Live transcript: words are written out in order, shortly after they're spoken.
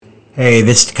Hey,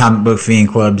 this is the Comic Book Fiend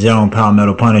Club's own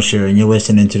Palmetto Punisher, and you're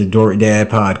listening to the Dork Dad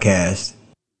Podcast.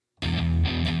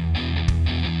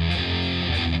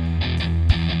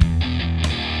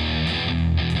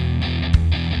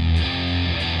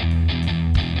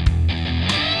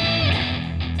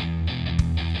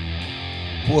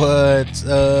 What's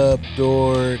up,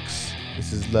 dorks?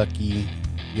 This is Lucky,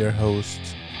 your host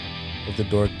of the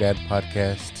Dork Dad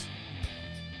Podcast.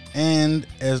 And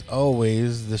as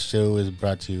always, the show is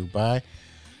brought to you by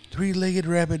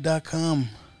threelegged-rabbit.com,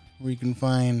 where you can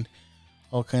find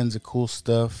all kinds of cool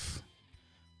stuff,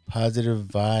 positive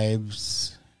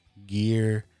vibes,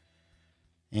 gear,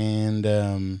 and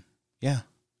and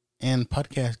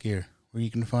podcast gear, where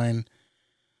you can find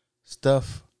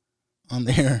stuff on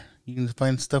there. You can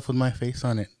find stuff with my face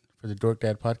on it for the Dork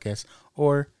Dad Podcast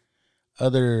or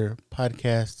other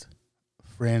podcast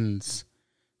friends.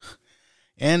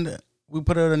 And we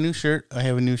put out a new shirt. I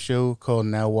have a new show called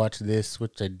Now Watch This,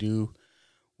 which I do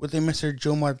with a Mr.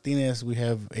 Joe Martinez. We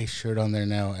have a shirt on there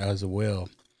now as well.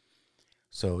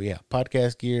 So yeah,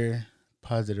 podcast gear,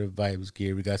 positive vibes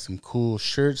gear. We got some cool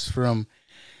shirts from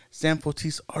Sam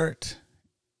Fotis Art.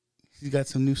 He's got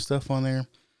some new stuff on there.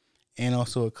 And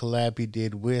also a collab he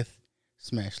did with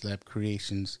Smash Lab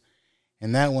Creations.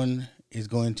 And that one is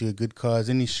going to a good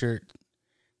cause. Any shirt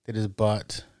that is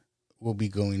bought will be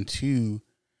going to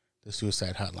the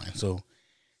suicide hotline. So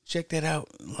check that out.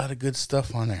 A lot of good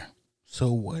stuff on there.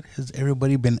 So what has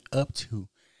everybody been up to?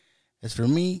 As for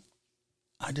me,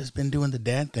 I just been doing the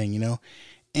dad thing,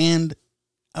 and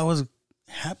I was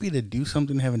happy to do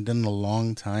something I haven't done in a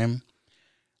long time.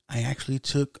 I actually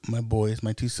took my boys,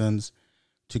 my two sons,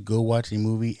 to go watch a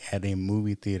movie at a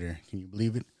movie theater. Can you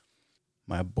believe it?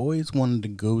 My boys wanted to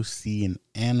go see an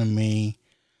anime.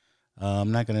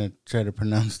 I'm not going to try to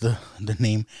pronounce the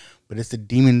name, but it's the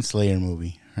Demon Slayer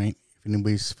movie, right? If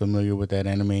anybody's familiar with that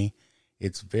anime,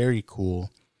 it's very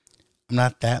cool. I'm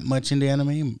not that much into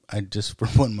anime. I just, for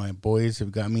what my boys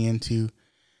have got me into,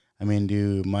 I'm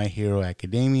into My Hero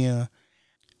Academia,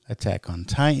 Attack on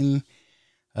Titan,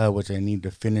 which I need to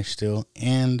finish still,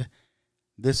 and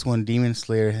this one, Demon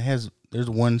Slayer, there's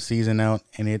one season out,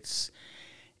 and it's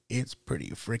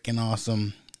pretty freaking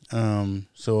awesome.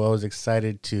 So I was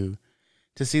excited to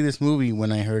see this movie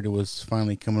when I heard it was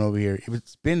finally coming over here.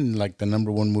 It's been like the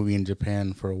number one movie in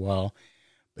Japan for a while,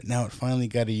 but now it finally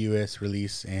got a U.S.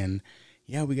 release, and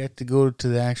yeah, we got to go to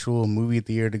the actual movie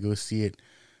theater to go see it,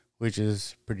 which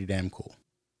is pretty damn cool.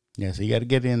 Yeah, so you got to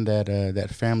get in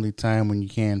that family time when you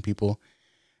can, people.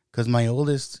 Because my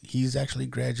oldest, he's actually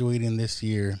graduating this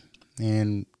year,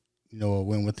 and I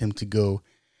went with him to go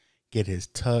get his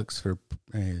tux for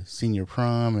his senior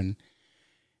prom, and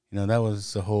that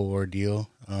was the whole ordeal.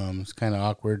 It's kind of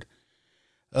awkward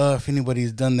if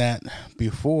anybody's done that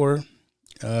before,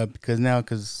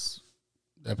 because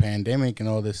the pandemic and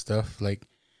all this stuff, like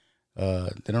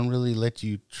they don't really let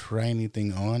you try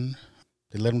anything on.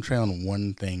 They let him try on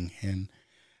one thing, and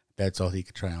that's all he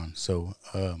could try on. So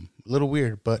a little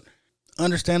weird, but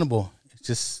understandable. It's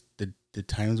just the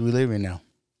times we live in now.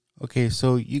 Okay,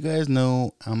 so you guys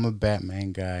know I'm a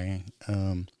Batman guy.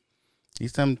 At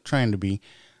least I'm trying to be.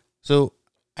 So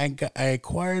I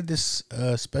acquired this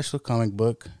special comic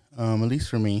book, at least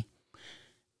for me,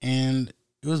 and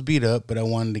it was beat up, but I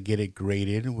wanted to get it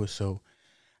graded. So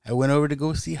I went over to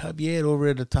go see Javier over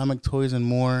at Atomic Toys and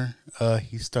More.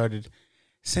 He started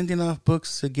sending off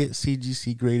books to get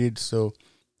CGC graded, so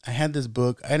I had this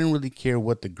book. I didn't really care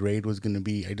what the grade was going to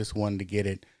be. I just wanted to get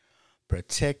it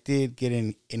protected, get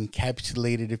it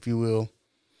encapsulated, if you will.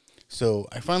 So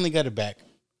I finally got it back.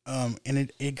 And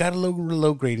it got a little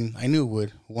low grading. I knew it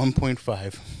would,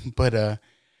 1.5. But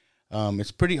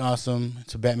it's pretty awesome.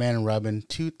 It's a Batman and Robin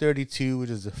 232, which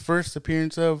is the first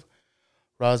appearance of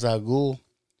Ra's al Ghul.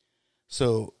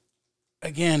 So,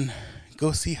 again,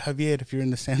 go see Javier if you're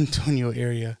in the San Antonio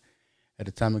area at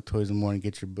Atomic Toys and More and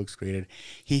get your books graded.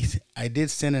 I did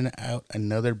send out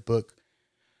another book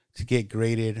to get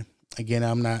graded. Again,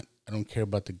 I don't care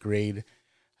about the grade.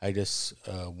 I just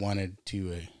wanted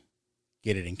to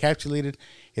get it encapsulated.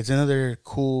 It's another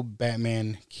cool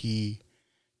Batman key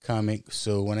comic.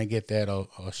 So when I get that,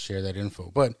 I'll share that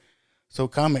info. But so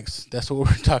comics, that's what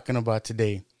we're talking about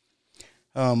today.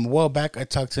 A while back, I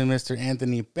talked to Mr.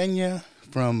 Anthony Pena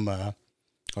from,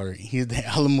 he's the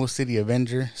Alamo City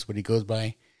Avenger. That's what he goes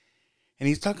by. And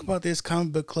he's talking about this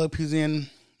comic book club he's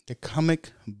in, the Comic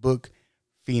Book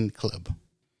Fiend Club.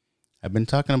 I've been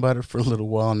talking about it for a little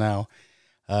while now.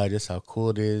 Just how cool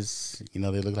it is. They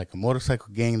look like a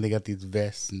motorcycle gang. They got these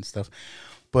vests and stuff.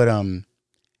 But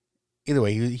either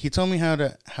way, he told me how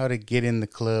to get in the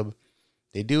club.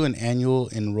 They do an annual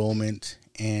enrollment,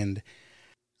 and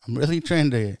I'm really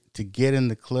trying to get in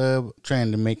the club,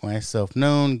 trying to make myself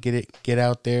known, get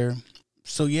out there.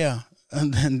 So yeah,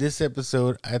 and then this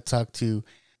episode I talked to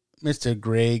Mr.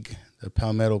 Greg, the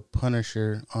Palmetto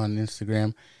Punisher on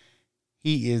Instagram.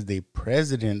 He is the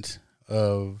president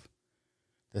of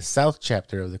the South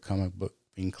chapter of the Comic Book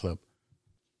Fiend Club.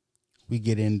 We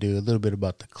get into a little bit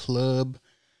about the club.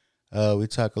 We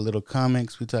talk a little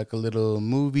comics. We talk a little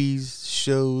movies,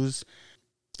 shows.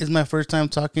 It's my first time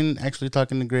actually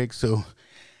talking to Greg, so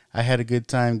I had a good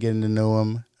time getting to know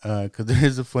him because there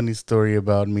is a funny story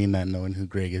about me not knowing who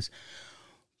Greg is.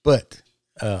 But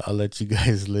I'll let you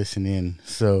guys listen in.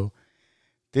 So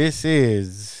this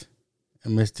is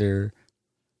Mr.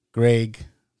 Greg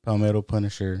Palmetto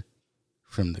Punisher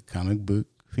from the Comic Book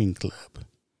Fiend Club.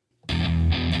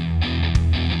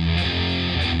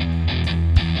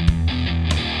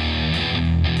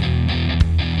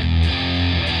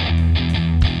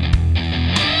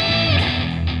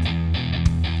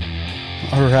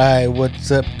 All right, what's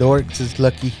up, dorks? It's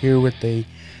Lucky here with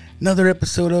another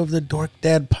episode of the Dork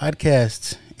Dad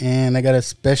Podcast, and I got a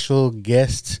special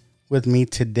guest with me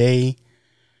today,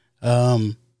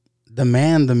 the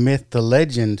man, the myth, the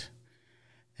legend,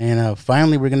 and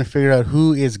finally we're gonna figure out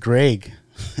who is Greg.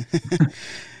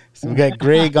 So we got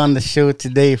Greg on the show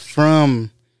today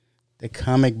from the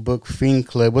Comic Book Fiend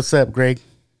Club. What's up, Greg?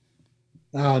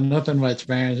 Oh, nothing much,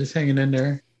 man. Just hanging in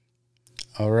there.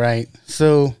 All right,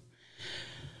 so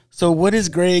what is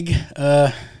Greg?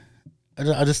 I'll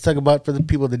just talk about for the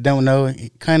people that don't know.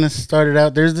 It kind of started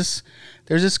out. There's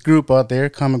this group out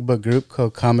there, comic book group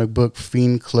called Comic Book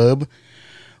Fiend Club,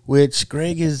 which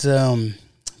Greg is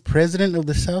president of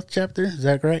the South chapter. Is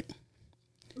that right?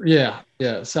 Yeah,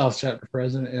 South chapter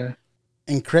president. Yeah.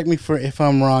 And correct me if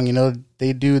I'm wrong. You know,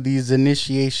 they do these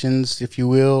initiations, if you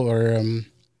will, or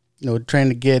trying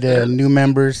to get new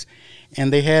members.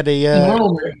 And they had a.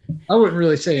 I wouldn't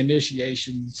really say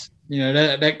initiations. You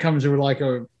know, that comes with like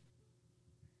a.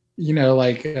 I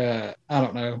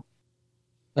don't know,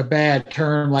 a bad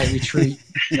term, like we treat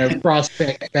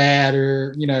prospect bad,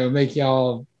 or make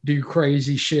y'all do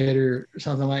crazy shit or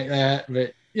something like that.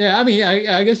 But yeah, I mean,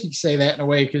 I guess you could say that in a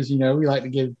way, because we like to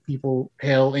give people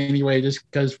hell anyway, just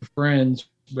because we're friends.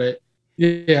 But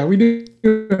yeah, we do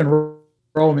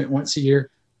enrollment once a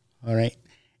year. All right.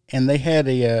 And they had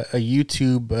a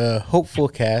YouTube hopeful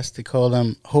cast. They call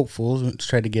them hopefuls to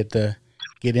try to get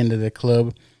into the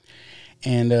club.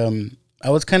 And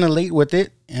I was kind of late with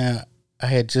it. I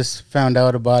had just found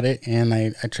out about it, and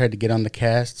I tried to get on the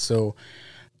cast. So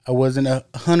I wasn't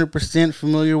 100%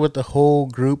 familiar with the whole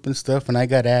group and stuff. And I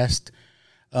got asked,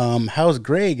 how's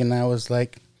Greg? And I was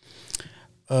like,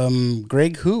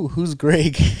 Greg who? Who's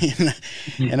Greg?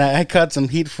 and I caught some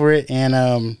heat for it.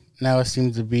 And now it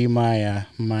seems to be my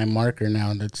marker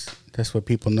now. That's what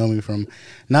people know me from,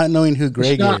 not knowing who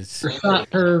Greg is.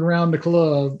 Not heard around the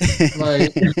club,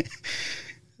 like.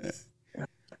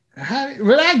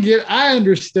 I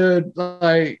understood,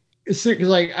 like, it's because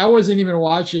like I wasn't even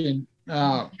watching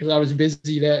because I was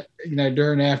busy that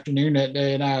during the afternoon that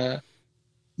day, and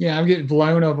I'm getting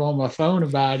blown up on my phone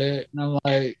about it, and I'm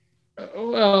like,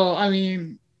 well, I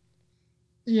mean.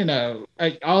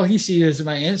 All he sees is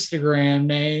my Instagram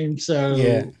name. So,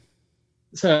 yeah.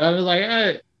 So I was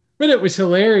like, but it was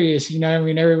hilarious. I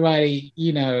mean, everybody,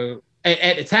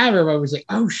 at the time, everybody was like,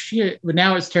 oh shit. But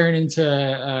now it's turned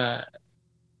into,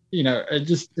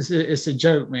 it's a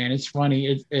joke, man. It's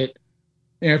funny.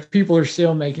 People are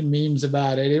still making memes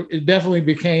about it. It definitely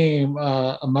became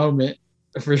a moment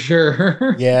for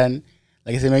sure. Yeah. And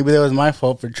like I said, maybe that was my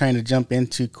fault for trying to jump in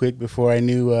too quick before I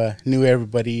knew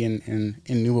everybody and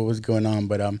knew what was going on.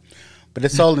 But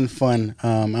it's all in fun.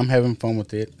 I'm having fun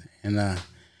with it, and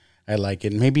I like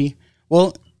it. Maybe,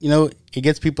 it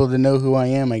gets people to know who I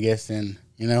am, I guess, and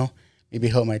maybe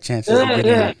help my chances.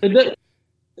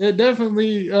 It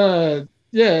definitely,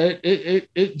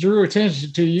 it drew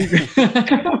attention to you.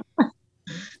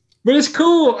 But it's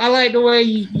cool. I like the way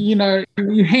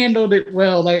you handled it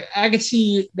well. Like I could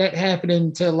see that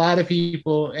happening to a lot of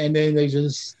people, and then they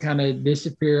just kind of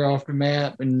disappear off the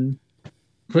map and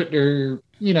put their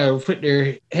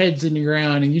heads in the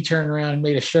ground, and you turn around and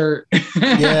made a shirt.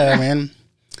 Yeah, man.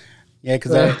 Yeah,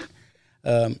 because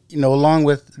along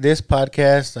with this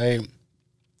podcast,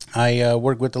 I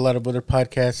work with a lot of other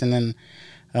podcasts, and then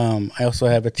I also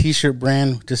have a T-shirt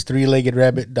brand, just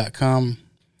threeleggеdrabbit.com.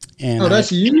 And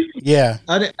that's you? Yeah.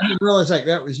 I didn't realize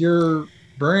that was your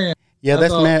brand. Yeah,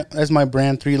 that's my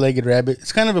brand, Three-Legged Rabbit.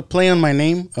 It's kind of a play on my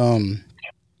name.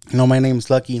 My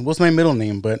name's Lucky. Well, it's my middle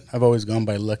name, but I've always gone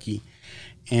by Lucky.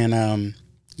 And, a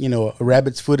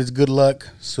rabbit's foot is good luck.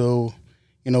 So,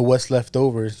 what's left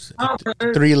over is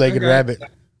three-legged rabbit.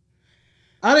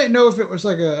 I didn't know if it was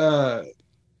like a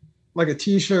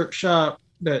t-shirt shop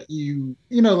that you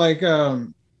know like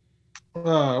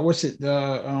what's it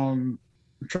I'm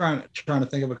trying to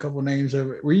think of a couple names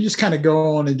of it where you just kind of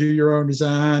go on and do your own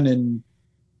design and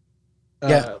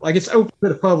Yeah, like it's open to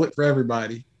the public for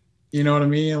everybody. You know what I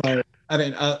mean? Like I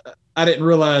didn't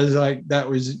realize like that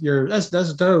was your that's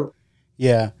dope.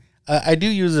 yeah. I do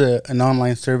use an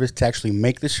online service to actually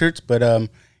make the shirts, but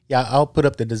yeah, I'll put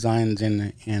up the designs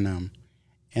and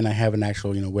I have an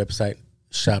actual website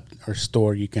shop or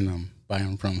store you can buy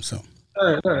them from. So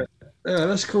All right. Yeah,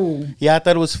 that's cool. yeah, I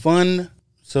thought it was fun.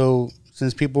 So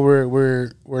since people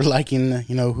were liking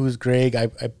who's Greg, I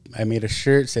made a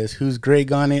shirt says who's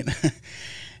Greg on it,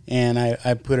 and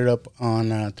I put it up on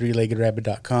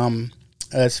 3leggedrabbit.com.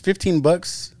 It's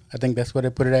 $15. I think that's what I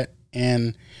put it at,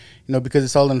 and because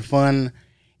it's all in fun,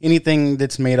 anything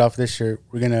that's made off this shirt,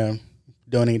 we're gonna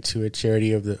donate to a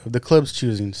charity of the club's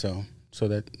choosing. So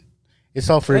that it's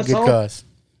all for That's a good all. cause.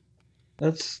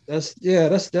 That's yeah,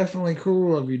 that's definitely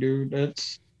cool of you, dude.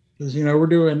 That's because we're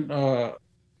doing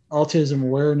autism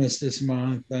awareness this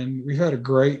month, and we've had a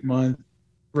great month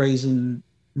raising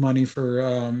money for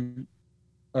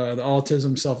the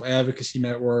Autism Self Advocacy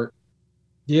Network.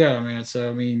 Yeah, man. So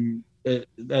I mean,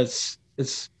 that's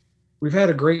it's we've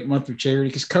had a great month of charity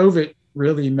because COVID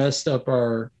really messed up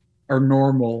our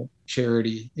normal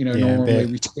charity. Yeah, I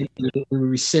Normally bet. we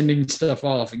were sending stuff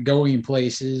off and going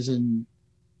places and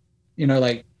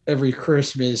like every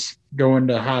Christmas going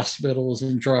to hospitals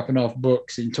and dropping off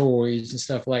books and toys and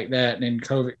stuff like that. And then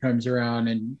COVID comes around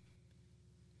and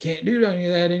can't do any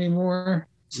of that anymore.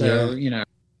 Yeah, So,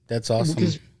 that's awesome.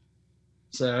 because,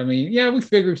 so, I mean, yeah, we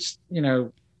figured,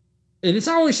 and it's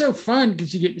always so fun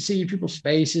because you get to see people's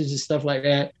faces and stuff like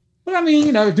that. But I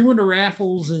mean, doing the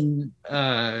raffles and,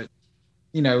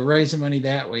 raising money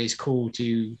that way is cool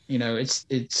too.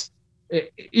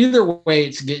 Either way,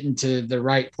 it's getting to the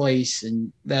right place,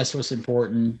 and that's what's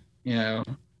important. Yeah,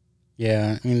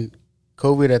 I mean,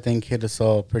 COVID I think hit us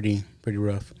all pretty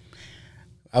rough.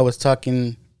 I was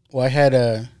talking. Well, I had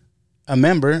a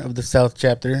member of the South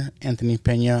chapter, Anthony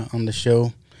Pena, on the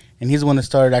show, and he's the one that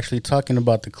started actually talking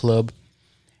about the club.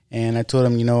 And I told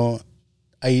him,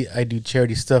 I do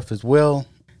charity stuff as well.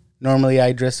 Normally,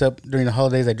 I dress up during the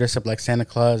holidays. I dress up like Santa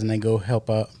Claus, and I go help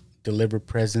out, deliver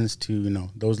presents to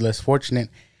those less fortunate.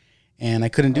 And I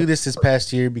couldn't do this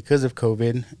past year because of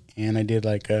COVID. And I did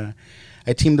I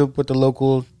teamed up with the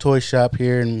local toy shop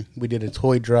here, and we did a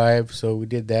toy drive. So we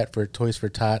did that for Toys for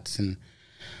Tots,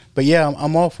 but yeah,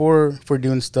 I'm all for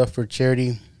doing stuff for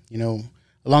charity.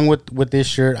 Along with this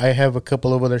shirt, I have a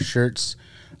couple of other shirts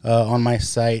on my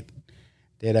site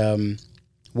that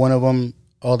one of them,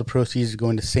 all the proceeds are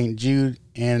going to St. Jude,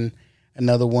 and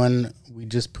another one we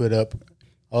just put up,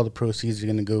 all the proceeds are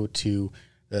going to go to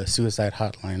the suicide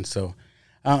hotline. So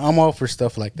I'm all for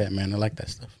stuff like that, man. I like that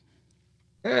stuff.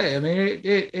 Hey, I mean,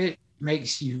 it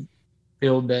makes you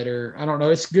feel better. I don't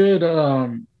know. It's good.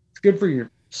 It's good for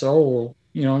your soul.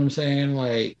 You know what I'm saying?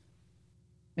 Like,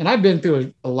 and I've been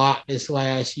through a lot this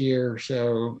last year.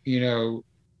 So,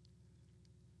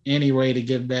 any way to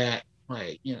give back,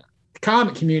 like, the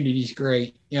comic community is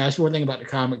great. That's one thing about the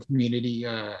comic community.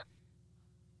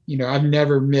 I've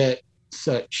never met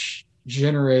such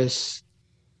generous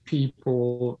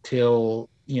people till,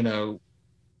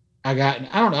 I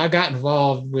got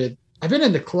involved with, I've been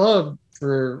in the club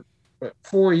for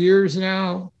 4 years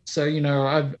now. So,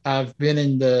 I've been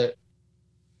in the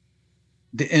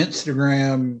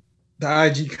Instagram, the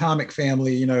IG comic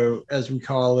family, as we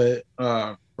call it,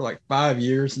 for like 5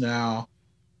 years now.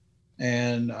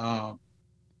 And,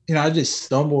 I just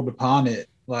stumbled upon it.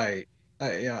 Like,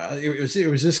 it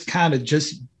was just kind of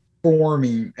just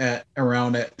forming at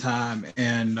around that time.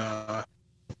 And, I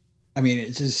mean,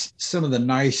 it's just some of the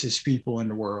nicest people in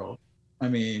the world. I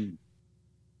mean,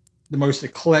 the most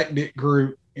eclectic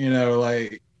group,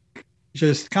 like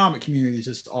just comic community is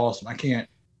just awesome. I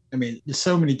mean, there's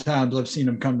so many times I've seen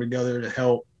them come together to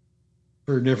help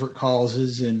for different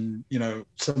causes and,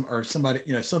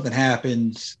 somebody, something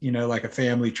happens, like a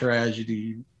family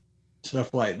tragedy,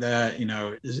 stuff like that,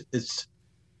 it's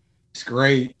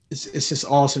great. It's just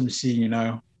awesome to see,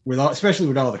 especially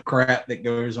with all the crap that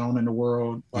goes on in the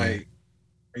world. Like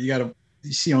you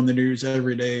see on the news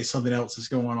every day, something else is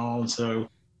going on. So,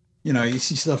 you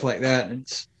see stuff like that.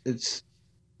 And it's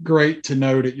great to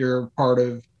know that you're a part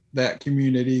of that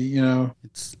community,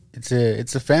 It's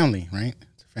a family, right?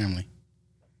 It's a family.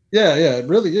 Yeah, it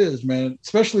really is, man.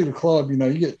 Especially the club, you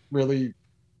get really,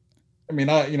 I mean,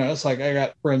 it's like I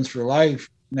got friends for life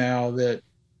now that,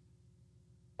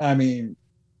 I mean,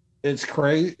 it's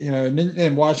crazy, and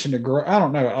then watching the grow. I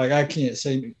don't know, like I can't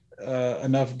say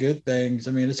enough good things.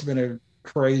 I mean, it's been a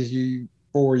crazy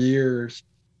 4 years.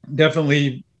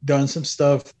 Definitely done some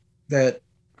stuff that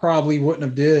probably wouldn't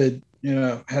have did,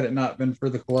 had it not been for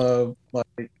the club.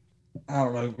 Like, I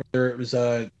don't know whether it was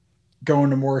going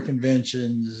to more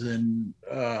conventions and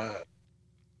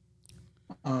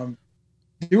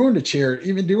doing the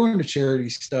charity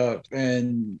stuff,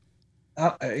 and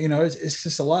it's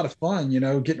just a lot of fun.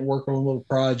 Getting to work on little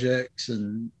projects,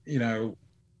 and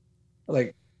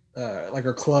like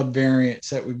our club variants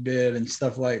that we did and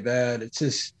stuff like that. It's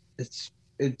just it's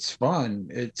fun.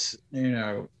 It's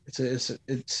a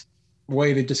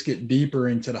way to just get deeper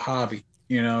into the hobby.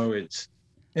 It's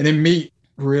and then meet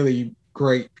really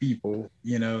great people.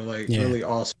 Really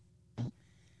awesome.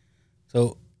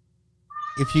 So,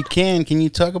 if you can you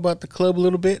talk about the club a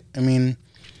little bit? I mean,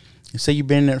 you say you've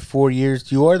been there 4 years.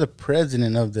 You are the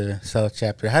president of the South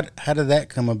Chapter. How did that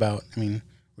come about? I mean,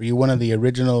 were you one of the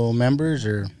original members,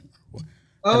 or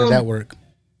how did that work?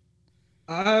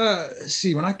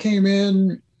 See, when I came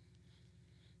in,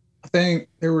 I think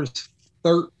there was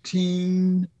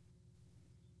 13,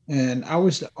 and I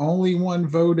was the only one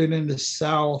voted in the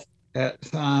South at the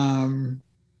time.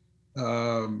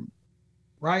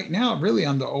 Right now, really,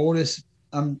 I'm the oldest.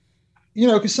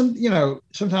 Because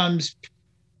sometimes,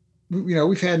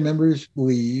 we've had members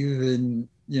leave, and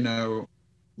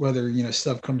whether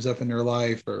stuff comes up in their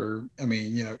life, or I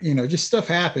mean, just stuff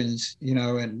happens,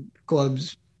 and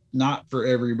clubs not for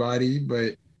everybody,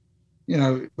 but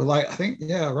but like I think,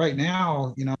 right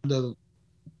now, I've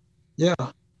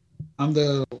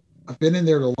been in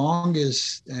there the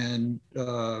longest, and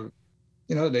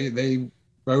they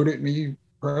voted me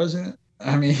president.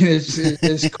 I mean,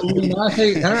 it's cool. I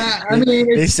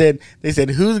mean, they said,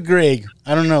 "Who's Greg?"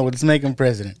 I don't know. Let's make him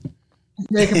president.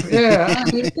 Yeah,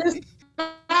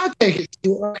 I'll take it.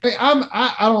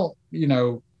 I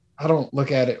don't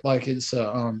look at it like it's.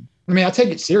 I mean, I take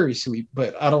it seriously,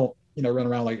 but I don't, run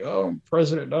around like, oh, I'm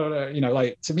president.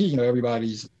 Like, to me,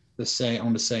 everybody's the same,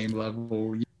 on the same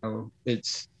level.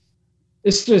 It's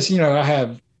just, I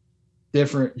have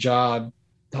different job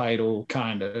title,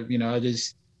 kind of.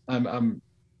 I'm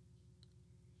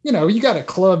you got a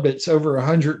club that's over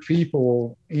 100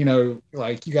 people,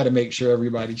 like, you got to make sure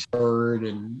everybody's heard,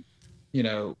 and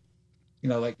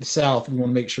like the South, we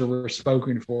want to make sure we're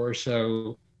spoken for.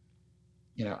 So,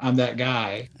 I'm that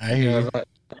guy. I hear you.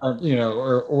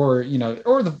 Or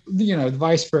the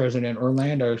vice president,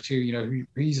 Orlando, too.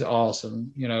 He's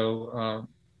awesome.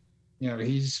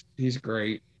 He's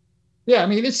great. Yeah, I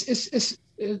mean, it's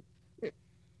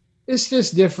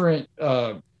just different.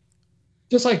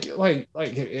 Just like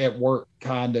at work,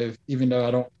 kind of, even though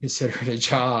I don't consider it a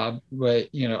job, but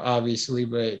obviously,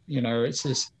 but it's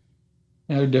just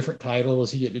different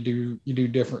titles. You do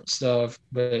different stuff,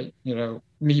 but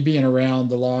me being around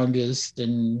the longest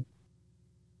and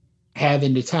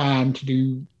having the time to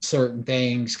do certain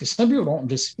things, because some people don't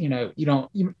just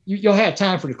you'll have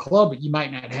time for the club, but you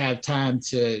might not have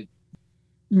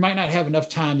enough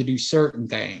time to do certain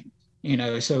things.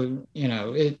 So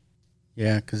it.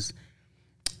 Yeah, because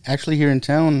actually here in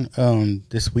town,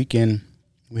 this weekend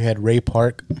we had Ray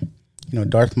Park,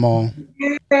 Darth Maul.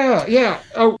 Yeah.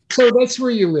 Oh, so that's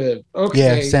where you live. Okay.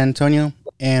 Yeah, San Antonio.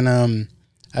 And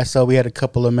I saw we had a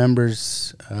couple of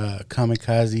members,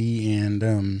 Kamikaze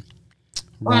and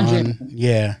Ron.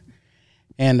 Yeah.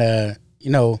 And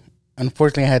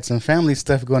unfortunately I had some family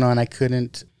stuff going on. I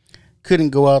couldn't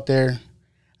go out there.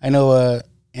 I know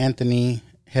Anthony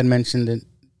had mentioned that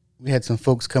we had some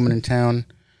folks coming in town.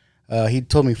 He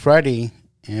told me Friday,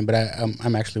 but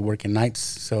I'm actually working nights,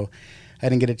 so I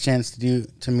didn't get a chance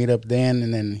to meet up then.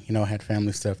 And then I had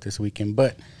family stuff this weekend.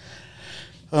 But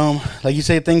like you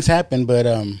say, things happen. But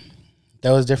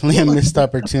that was definitely a missed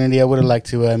opportunity. I would have liked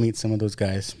to meet some of those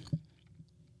guys.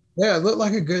 Yeah, it looked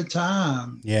like a good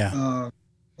time. Yeah.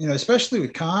 Especially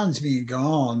with cons being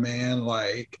gone, man.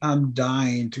 Like, I'm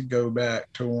dying to go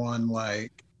back to one.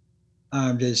 Like,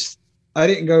 I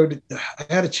didn't go to,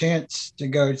 I had a chance to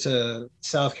go to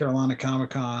South Carolina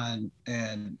Comic-Con,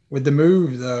 and with the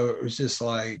move, though, it was just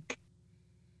like,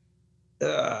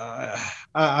 I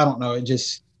don't know. It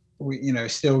just,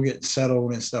 still getting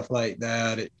settled and stuff like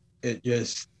that. It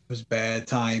just was bad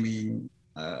timing.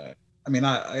 I mean,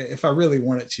 if I really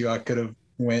wanted to, I could have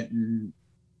went, and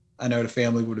I know the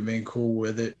family would have been cool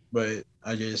with it, but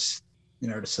I just,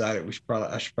 decided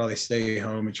I should probably stay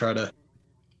home and try to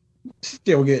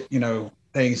still get,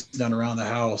 things done around the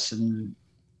house, and,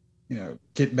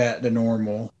 get back to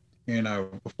normal,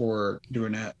 before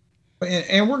doing that.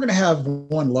 And we're going to have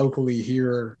one locally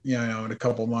here, in a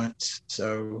couple months.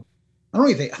 So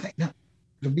I think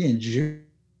it'll be in June.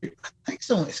 think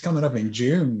it's coming up in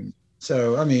June.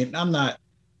 So I mean, I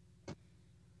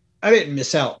didn't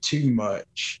miss out too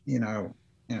much,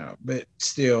 but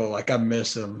still, like, I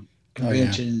miss them.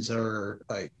 Conventions are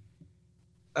like,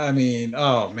 I mean,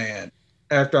 oh man,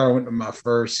 after I went to my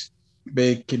first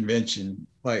big convention,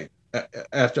 like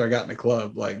after I got in the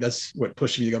club, like that's what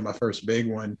pushed me to go to my first big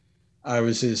one. I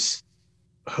was just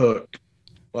hooked.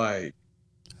 Like,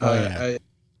 man,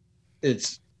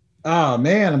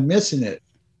 I'm missing it.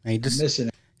 And missing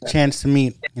it. Chance to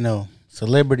meet,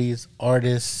 celebrities,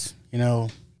 artists, I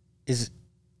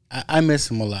miss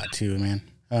them a lot too, man.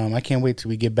 I can't wait till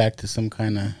we get back to some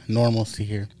kind of normalcy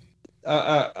here.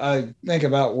 I think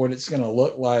about what it's going to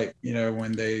look like,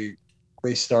 when they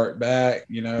start back,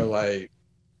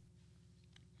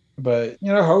 but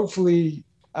hopefully,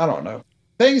 I don't know.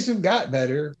 Things have got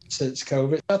better since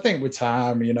COVID. I think with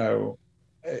time,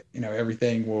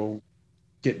 everything will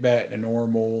get back to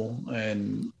normal.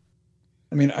 And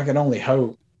I mean, I can only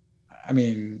hope. I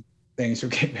mean, things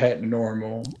will get back to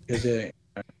normal because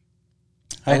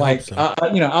I like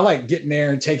getting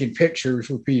there and taking pictures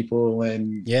with people,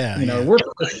 and we're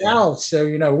from the South, so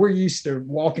we're used to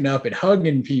walking up and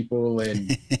hugging people,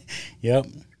 and yep.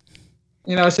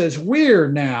 So it's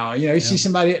weird now. You see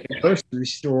somebody at the grocery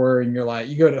store, and you're like,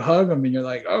 you go to hug them, and you're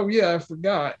like, oh yeah, I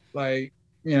forgot. Like,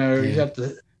 you have to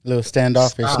a little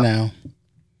standoffish stop. Now.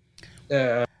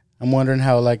 Yeah. I'm wondering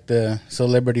how like the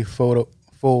celebrity photo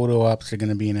ops are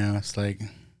gonna be now. It's like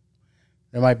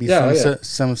there might be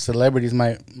some celebrities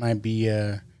might not be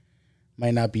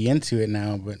into it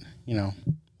now, but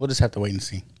we'll just have to wait and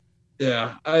see.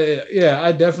 Yeah,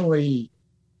 I definitely.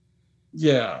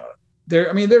 Yeah.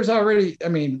 There's already.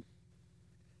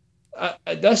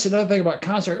 That's another thing about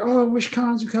concert. Oh, I wish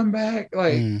cons would come back.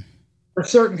 Like for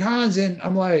certain cons, and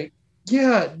I'm like,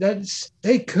 yeah,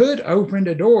 they could open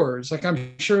the doors. Like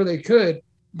I'm sure they could,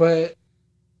 but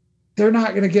they're not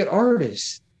going to get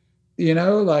artists.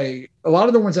 Like a lot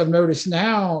of the ones I've noticed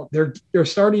now, they're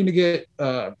starting to get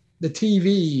the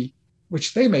TV,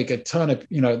 which they make a ton of.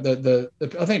 The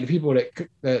I think the people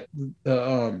that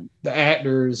the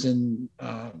actors and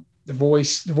the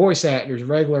voice actors,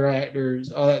 regular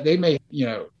actors, all that, they make,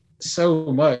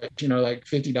 so much, like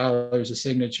 $50 a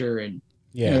signature, and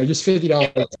just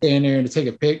 $50 to stand there and to take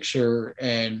a picture.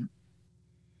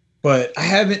 But I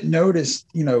haven't noticed,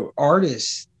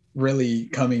 artists really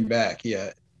coming back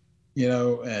yet,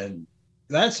 and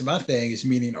that's my thing, is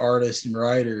meeting artists and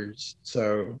writers.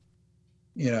 So,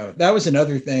 that was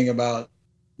another thing about,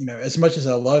 as much as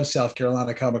I love South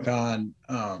Carolina Comic-Con,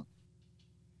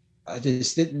 I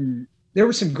just didn't. There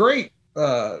were some great,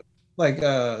 the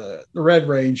Red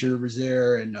Ranger was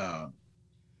there, and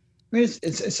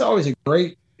it's always a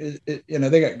great. They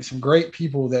got some great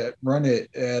people that run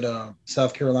it at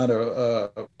South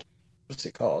Carolina. What's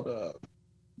it called?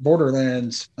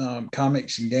 Borderlands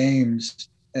Comics and Games,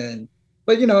 but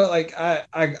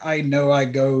I know I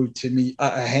go to meet.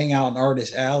 I hang out in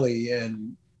Artist Alley,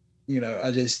 and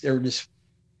there just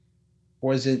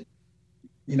wasn't.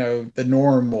 The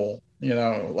normal,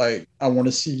 like I want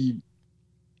to see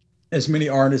as many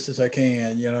artists as I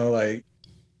can, like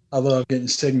I love getting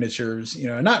signatures,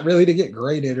 not really to get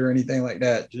graded or anything like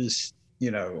that. Just,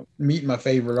 meet my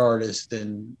favorite artist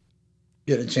and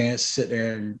get a chance to sit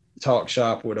there and talk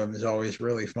shop with them is always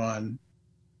really fun.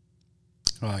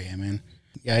 Oh yeah, man.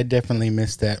 Yeah, I definitely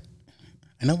missed that.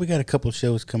 I know we got a couple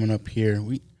shows coming up here.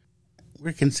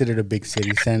 We're considered a big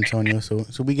city, San Antonio, so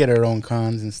we get our own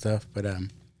cons and stuff, but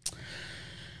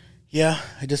yeah,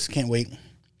 I just can't wait.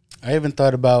 I even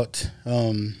thought about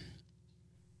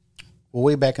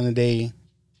way back in the day,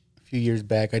 a few years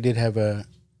back, I did have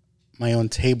my own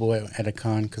table at a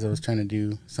con because I was trying to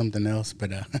do something else,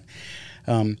 but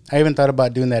I even thought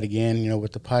about doing that again,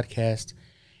 with the podcast,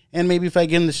 and maybe if I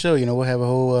get in the show, we'll have a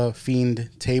whole Fiend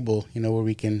table, where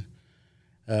we can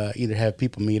either have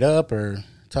people meet up or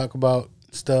talk about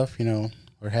stuff,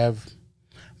 or have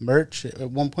merch at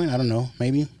one point. I don't know,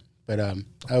 maybe, but I'm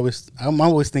always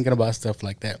thinking about stuff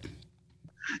like that.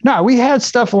 No, we had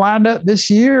stuff lined up this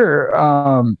year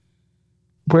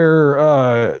where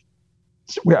I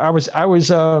was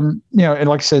and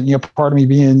like I said, part of me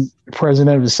being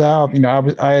president of the South,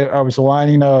 I was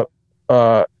lining up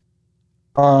throughout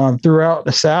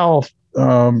the South.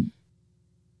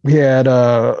 We had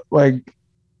it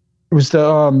was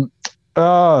the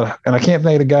and I can't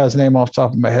think of the guy's name off the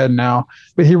top of my head now,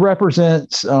 but he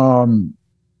represents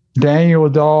Daniel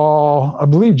Dahl, I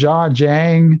believe John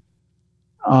Jang.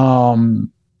 I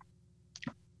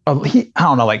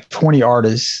don't know, like 20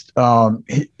 artists. He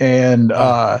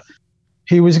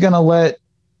was going to let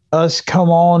us come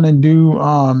on and do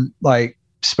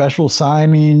special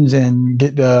signings and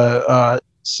get to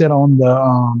sit on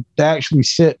the to actually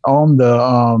sit on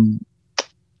the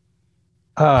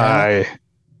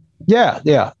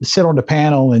sit on the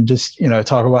panel and just, you know,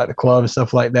 talk about the club and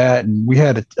stuff like that. And we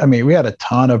had a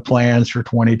ton of plans for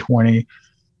 2020.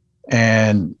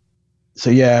 And so,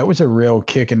 yeah, it was a real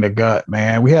kick in the gut,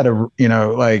 man. We had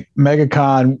like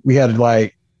MegaCon, we had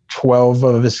like 12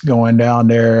 of us going down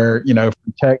there, you know,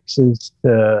 from Texas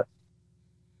to,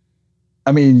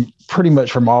 pretty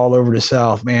much from all over the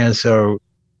South, man. So,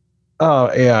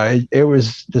 it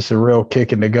was just a real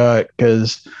kick in the gut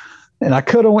and I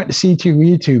could have went to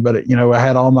C2E2, but, you know, I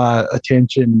had all my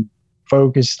attention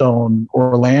focused on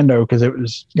Orlando because it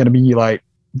was going to be like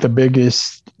the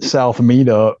biggest South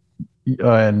meetup.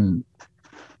 And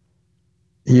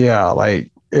yeah,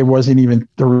 like it wasn't even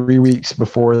 3 weeks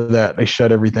before that they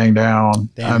shut everything down.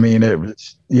 Damn. It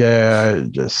was,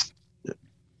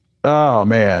 oh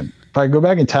man. If I go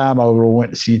back in time, I would have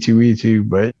went to C2E2,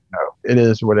 but you know, it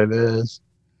is what it is.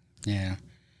 Yeah.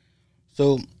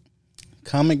 So,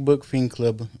 Comic Book Fiend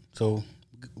Club. So,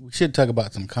 we should talk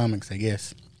about some comics, I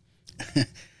guess.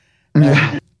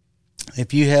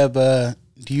 If you have,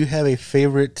 do you have a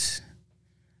favorite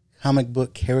comic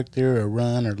book character or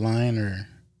run or line or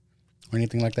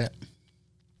anything like that?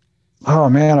 Oh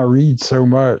man, I read so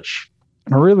much.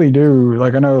 I really do.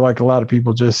 Like, I know like a lot of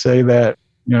people just say that,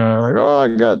 you know, like, oh, I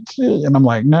got it. And I'm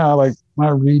like, no, like my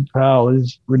read pile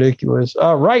is ridiculous.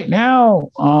 Right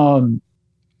now,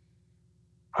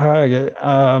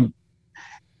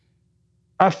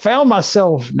 I found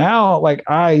myself now, like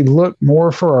I look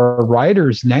more for a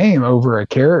writer's name over a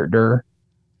character.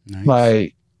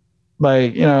 Nice.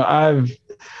 Like, you know,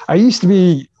 I used to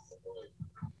be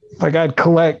like, I'd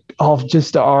collect off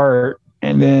just the art,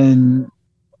 and then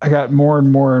I got more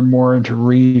and more and more into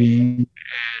reading.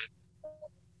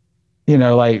 You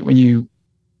know, like when you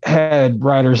had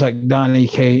writers like Donny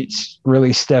Cates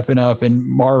really stepping up, and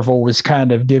Marvel was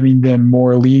kind of giving them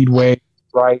more leadway to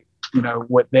write, you know,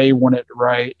 what they wanted to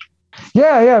write.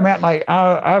 Yeah, man. Like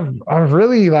I've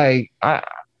really like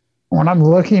when I'm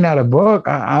looking at a book,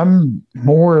 I'm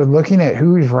more looking at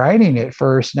who's writing it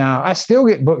first. Now, I still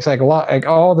get books like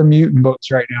all the mutant books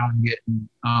right now. I'm getting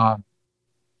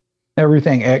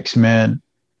everything X-Men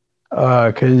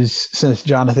because since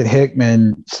Jonathan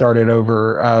Hickman started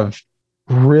over, I've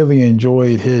really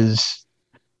enjoyed his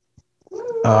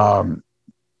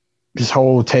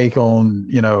whole take on,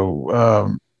 you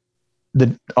know,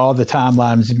 all the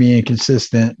timelines being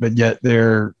consistent, but yet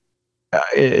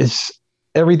it's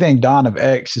everything Dawn of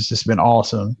X has just been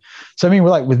awesome. So,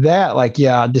 like with that, like,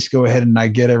 yeah, I just go ahead and I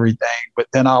get everything. But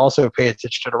then I also pay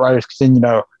attention to the writers because then, you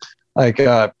know, like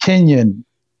Kenyon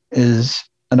is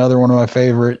another one of my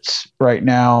favorites right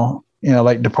now, you know,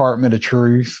 like Department of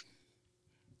Truth.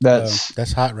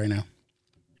 That's hot right now.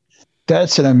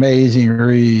 That's an amazing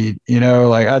read. You know,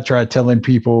 like I tried telling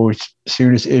people as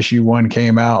soon as issue 1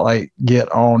 came out, like get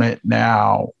on it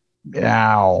now.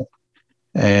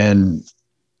 And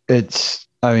it's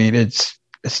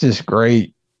just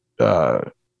great.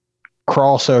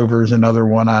 Crossover is another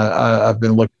one I've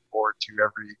been looking forward to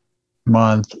every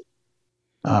month,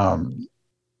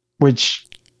 which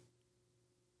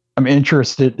I'm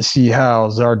interested to see how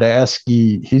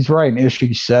Zardasky, he's writing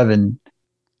issue 7.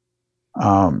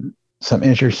 So I'm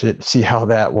interested to see how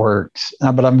that works.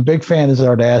 But I'm a big fan of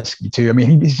Zardasky too.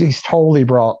 He's totally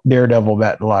brought Daredevil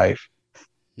back to life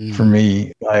for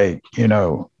me. Like, you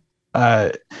know,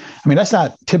 that's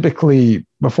not typically,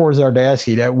 before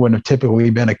Zardasky, that wouldn't have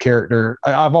typically been a character.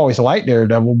 I've always liked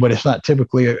Daredevil, but it's not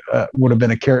typically would have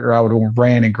been a character I would have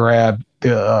ran and grabbed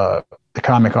the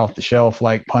comic off the shelf,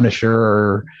 like Punisher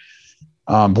or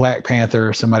Black Panther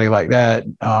or somebody like that.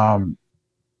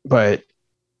 But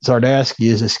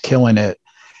Zardasky is just killing it.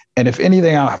 And if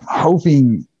anything, I'm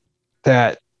hoping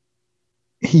that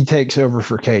he takes over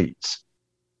for Cates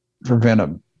for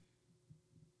Venom.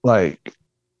 Like,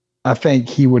 I think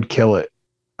he would kill it.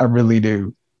 I really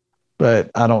do.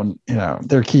 But I don't, you know,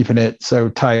 they're keeping it so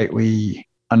tightly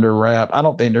under wrap. I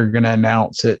don't think they're going to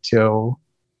announce it till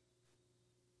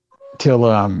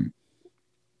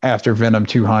after Venom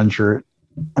 200.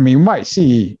 We might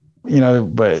see, you know,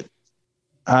 but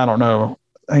I don't know.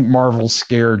 I think Marvel's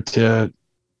scared to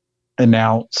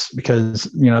announce because,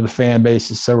 you know, the fan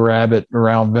base is so rabid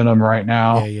around Venom right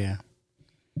now. Yeah.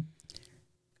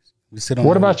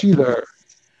 What about you there?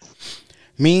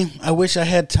 Me, I wish I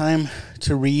had time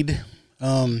to read.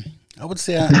 I would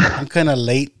say I'm kind of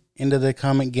late into the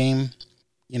comic game.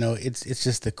 You know, it's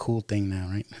just a cool thing now,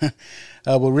 right?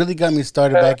 What really got me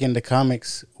started back into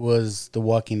comics was The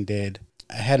Walking Dead.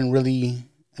 I hadn't really,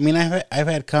 I mean, I've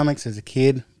had comics as a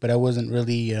kid, but I wasn't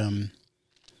really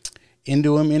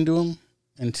into them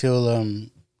until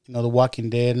The Walking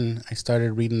Dead, and I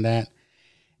started reading that,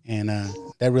 and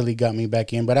that really got me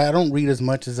back in. But I don't read as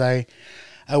much as I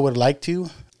would like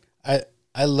to.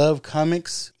 I love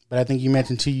comics, but I think you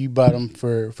mentioned too you bought them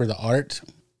for the art.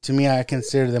 To me, I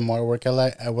consider them artwork.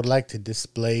 I would like to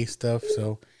display stuff,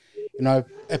 so I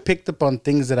picked up on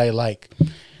things that I like.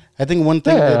 I think one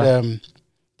thing that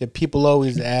people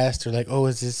always ask are like, "Oh,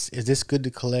 is this good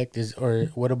to collect? Or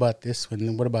what about this one?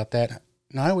 And what about that?"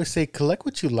 And I always say, collect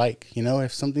what you like.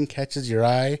 If something catches your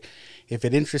eye, if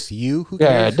it interests you, who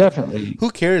cares? Yeah, definitely. Who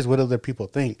cares what other people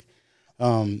think?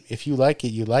 If you like it,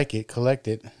 you like it. Collect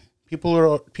it.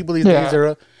 People these days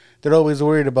they're always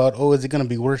worried about, is it going to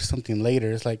be worth something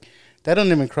later? It's like that don't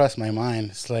even cross my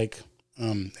mind. It's like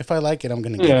if I like it, I'm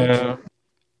going to get it.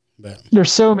 But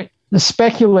there's so many. The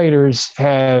speculators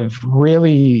have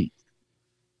really,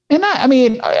 and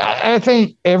I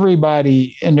think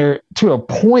everybody in there to a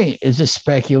point is a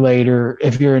speculator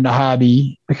if you're in the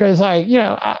hobby, because I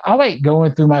like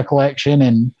going through my collection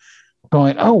and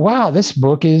going, oh wow, this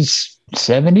book is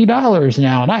 $70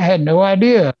 now, and I had no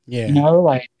idea. Yeah,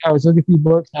 like I was looking through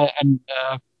books and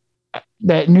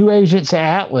that New Agents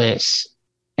Atlas,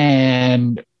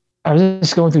 and I was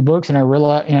just going through books and I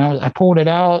realized, I pulled it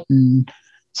out, and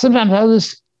sometimes I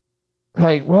was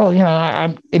like, well,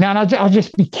 I'll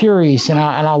just be curious, and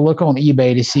I'll look on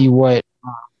eBay to see what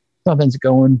something's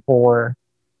going for.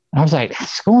 And I was like,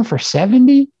 it's going for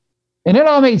 70, and it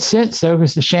all made sense though,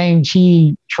 because the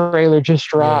Shang-Chi trailer just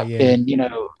dropped, and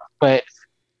but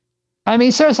I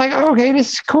mean, so it's like, okay,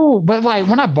 this is cool, but like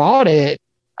when I bought it,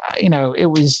 it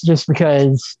was just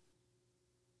because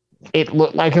it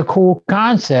looked like a cool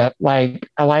concept. Like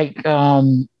I like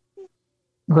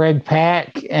Greg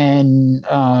Pak, and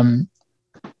I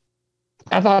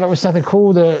thought it was something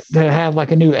cool to have like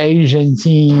a new Asian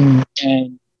team,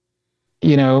 and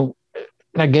I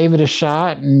gave it a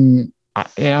shot, and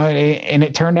and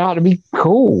it turned out to be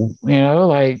cool.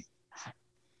 Like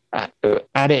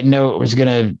I didn't know it was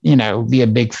gonna be a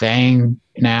big thing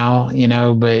now,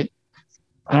 but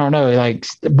I don't know. Like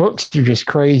the books are just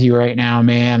crazy right now,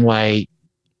 man. Like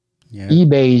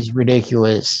eBay's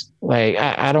ridiculous. Like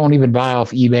I don't even buy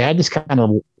off eBay. I just kind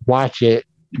of watch it,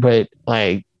 but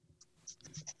like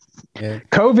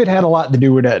COVID had a lot to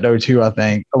do with that though too. I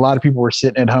think a lot of people were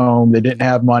sitting at home. They didn't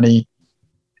have money.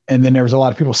 And then there was a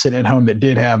lot of people sitting at home that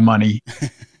did have money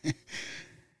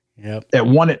that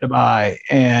wanted to buy.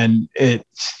 And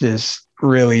it's just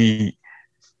really,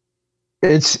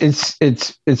 it's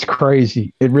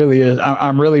crazy. It really is.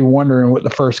 I'm really wondering what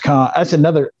the first con, that's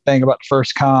another thing about the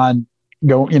first con,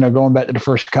 going back to the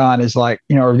first con is like,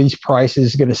 are these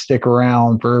prices going to stick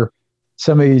around for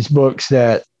some of these books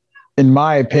that, in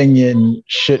my opinion,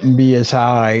 shouldn't be as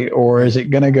high, or is it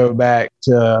going to go back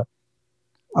to,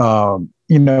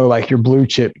 like your blue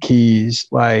chip keys,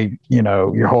 like,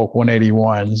 your Hulk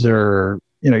 181s, or,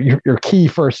 your key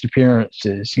first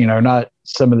appearances, not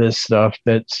some of this stuff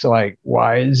that's like,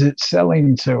 why is it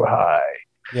selling so high?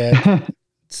 Yeah.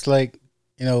 It's like,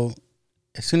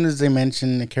 as soon as they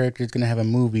mention the character is going to have a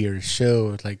movie or a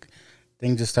show, it's like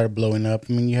things just start blowing up.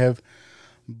 I mean, you have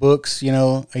books,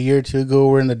 a year or two ago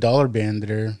were in the dollar band that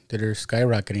are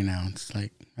skyrocketing now. It's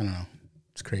like, I don't know.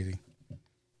 It's crazy.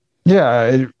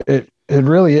 Yeah, it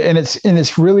really, and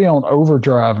it's really on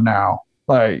overdrive now.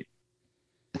 Like,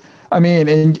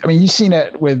 you've seen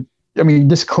it with,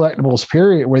 this collectibles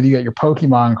period, whether you get your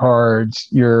Pokemon cards,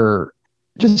 your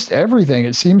just everything.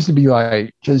 It seems to be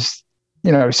like just,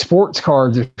 sports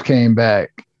cards have came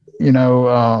back,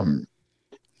 COVID,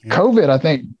 I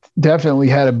think definitely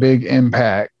had a big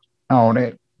impact on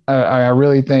it. I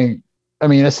really think,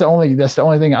 that's the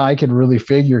only thing I could really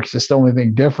figure, because it's the only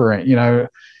thing different,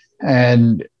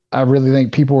 and I really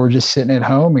think people were just sitting at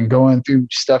home and going through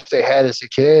stuff they had as a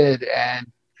kid.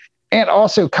 And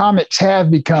also comics have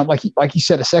become, like you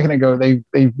said a second ago,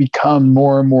 they've become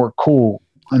more and more cool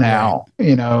now,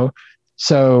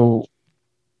 so,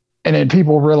 and then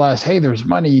people realize, hey, there's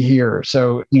money here.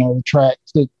 So,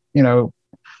 tracks that,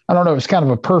 I don't know, it's kind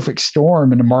of a perfect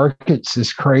storm, and the market's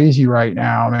is crazy right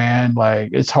now, man. Like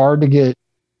it's hard to get,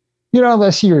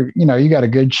 unless you're, you got a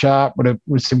good shop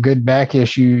with some good back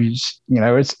issues,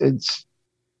 it's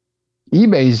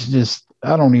eBay's just,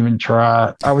 I don't even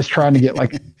try. I was trying to get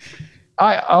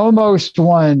I almost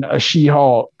won a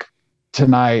She-Hulk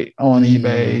tonight on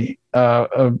eBay,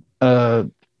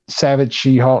 Savage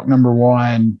She-Hulk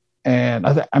 #1. And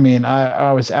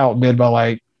I was outbid by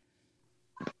like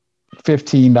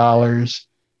 $15.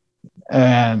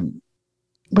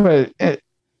 But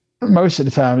most of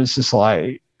the time it's just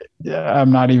like,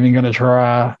 I'm not even going to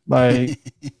try. Like,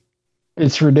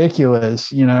 it's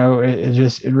ridiculous.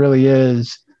 It really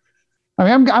is.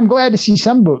 I mean, I'm glad to see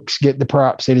some books get the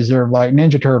props they deserve, like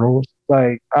Ninja Turtles.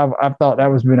 Like, I've thought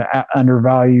that was been an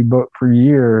undervalued book for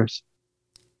years,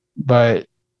 but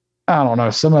I don't know.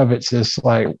 Some of it's just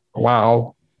like,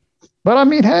 wow. But I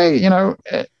mean, hey,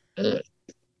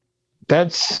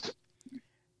 that's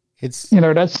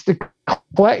the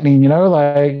collecting.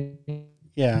 Like,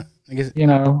 yeah. I guess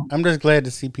I'm just glad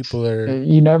to see people are.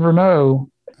 You never know.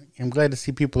 I'm glad to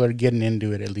see people are getting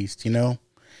into it at least.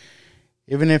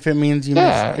 Even if it means if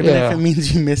it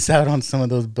means you miss out on some of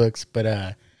those books,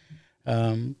 but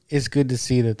it's good to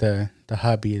see that the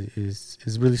hobby is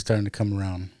really starting to come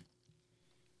around.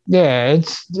 Yeah,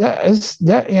 it's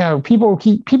people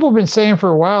have been saying for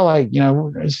a while, like,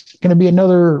 it's going to be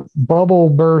another bubble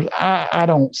burst. I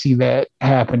don't see that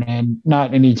happening,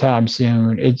 not anytime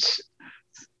soon. It's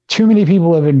too many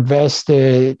people have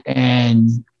invested, and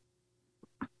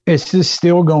it's just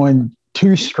still going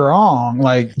too strong.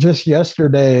 Like, just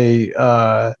yesterday,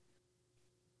 what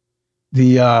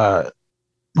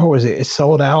was it? It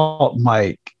sold out,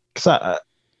 Mike. Because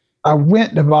I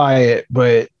went to buy it,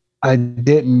 but I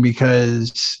didn't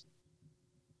because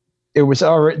it was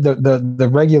already the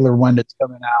regular one that's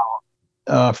coming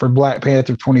out for Black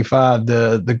Panther 25,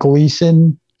 the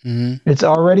Gleason. Mm-hmm. It's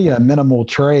already a minimal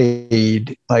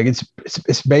trade. Like, it's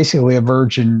basically a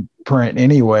virgin print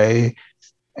anyway.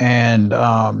 And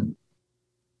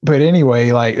but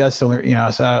anyway, like, that's the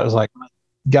so I was like,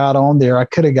 got on there. I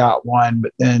could have got one,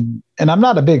 but then, and I'm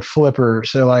not a big flipper,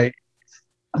 so like,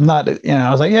 I'm not,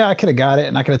 I was like, yeah, I could have got it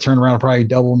and I could have turned around and probably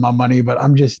doubled my money, but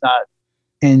I'm just not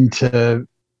into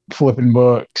flipping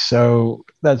books. So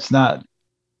that's not,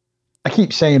 I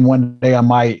keep saying one day I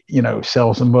might,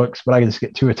 sell some books, but I just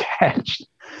get too attached.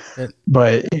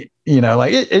 But,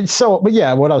 it's so, but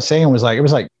yeah, what I was saying was like, it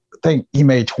was like, I think he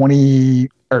made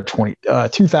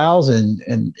 2,000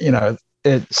 and,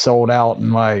 it sold out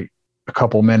in like a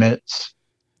couple minutes,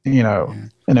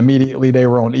 and immediately they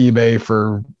were on eBay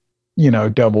for,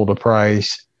 double the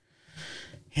price.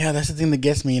 Yeah, that's the thing that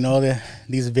gets me,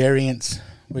 these variants,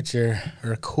 which are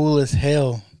cool as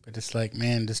hell, but it's like,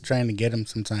 man, just trying to get them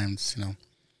sometimes,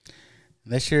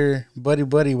 unless you're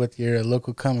buddy with your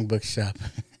local comic book shop.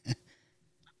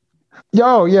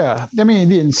 Oh yeah, I mean,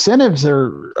 the incentives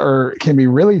are can be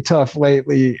really tough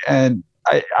lately, and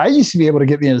I used to be able to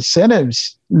get the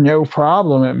incentives no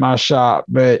problem at my shop,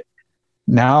 but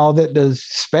now that the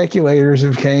speculators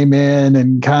have came in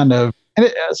and kind of,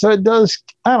 so it does,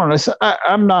 I don't know. So I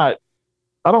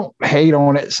don't hate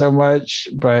on it so much,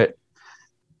 but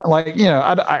like,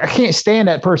 I can't stand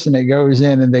that person that goes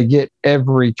in and they get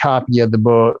every copy of the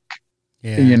book,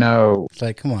 It's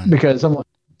like, come on. Because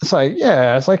it's like,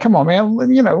 come on, man, let,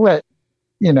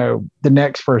 the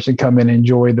next person come in and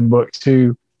enjoy the book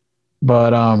too.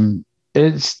 But,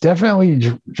 it's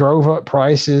definitely drove up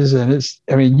prices, and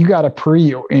you got to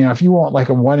if you want like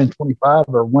a 1 in 25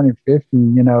 or 1 in 50,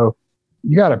 you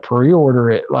got to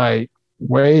pre-order it like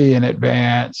way in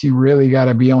advance. You really got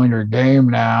to be on your game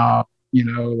now,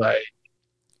 like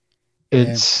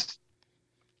it's,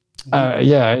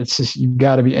 it's just, you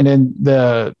got to be, and then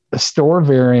the store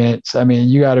variants,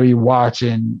 you got to be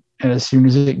watching, and as soon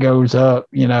as it goes up,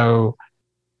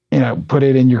 put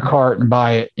it in your cart and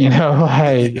buy it,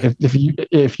 like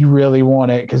if you really want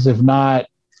it, because if not,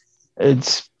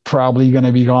 it's probably going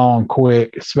to be gone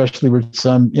quick, especially with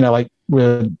some, like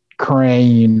with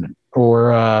Crane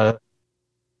or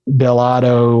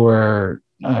Delato, or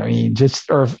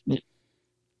or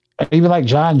even like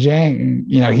John Jang,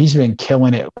 he's been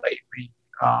killing it lately.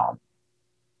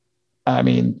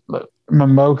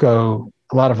 Momoko,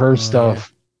 a lot of her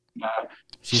stuff. Yeah.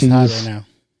 She's hot right now.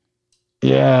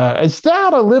 Yeah, it's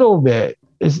died a little bit.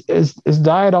 It's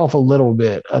died off a little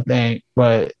bit, I think.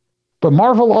 But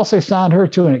Marvel also signed her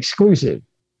to an exclusive,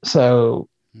 so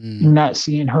you're not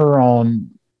seeing her on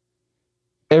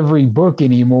every book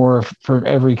anymore for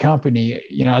every company.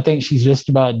 I think she's just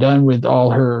about done with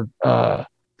all her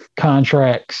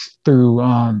contracts through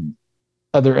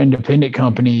other independent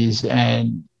companies,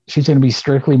 and she's going to be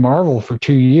strictly Marvel for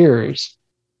 2 years.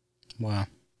 Wow,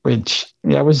 which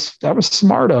that was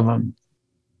smart of them.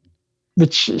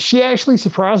 But she actually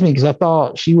surprised me, because I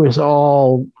thought she was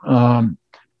all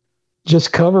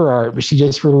just cover art, but she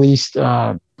just released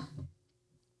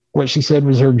what she said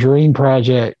was her dream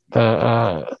project,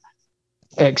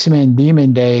 X-Men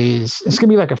Demon Days. It's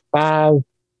gonna be like a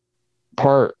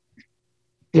 5-part,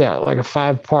 like a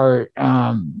 5-part,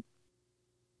 and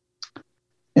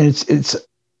it's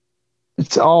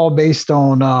all based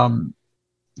on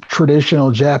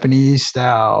traditional Japanese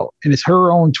style, and it's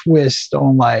her own twist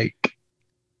on like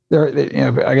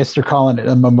I guess they're calling it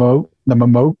the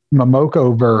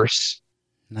Momoko verse.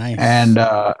 Nice. And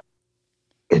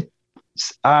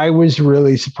I was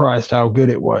really surprised how good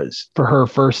it was for her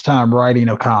first time writing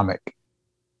a comic.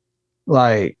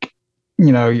 Like,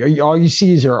 all you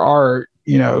see is her art,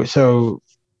 so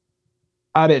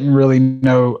I didn't really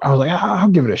know. I was like, I'll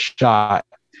give it a shot.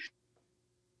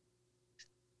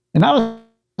 And I was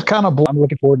kind of, I'm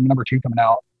looking forward to number 2 coming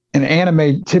out. And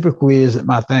anime typically isn't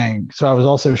my thing. So I was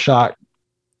also shocked,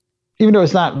 even though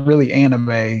it's not really anime,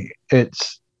 I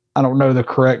don't know the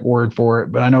correct word for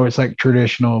it, but I know it's like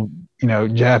traditional,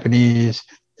 Japanese,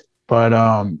 but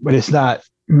it's not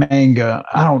manga.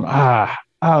 I don't know.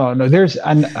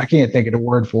 I can't think of the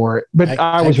word for it, but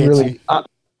I really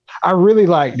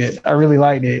liked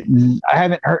it. And I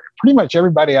haven't heard pretty much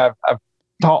everybody I've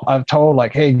told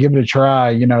like, hey, give it a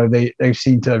try. They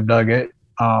seem to have dug it.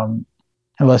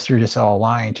 Unless they're just all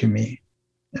lying to me.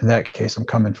 In that case, I'm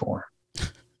coming for.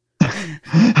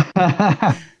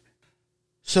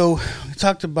 So we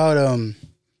talked about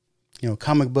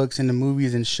comic books and the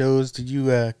movies and shows. Did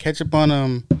you catch up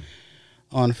on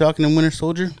Falcon and Winter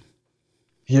Soldier?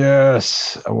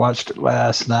 Yes, I watched it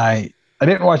last night. I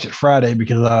didn't watch it Friday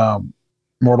because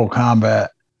Mortal Kombat.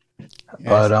 Yeah,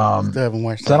 but still haven't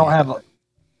watched I don't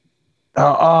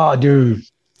have. Dude,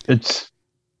 it's.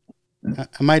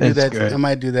 I might do that. Good. I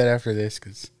might do that after this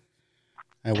because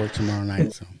I work tomorrow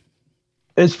night. So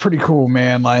it's pretty cool,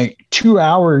 man. Like 2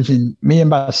 hours, and me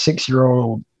and my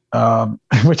 6-year-old,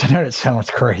 which I know that sounds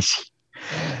crazy.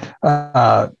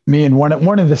 Me and one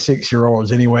of the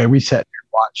 6-year-olds, anyway, we sat there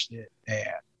and watched it, and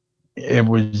it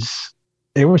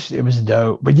was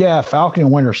dope. But yeah, Falcon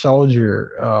and Winter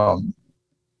Soldier.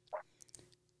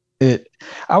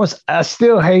 I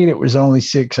still hate it was only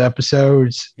 6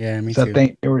 episodes. Yeah, me too. I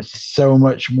think there was so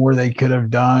much more they could have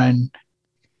done,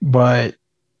 but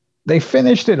they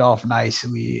finished it off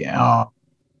nicely. I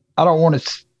don't want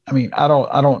to. I mean, I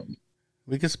don't.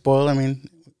 We could spoil. I mean,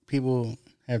 people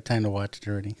have time to watch it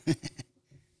already.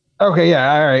 Okay,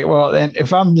 yeah, all right. Well, then if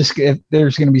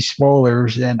there's going to be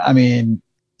spoilers, then I mean,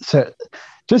 so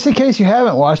just in case you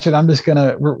haven't watched it,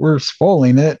 we're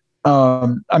spoiling it.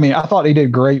 I mean, I thought he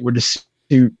did great with the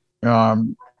suit.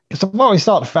 Because I've always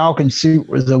thought the Falcon suit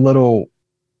was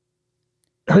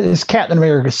his Captain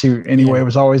America suit anyway,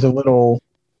 was always a little,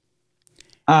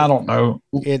 I don't know,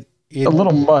 a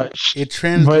little much. It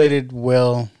translated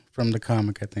well from the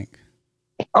comic, I think.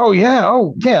 Oh yeah.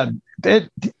 It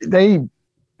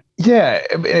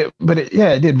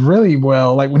did really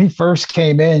well. Like when he first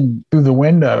came in through the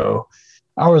window,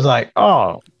 I was like,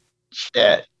 oh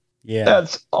shit. Yeah,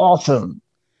 that's awesome.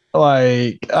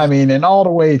 Like, I mean, and all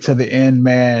the way to the end,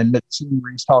 man, that scene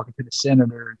where he's talking to the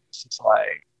senator, it's just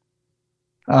like,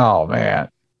 oh man,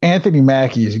 Anthony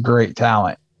Mackie is a great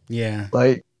talent. Yeah.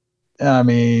 Like, I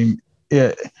mean,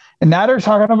 and now they're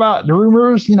talking about the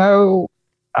rumors, I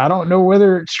don't know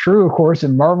whether it's true, of course,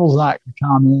 and Marvel's not going to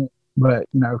comment, but,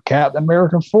 Captain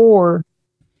America 4,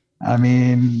 I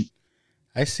mean,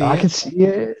 I can see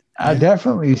it. Yeah. I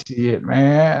definitely see it,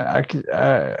 man.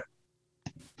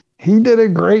 He did a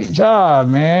great job,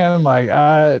 man. Like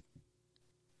God,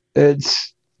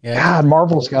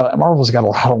 Marvel's got a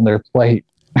lot on their plate.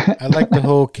 I like the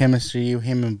whole chemistry,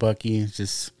 him and Bucky. It's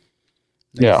just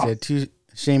I said,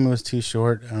 shame it was too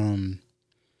short. Even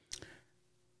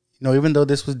though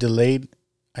this was delayed,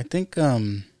 I think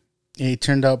it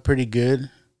turned out pretty good.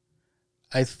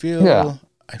 I feel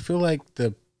like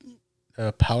the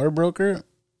Power Broker,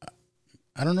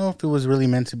 I don't know if it was really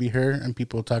meant to be her, and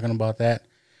people talking about that.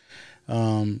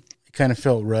 It kind of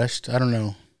felt rushed. I don't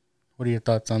know. What are your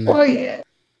thoughts on that? Well, yeah.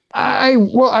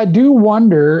 I do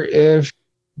wonder if,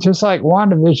 just like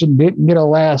WandaVision didn't get a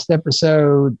last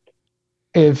episode,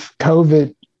 if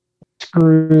COVID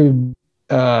screwed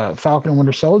Falcon and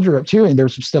Winter Soldier up too, and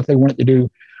there's some stuff they wanted to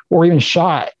do, or even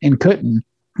shot and couldn't.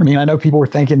 I mean, I know people were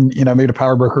thinking, maybe the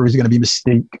Power Broker was going to be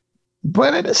Mystique,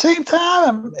 but at the same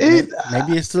time,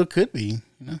 maybe it still could be.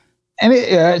 And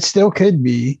it still could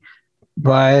be,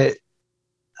 but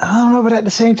I don't know. But at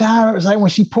the same time, it was like when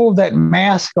she pulled that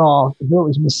mask off, if it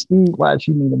was Mystique, why did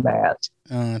she need a mask?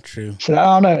 True. So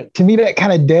I don't know. To me, that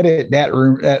kind of deaded that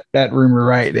rumor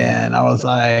right then. I was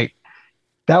like,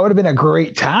 that would have been a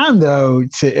great time though,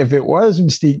 if it was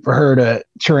Mystique for her to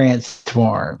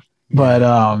transform. But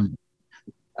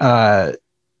I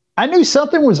knew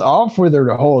something was off with her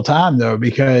the whole time though,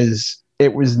 because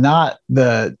it was not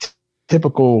the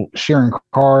typical Sharon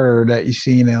Carter that you've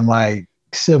seen in like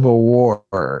Civil War.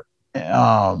 It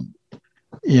was,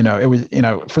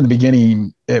 from the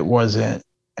beginning, it wasn't.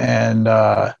 and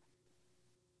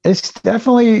it's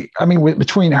definitely. I mean,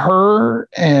 between her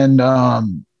and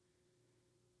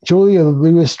Julia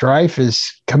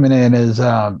Louis-Dreyfus coming in as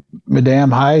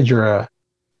Madame Hydra,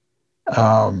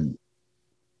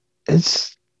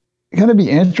 it's going to be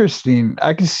interesting.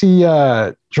 I can see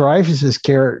Dreyfus's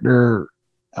character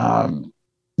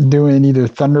doing either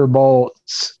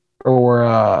Thunderbolts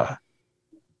or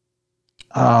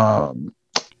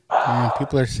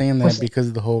people are saying that because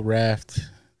of the whole raft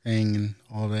thing and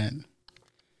all that.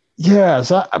 Yeah,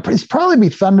 so it's probably be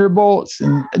Thunderbolts,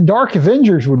 and Dark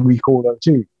Avengers would be cool though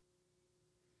too.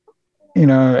 You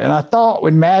know, and I thought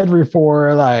with Mad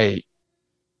Report, like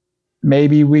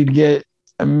maybe we'd get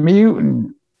a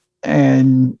mutant,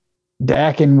 and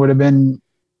Dakin would have been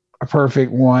a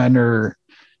perfect one,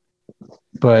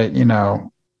 but you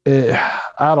know,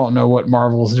 I don't know what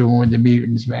Marvel's doing with the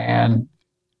mutants, man.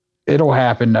 It'll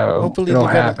happen though. It'll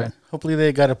happen. Hopefully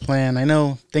they got a plan. I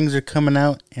know things are coming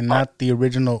out in not the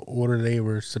original order they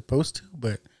were supposed to,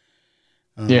 but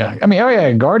yeah. I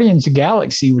mean, Guardians of the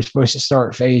Galaxy was supposed to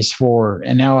start phase 4,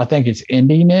 and now I think it's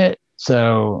ending it.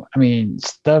 So, I mean,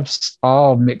 stuff's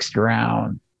all mixed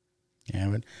around. Yeah,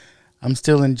 but I'm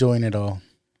still enjoying it all.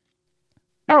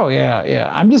 Oh, yeah.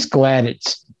 I'm just glad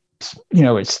it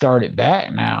started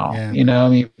back now. Yeah. You know, I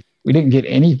mean, we didn't get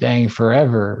anything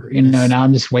forever. You know, now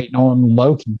I'm just waiting on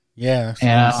Loki. Yeah,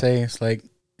 I say it's like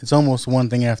it's almost one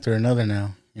thing after another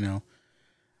now. You know,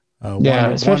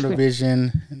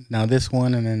 WandaVision, now this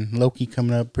one, and then Loki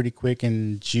coming up pretty quick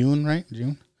in June, right?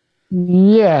 June.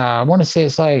 Yeah, I want to say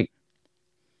it's like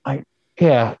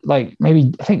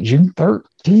maybe I think June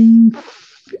 13th,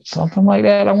 something like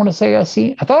that. I want to say I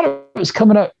thought it was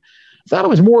coming up. I thought it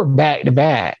was more back to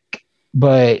back,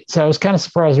 but so I was kind of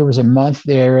surprised there was a month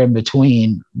there in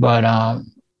between. But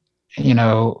you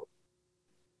know,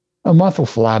 a month will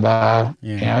fly by.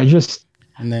 Yeah, you know,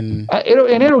 and then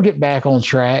it'll get back on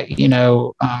track. You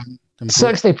know,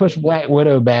 sucks they pushed Black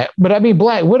Widow back, but I mean,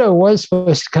 Black Widow was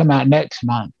supposed to come out next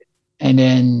month, and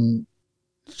then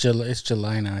it's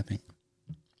July now, I think.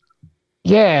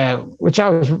 Yeah, which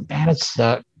it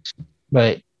sucked,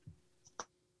 but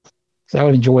I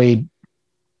would enjoyed.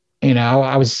 You know,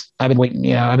 I've been waiting.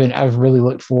 You know, I've really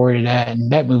looked forward to that,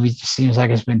 and that movie just seems like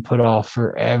it's been put off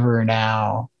forever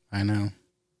now. I know.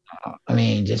 I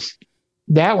mean, just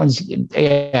that one's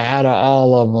out of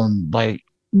all of them. Like,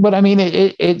 but I mean,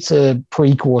 it's a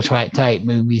prequel type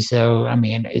movie, so I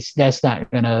mean, that's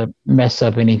not gonna mess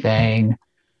up anything.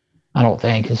 I don't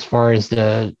think, as far as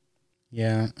the you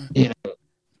know,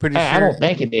 I don't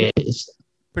think it is.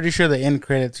 Pretty sure the end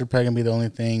credits are probably gonna be the only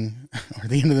thing, or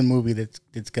the end of the movie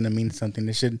that's gonna mean something.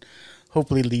 It should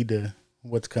hopefully lead to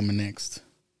what's coming next.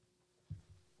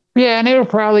 Yeah, and it'll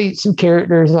probably some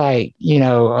characters like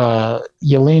Yelena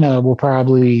will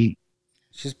probably.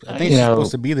 I think she's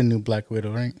supposed to be the new Black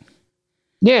Widow, right?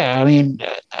 Yeah, I mean,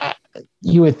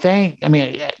 you would think. I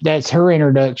mean, that's her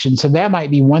introduction, so that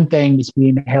might be one thing that's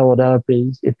being held up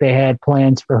is if they had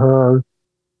plans for her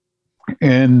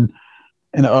in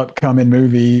an upcoming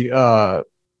movie. That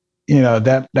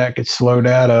could slow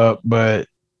that up, but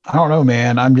I don't know,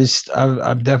 man. I'm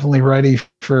definitely ready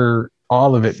for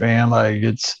all of it, man. Like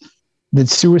the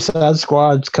Suicide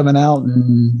Squad's coming out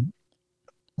in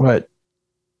what?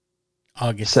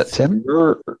 August.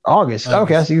 September? August.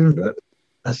 Okay,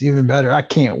 that's even better. I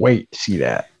can't wait to see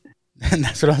that. And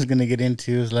that's what I was gonna get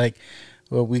into. Is like,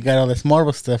 well, we got all this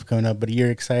Marvel stuff coming up, but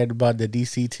you're excited about the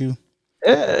DC too?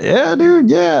 Yeah, dude.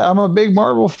 Yeah, I'm a big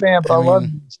Marvel fan, but I love.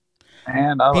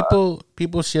 Man,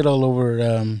 people shit all over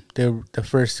the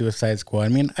first Suicide Squad. I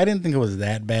mean, I didn't think it was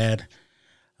that bad.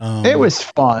 It was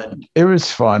fun. It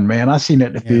was fun, man. I seen it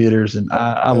in the theaters and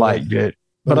I liked it.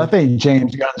 But I think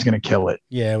James Gunn's gonna kill it.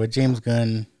 Yeah, with James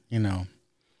Gunn, you know,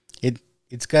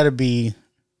 it's got to be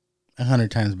 100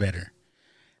 times better.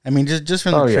 I mean, just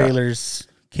from the trailers,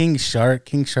 King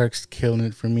Shark's killing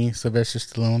it for me. Sylvester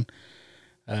Stallone.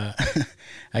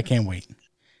 I can't wait.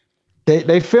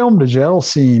 They filmed a jail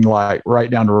scene like right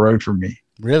down the road from me.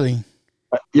 Really?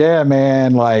 Yeah,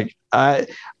 man. Like I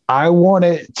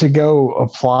wanted to go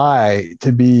apply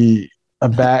to be a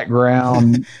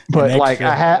background, but like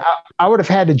I would have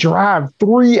had to drive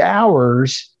 3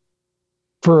 hours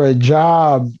for a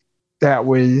job that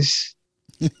was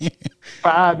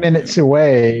 5 minutes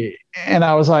away, and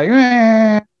I was like,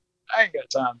 I ain't got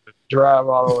time to drive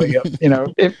all the way up. You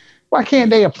know, why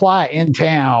can't they apply in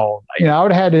town? You know, I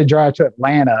would have had to drive to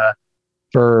Atlanta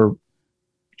for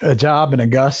a job in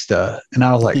Augusta. And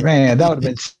I was like, man, that would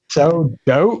have been so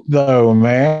dope though,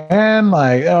 man.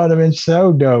 Like, that would have been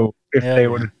so dope if they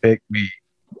would have picked me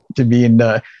to be in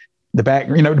the the back,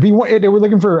 to be they were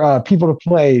looking for people to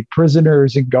play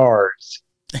prisoners and guards.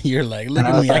 You're like, look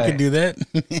at me, I can do that.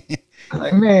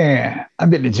 Like, man, I've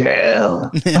been to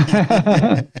jail.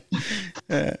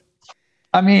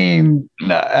 I mean,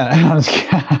 no, I've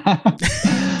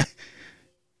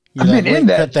been in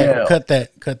that jail. Cut that.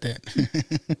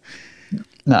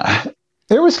 Nah,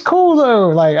 it was cool though.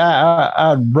 Like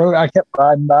I kept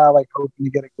riding by, like hoping to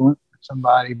get a glimpse of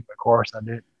somebody, but of course I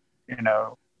didn't.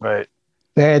 But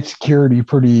they had security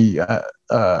pretty. It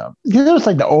was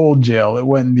like the old jail. It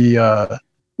wasn't the.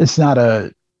 It's not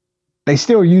a. They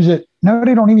still use it. No,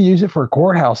 they don't even use it for a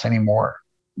courthouse anymore.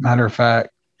 Matter of fact,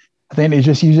 I think they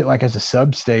just use it like as a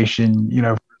substation,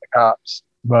 for the cops.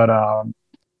 But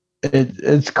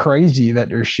it's crazy that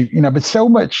they're shooting, but so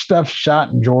much stuff shot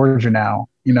in Georgia now.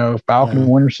 Falcon and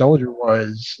Winter Soldier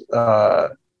was, I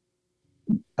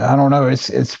don't know.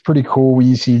 It's pretty cool when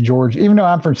you see Georgia. Even though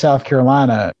I'm from South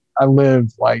Carolina, I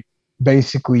live like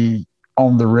basically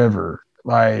on the river.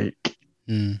 Like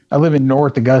I live in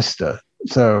North Augusta.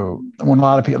 So when a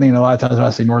lot of people, a lot of times when I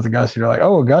say North Augusta, they're like,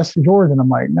 "Oh, Augusta, Georgia," and I'm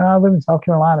like, "No, I live in South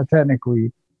Carolina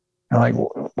technically." They're like,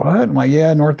 "What?" I'm like,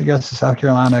 "Yeah, North Augusta, South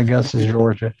Carolina, Augusta,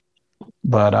 Georgia."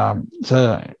 But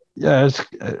so yeah, it's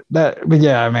that. But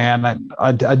yeah, man,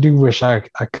 I do wish I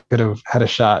could have had a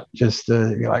shot just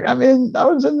to be like, I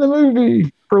was in the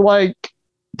movie for like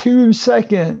 2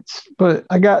 seconds, but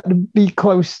I got to be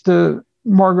close to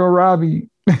Margot Robbie.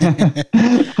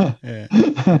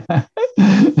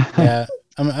 Yeah,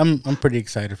 I'm pretty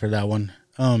excited for that one.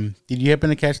 Did you happen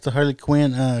to catch the Harley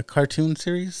Quinn cartoon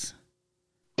series?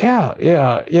 Yeah.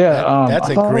 That's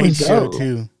a great show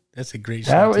too. That's a great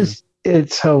show.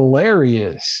 It's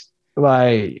hilarious.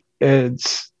 Like I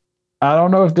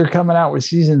don't know if they're coming out with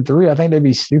season 3. I think they'd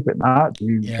be stupid not to.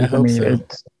 Yeah, I hope so.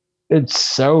 It's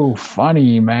so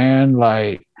funny, man.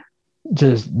 Like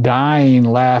just dying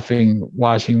laughing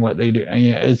watching what they do. And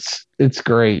yeah, it's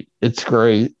great. It's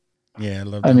great. Yeah, I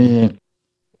love that.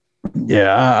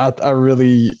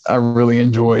 I really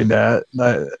enjoyed that.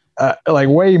 Like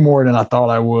way more than I thought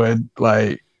I would.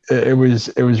 Like it was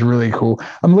really cool.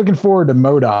 I'm looking forward to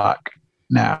MODOK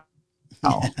now.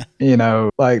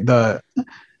 Like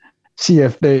see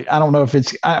if they. I don't know if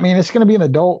it's. It's going to be an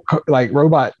adult like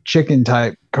robot chicken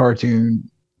type cartoon.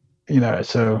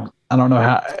 So I don't know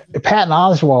how Patton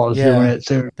Oswalt is doing it.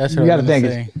 So that's what you got to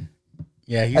think.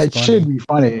 It should be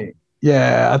funny.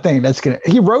 Yeah, I think that's gonna.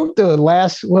 He wrote the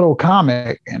last little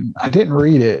comic, and I didn't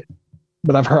read it,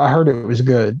 but I heard it was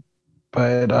good.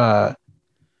 But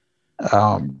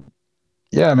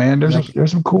yeah, man,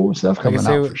 there's some cool stuff coming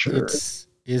out for sure.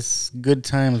 It's good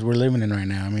times we're living in right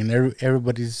now.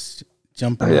 Everybody's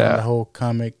jumping on the whole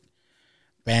comic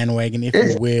bandwagon, if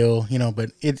you will.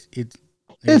 But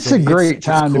it's a great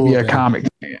time to be a comic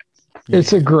fan. Yeah.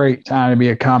 It's a great time to be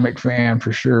a comic fan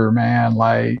for sure, man.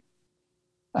 Like.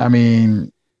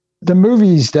 The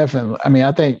movies definitely.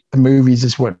 I think the movies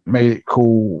is what made it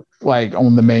cool, like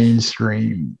on the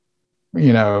mainstream,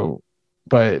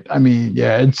 But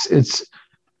it's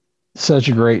such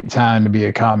a great time to be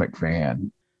a comic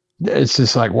fan. It's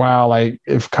just like wow, like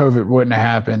if COVID wouldn't have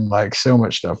happened, like so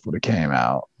much stuff would have came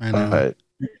out. I know. But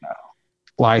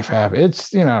life happened.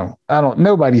 It's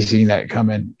nobody's seen that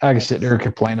coming. I can sit there and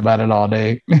complain about it all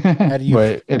day. How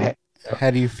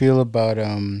do you feel about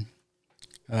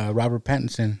Robert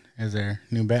Pattinson as their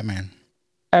new Batman?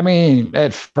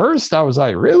 At first I was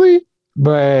like, really?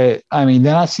 But then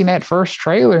I seen that first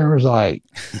trailer and was like,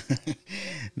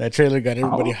 that trailer got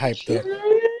everybody hyped up.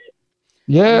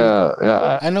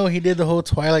 Yeah. I know he did the whole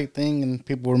Twilight thing and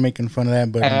people were making fun of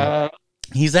that, but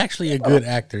he's actually a good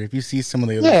actor. If you see some of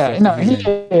the other stuff he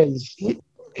is.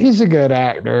 He's a good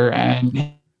actor and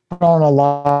he's on a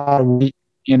lot of, to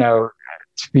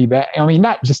be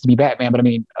not just to be Batman, but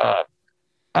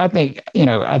I think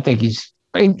he's.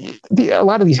 A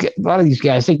lot of these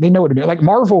guys think they know what to do. Like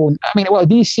Marvel,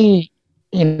 DC.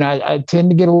 I tend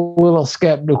to get a little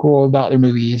skeptical about their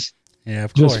movies. Yeah,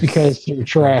 of course. Just because their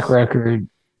track record.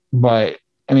 But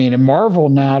in Marvel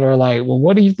now, they're like, well,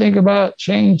 what do you think about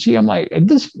Shang-Chi? I'm like, at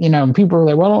this, people are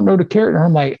like, well, I don't know the character.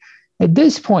 I'm like, at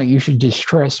this point, you should just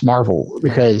trust Marvel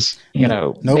because they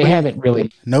haven't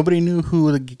really. Nobody knew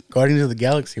who the Guardians of the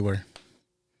Galaxy were.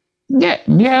 Yeah,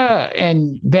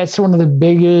 and that's one of the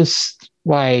biggest.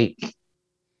 Like,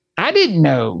 I didn't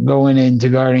know going into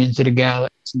Guardians of the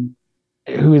Galaxy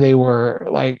who they were.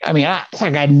 Like,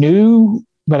 I knew,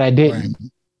 but I didn't.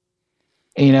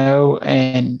 Right.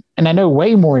 And I know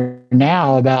way more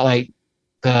now about like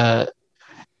the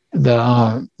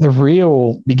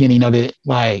real beginning of it.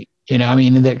 Like,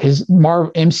 because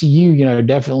MCU,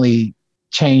 definitely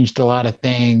changed a lot of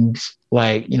things.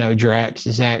 Like, you know, Drax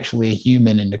is actually a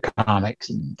human in the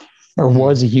comics, or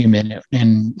was a human,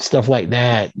 and stuff like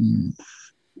that. And,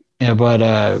 you know,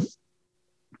 but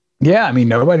yeah, I mean,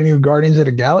 nobody knew Guardians of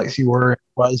the Galaxy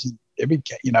was. It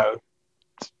became, you know,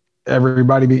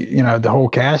 everybody, you know, the whole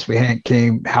cast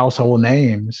became household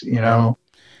names. You know,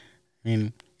 I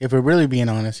mean, if we're really being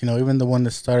honest, you know, even the one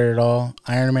that started it all,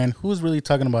 Iron Man. Who's really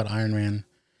talking about Iron Man?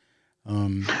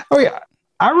 Oh yeah,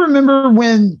 I remember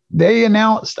when they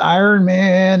announced Iron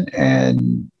Man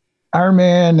and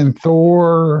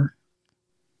Thor,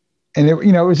 and it,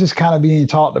 you know, it was just kind of being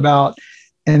talked about,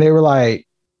 and they were like,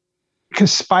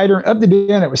 because up to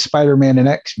the end it was Spider-Man and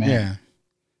X-Men. Yeah.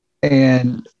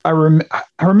 And I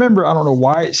remember, I don't know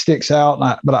why it sticks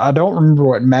out, but I don't remember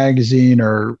what magazine,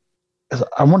 or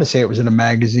I want to say it was in a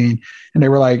magazine, and they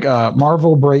were like,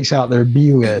 Marvel breaks out their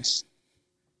B-list,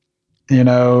 you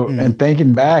know, and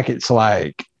thinking back, it's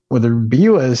like, well, their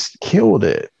B-list killed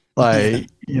it. Like,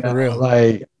 you know, real.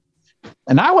 like,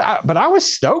 and but I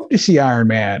was stoked to see Iron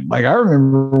Man. Like, I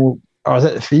remember I was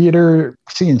at the theater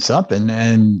seeing something,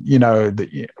 and, you know,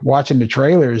 watching the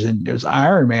trailers, and it was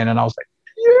Iron Man, and I was like,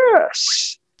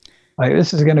 yes, like,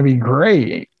 this is going to be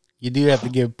great. You do have to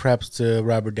give props to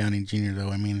Robert Downey Jr. though.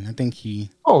 I mean, I think he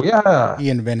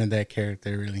invented that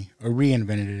character, really, or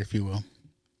reinvented it, if you will.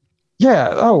 Yeah.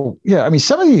 Oh yeah. I mean,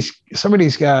 some of these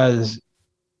guys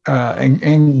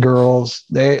and girls,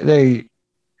 they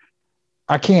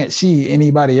I can't see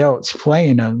anybody else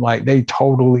playing them. Like, they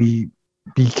totally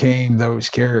became those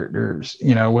characters,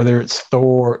 you know, whether it's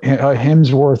Thor,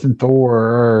 Hemsworth and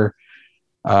Thor,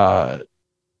 or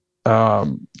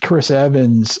Chris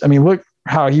Evans. I mean, look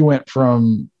how he went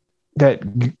from that.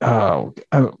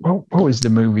 What was the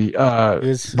movie?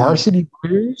 Varsity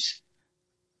Blues.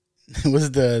 It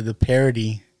was the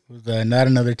parody. It was Not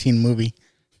Another Teen Movie.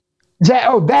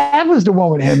 That was the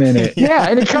one with him in it. Yeah,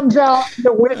 and it comes out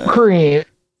the whipped cream.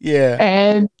 Yeah,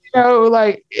 and, you know,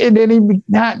 like, and then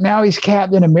now he's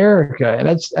Captain America, and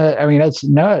that's I mean, that's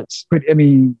nuts. But I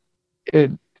mean,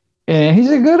 and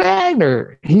he's a good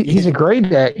actor. He's a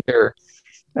great actor.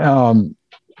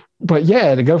 But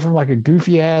yeah, to go from like a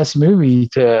goofy ass movie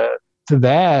to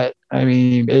that, I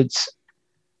mean,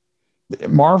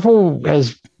 Marvel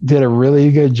did a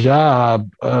really good job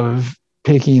of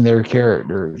picking their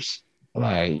characters.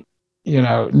 Like, you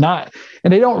know,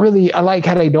 and they don't really, I like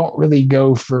how they don't really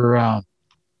go for, and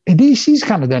DC's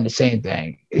kind of done the same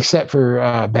thing, except for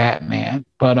Batman.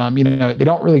 But, you know, they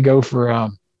don't really go for, I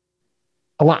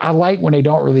like when they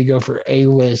don't really go for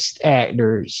A-list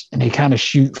actors, and they kind of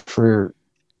shoot for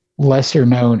lesser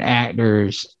known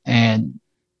actors, and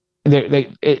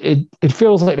it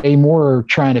feels like they more are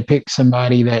trying to pick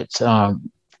somebody that's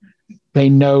they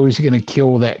know is going to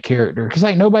kill that character, because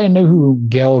like nobody knew who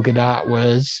Gal Gadot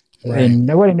was, right, and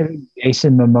nobody knew who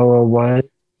Jason Momoa was,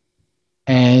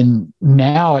 and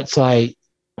now it's like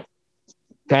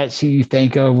that's who you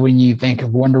think of when you think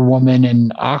of Wonder Woman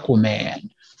and Aquaman.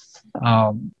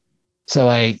 So,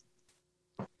 like,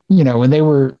 you know, when they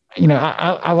were, you know,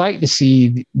 I like to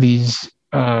see these.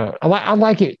 I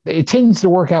like it. It tends to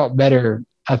work out better,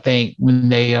 I think, when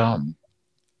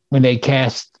they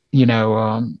cast, you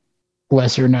know,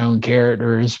 lesser known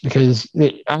characters, because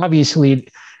obviously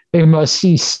they must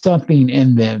see something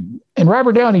in them. And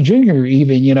Robert Downey Jr.,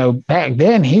 even, you know, back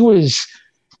then he was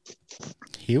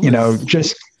you know,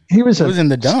 just he was in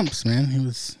the dumps, man. He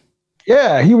was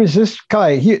just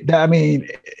kind of, I mean,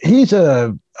 he's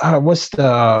a what's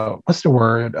the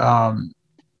word? I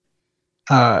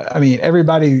mean,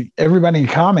 everybody in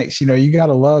comics, you know, you got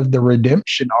to love the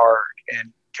redemption arc,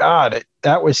 and God,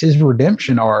 that was his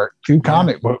redemption arc through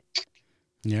comic books.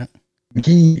 Yeah,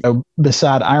 he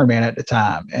beside Iron Man at the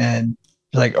time, and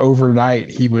like overnight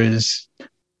he was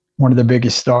one of the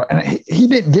biggest stars, and he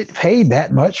didn't get paid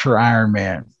that much for Iron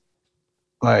Man.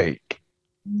 Like,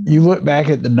 you look back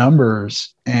at the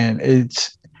numbers, and I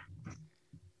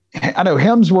know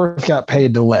Hemsworth got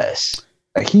paid the less.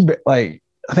 I think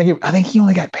he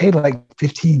only got paid like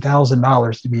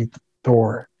 $15,000 to be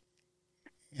Thor.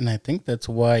 And I think that's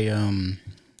why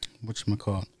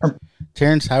whatchamacallit,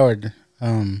 Terrence Howard,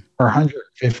 or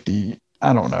 150.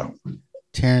 I don't know.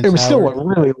 Terrence it was Howard, still a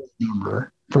really low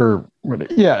number for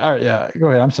yeah. All right, yeah. Go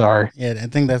ahead. I'm sorry. Yeah, I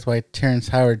think that's why Terrence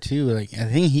Howard too. Like, I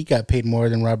think he got paid more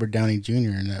than Robert Downey Jr.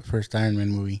 in that first Iron Man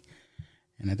movie,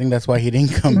 and I think that's why he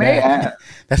didn't come back.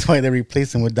 That's why they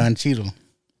replaced him with Don Cheadle.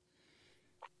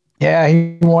 Yeah,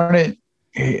 he wanted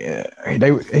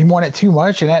too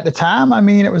much, and at the time, I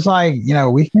mean, it was like, you know,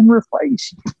 we can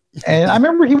replace you. And I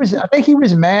remember I think he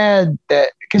was mad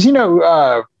that, because, you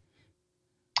know,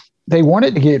 they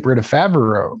wanted to get rid of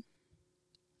Favreau.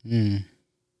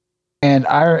 And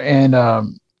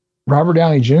Robert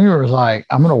Downey Jr. was like,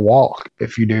 "I'm gonna walk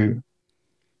if you do."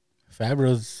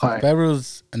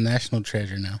 Favreau's a national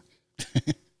treasure now.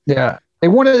 Yeah, they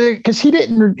wanted it because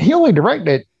he only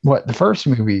directed the first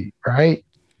movie, right?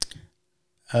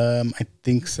 I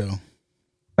think so.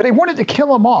 But they wanted to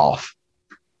kill him off,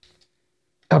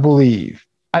 I believe.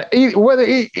 Whether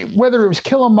it was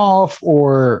kill him off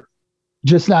or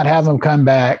just not have him come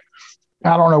back,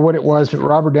 I don't know what it was. But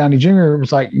Robert Downey Jr.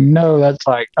 was like, "No, that's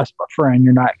my friend.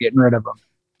 You're not getting rid of him.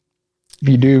 If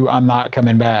you do, I'm not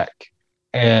coming back."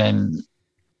 And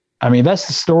I mean, that's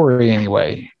the story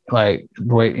anyway. Like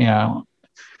the way,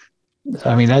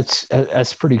 I mean,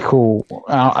 that's pretty cool.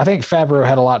 I think Favreau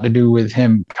had a lot to do with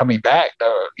him coming back,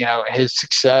 though. His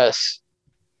success.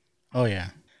 Oh yeah.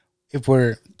 If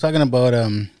we're talking about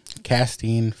fan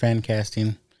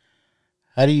casting,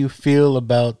 how do you feel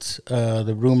about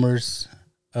the rumors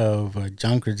of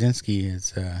John Krasinski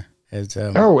as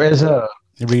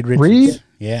Reed Richards? Reed?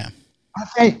 Yeah, I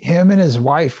think him and his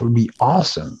wife would be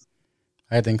awesome.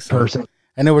 I think so.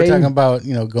 I know we're talking about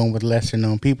going with lesser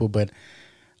known people, but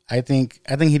I think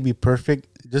he'd be perfect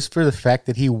just for the fact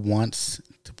that he wants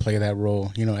to play that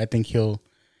role. I think he'll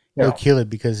kill it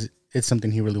because it's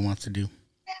something he really wants to do.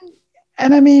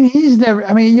 And I mean, he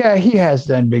has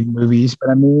done big movies, but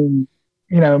I mean,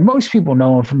 most people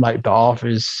know him from like The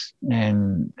Office,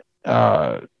 and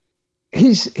he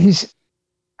is A-list.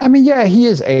 I mean,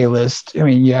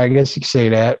 yeah, I guess you could say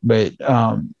that, but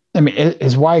I mean,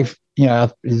 his wife,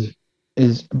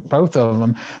 is both of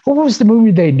them. What was the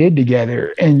movie they did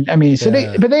together? And I mean,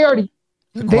 they already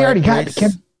got the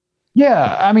chem.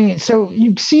 Yeah, I mean, so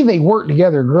you see they work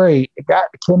together great. They got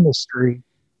the chemistry.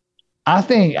 I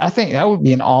think that would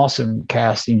be an awesome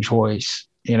casting choice.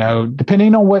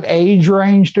 Depending on what age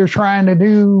range they're trying to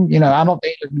do. I don't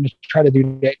think they're going to try to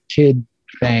do that kid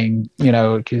thing.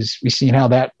 Because we've seen how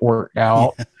that worked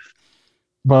out. Yeah.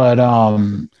 But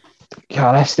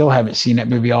God, I still haven't seen that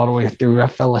movie all the way through. I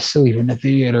fell asleep in the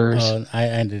theaters.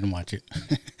 I didn't watch it.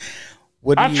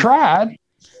 I tried.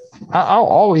 I'll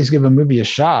always give a movie a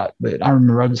shot, but I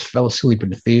remember I just fell asleep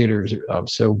in the theaters. I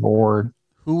was so bored.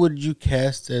 Who would you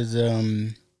cast as I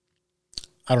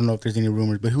don't know if there's any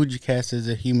rumors, but who would you cast as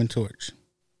a Human Torch?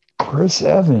 Chris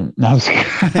Evans. No,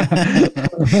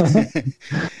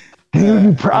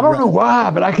 I don't know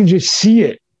why, but I can just see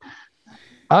it.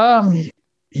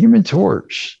 Human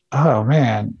Torch. Oh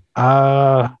man.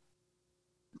 I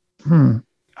don't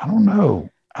know.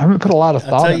 I haven't put a lot of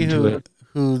thought into it.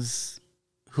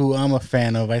 Who I'm a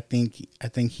fan of. I think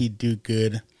he'd do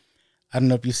good. I don't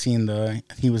know if you've seen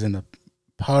he was in the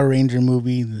Power Ranger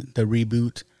movie, the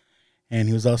reboot, and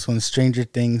he was also in Stranger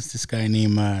Things. This guy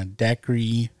named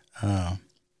Dacry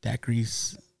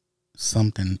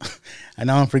something. I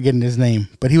know I'm forgetting his name,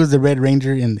 but he was the Red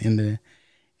Ranger in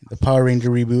the Power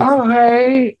Ranger reboot. Oh,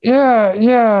 hey, yeah.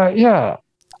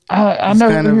 I know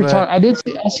what you're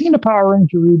talking. I seen the Power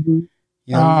Ranger reboot.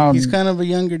 He's kind of a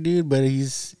younger dude, but he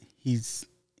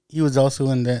was also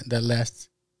in that last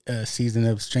season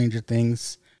of Stranger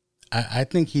Things. I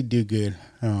think he'd do good.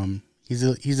 He's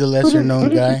a lesser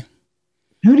known guy.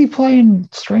 Who'd he play in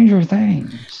Stranger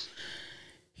Things?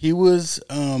 He was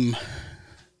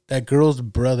that girl's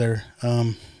brother.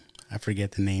 I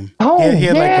forget the name. Oh, he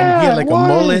had like a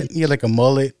mullet. He had like a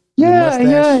mullet. Yeah.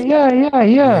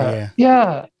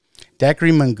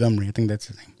 Dacry Montgomery, I think that's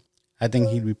his name. I think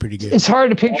he'd be pretty good. It's hard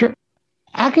to picture.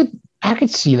 I could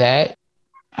see that.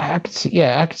 I could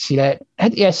see that.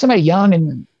 Yeah, somebody young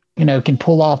and can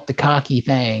pull off the cocky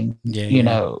thing.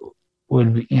 Yeah,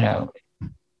 would be, I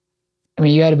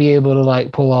mean, you got to be able to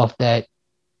like pull off that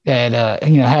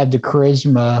have the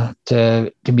charisma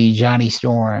to be Johnny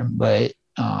Storm, but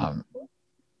I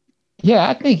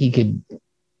think he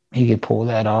could pull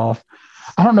that off.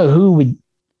 I don't know who would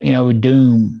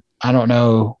Doom. I don't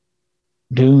know.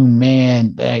 Doom,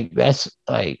 man, that's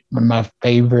like one of my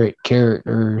favorite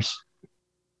characters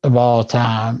of all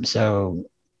time. So,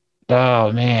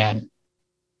 oh man,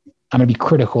 I'm gonna be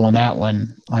critical on that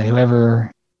one. Like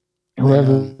whoever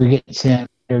gets him,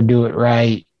 they'll do it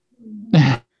right.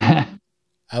 I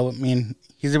mean,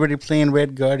 he's already playing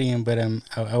Red Guardian, but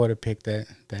I would have picked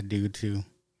that dude too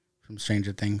from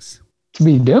Stranger Things. To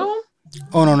be Doom?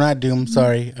 Oh no, not Doom.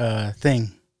 Sorry,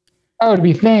 Thing. Oh, to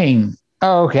be Thing.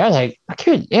 Oh, okay. I was like, I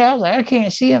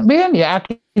can't see him being. Yeah,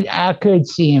 I could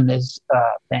see him as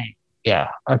Thing. Yeah,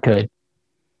 I could.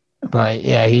 But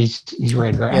yeah, he's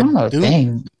Red Guardian. I don't know,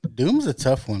 Thing. Doom's a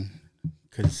tough one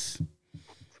because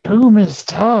Doom is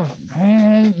tough,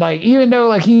 man. Like even though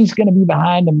like he's gonna be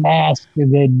behind the mask a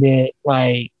good bit,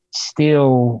 like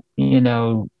still,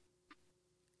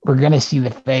 we're gonna see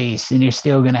the face, and you're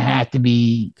still gonna have to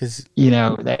be, because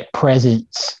that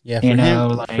presence. yeah,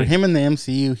 for him in the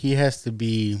MCU, he has to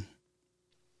be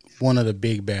one of the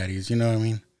big baddies. You know what I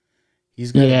mean?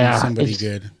 He's got to be somebody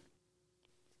good.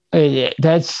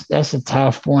 That's a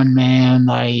tough one, man.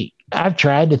 Like, I've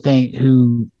tried to think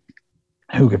who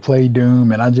could play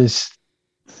Doom, and I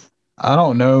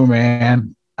don't know,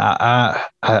 man.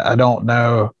 I don't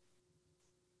know.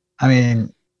 I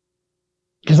mean,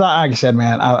 because like I said,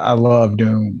 man, I love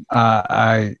Doom.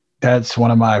 That's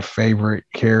one of my favorite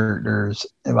characters.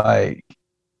 Like,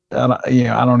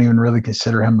 I don't even really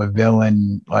consider him a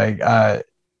villain. Like, I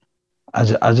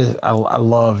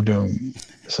love Doom.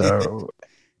 So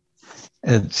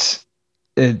it's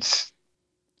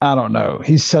I don't know.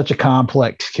 He's such a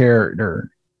complex character.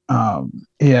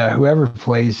 Whoever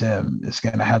plays him is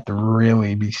going to have to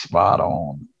really be spot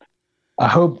on. I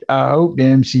hope the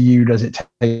MCU doesn't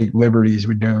take liberties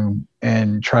with Doom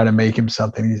and try to make him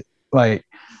something. He's like,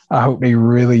 I hope they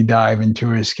really dive into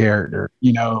his character.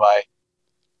 It's kind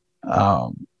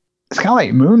of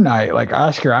like Moon Knight. Like,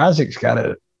 Oscar Isaac's got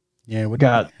a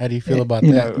how do you feel about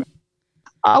that?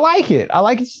 I like it.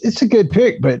 It's a good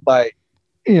pick, but like,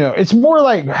 it's more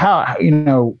like how,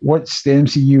 what's the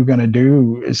MCU going to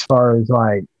do as far as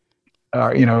like,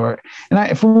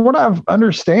 and from what I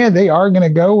understand, they are going to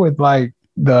go with like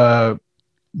the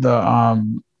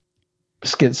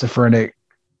schizophrenic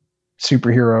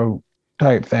superhero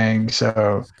type thing.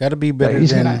 So it's got to be better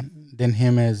than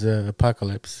him as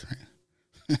Apocalypse.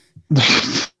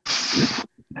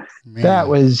 That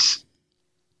was,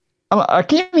 I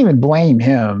can't even blame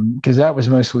him because that was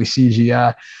mostly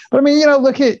CGI. But I mean,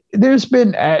 there's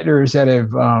been actors that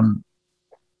have, who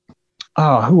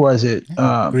was it?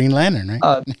 Green Lantern,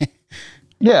 right?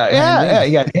 Yeah.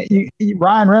 You got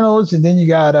Ryan Reynolds, and then you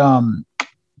got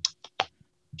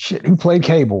who played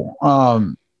Cable?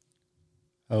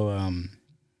 He was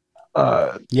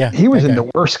in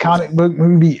the worst comic book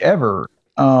movie ever.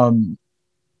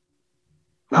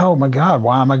 Oh my God,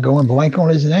 why am I going blank on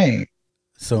his name?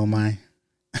 So am I.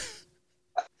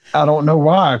 I don't know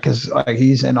why, because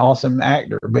he's an awesome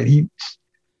actor, but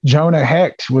Jonah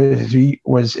Hex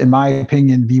was in my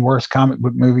opinion the worst comic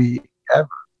book movie ever,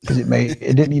 because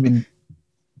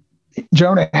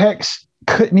Jonah Hex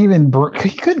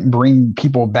couldn't bring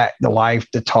people back to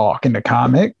life to talk in the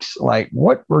comics. Like,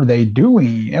 what were they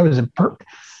doing? It was and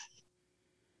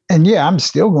I'm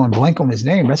still going blank on his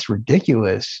name. That's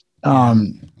ridiculous.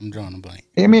 I'm drawing a blank.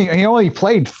 I mean, he only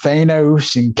played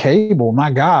Thanos and Cable. My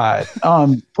God.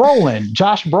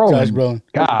 Josh Brolin.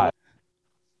 God.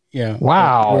 Yeah.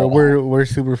 Wow. We're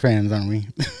super fans, aren't we?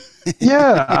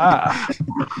 Yeah.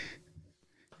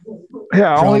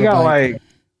 I only got like.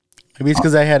 Maybe it's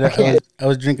because I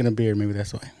was drinking a beer. Maybe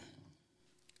that's why.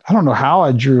 I don't know how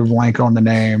I drew a blank on the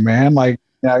name, man. Like,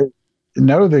 God,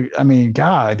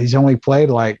 he's only played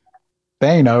like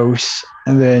Thanos,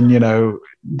 and then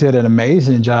did an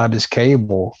amazing job as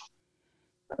Cable.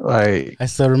 Like, I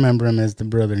still remember him as the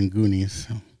brother in Goonies.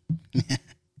 So.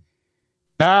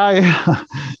 But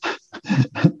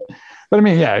I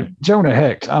mean, Jonah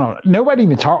Hex. I don't know. Nobody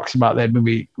even talks about that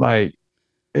movie. Like,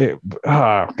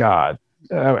 oh God,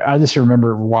 I just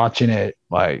remember watching it.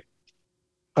 Like,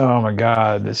 oh my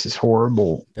God, this is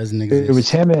horrible. Doesn't exist. It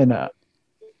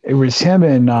was him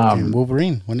and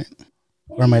Wolverine, wasn't it?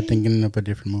 Or am I thinking of a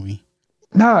different movie?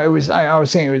 No, it was. I was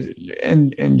saying it was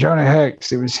in Jonah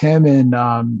Hex. It was him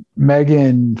and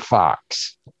Megan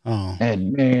Fox. Oh,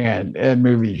 and man, that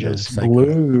movie just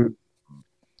blew.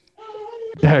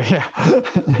 Yeah.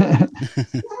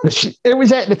 It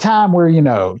was at the time where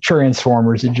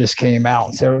Transformers had just came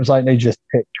out, so it was like they just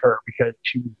picked her because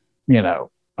she was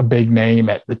a big name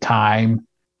at the time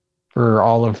for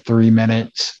all of 3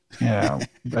 minutes.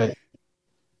 But.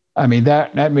 I mean,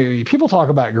 that movie, people talk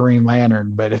about Green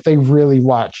Lantern, but if they really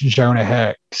watch Jonah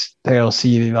Hex, they'll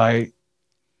see like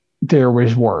there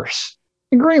was worse.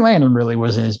 And Green Lantern really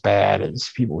wasn't as bad as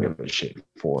people give a shit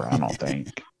for, I don't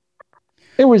think.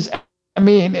 It was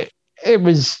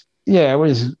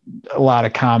a lot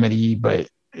of comedy, but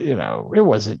it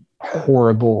wasn't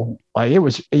horrible. Like, it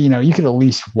was, you could at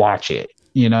least watch it,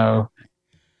 it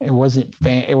wasn't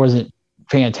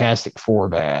Fantastic Four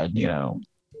bad,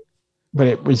 But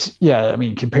it was,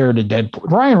 compared to Deadpool,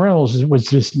 Ryan Reynolds was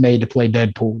just made to play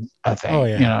Deadpool, I think. Oh,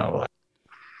 yeah.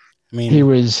 He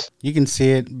was. You can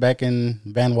see it back in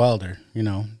Van Wilder.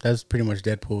 That's pretty much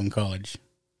Deadpool in college.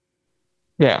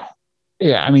 Yeah.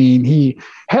 Yeah. I mean,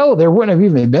 there wouldn't have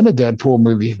even been a Deadpool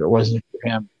movie if it wasn't for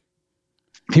him.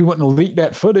 He wouldn't have leaked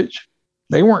that footage.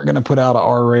 They weren't going to put out an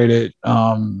R-rated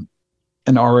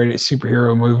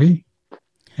superhero movie.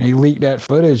 he leaked that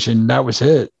footage, and that was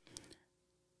it.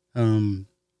 I'm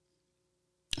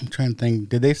trying to think.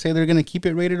 Did they say they're going to keep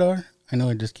it rated R? I know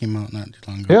it just came out not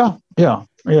too long ago. Yeah.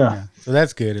 So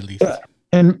that's good, at least.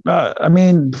 And I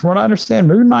mean, from what I understand,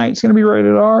 Moon Knight's going to be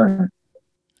rated R.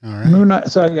 All right. Moon Knight.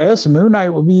 So I guess Moon Knight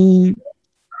will be,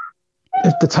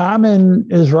 if the timing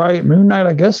is right, Moon Knight,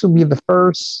 I guess, will be the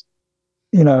first,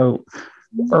 you know,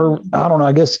 or I don't know,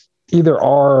 I guess either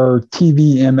R or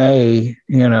TVMA,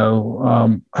 you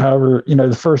know, however, you know,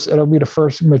 it'll be the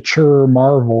first mature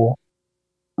Marvel.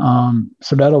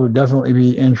 So that'll definitely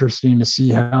be interesting to see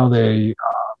how they,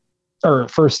 or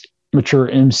first mature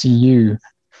MCU.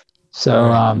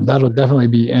 So that'll definitely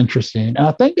be interesting. And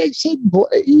I think they said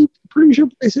Blade, pretty sure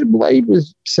they said Blade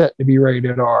was set to be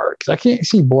rated R, because I can't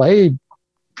see Blade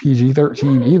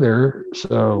PG-13 either.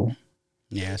 So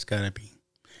yeah, it's gotta be.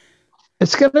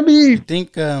 It's gonna be.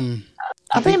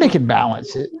 I think they can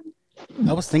balance it.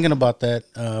 I was thinking about that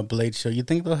Blade show. You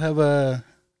think they'll have a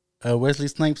Wesley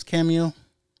Snipes cameo,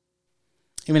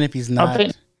 even if he's not?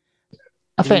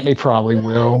 I think they probably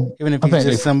will. Even if he's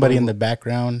just somebody in the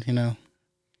background, you know.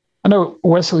 I know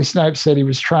Wesley Snipes said he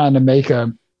was trying to make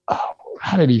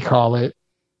how did he call it?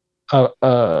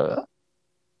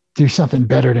 Do something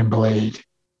better than Blade.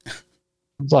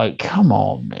 It's like, come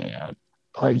on, man.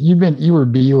 Like you were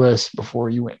B-list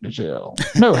before you went to jail.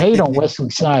 No hate on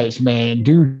Wesley Snipes, man.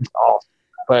 Dude's awesome.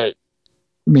 But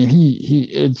I mean,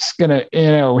 it's gonna, you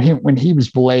know, when he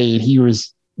was Blade, he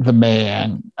was the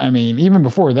man. I mean, even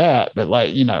before that, but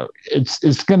like, you know,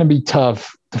 it's gonna be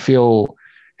tough to fill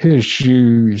his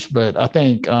shoes. But I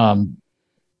think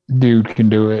dude can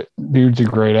do it. Dude's a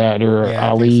great actor. Yeah,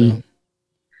 Ali.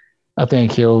 I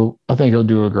think he'll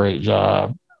do a great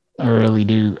job. I really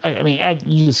do. I mean,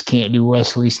 you just can't do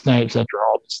Wesley Snipes after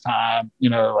all this time. You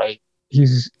know, like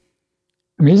he's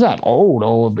not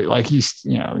old, but like he's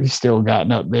still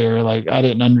gotten up there. Like I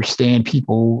didn't understand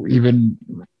people even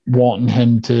wanting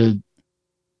him to,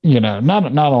 you know, not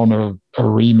on a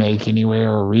remake anyway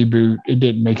or a reboot. It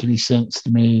didn't make any sense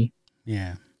to me.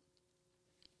 Yeah.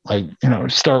 Like, you know,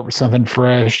 start with something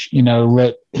fresh, you know,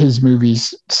 let his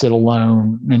movies sit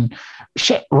alone. And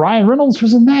shit, Ryan Reynolds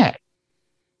was in that.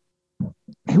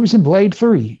 He was in Blade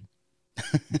 3.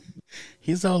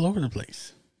 He's all over the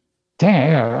place.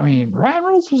 Damn, yeah. I mean, Ryan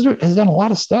Reynolds has done a lot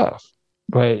of stuff.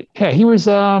 But yeah, he was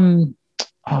oh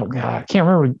god, I can't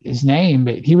remember his name,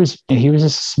 but he was a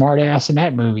smart ass in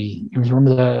that movie. He was one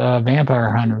of the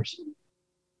vampire hunters.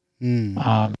 Him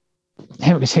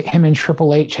and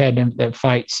Triple H had that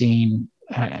fight scene.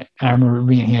 I remember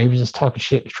being here. He was just talking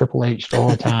shit to Triple H all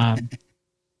the time.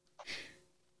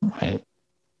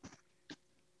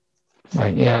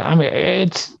 Like, yeah, I mean,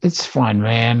 it's fun,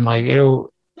 man. Like,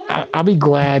 I'll be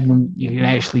glad when you can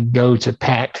actually go to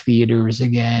packed theaters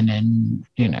again, and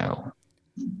you know.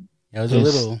 Yeah, it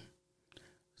was a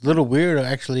little weird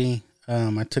actually.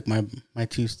 I took my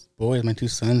two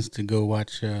sons to go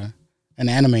watch an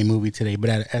anime movie today, but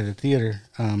at a theater.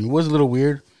 It was a little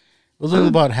weird. It was only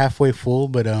about halfway full,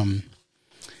 but it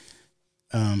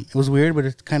was weird, but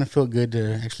it kind of felt good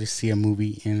to actually see a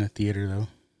movie in a theater, though.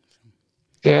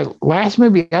 Yeah, last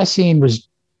movie I seen was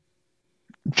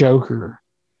Joker.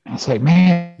 I was like,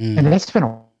 man, that's been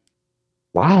a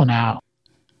while now.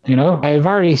 You know, I've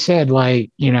already said,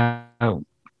 like, you know,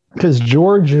 because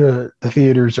Georgia, the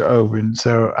theaters are open,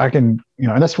 so I can, you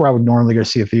know, and that's where I would normally go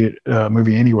see a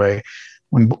movie anyway.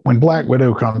 When Black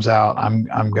Widow comes out, I'm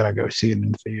gonna go see it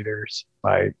in the theaters.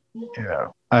 Like, you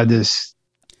know, I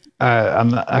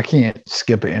can't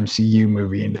skip an MCU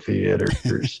movie in the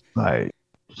theaters. Like,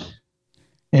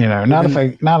 you know, not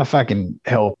if I can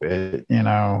help it. You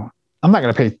know, I'm not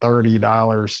gonna pay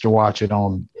 $30 to watch it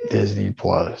on Disney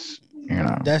Plus. You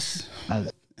know, that's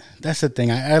the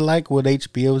thing. I like what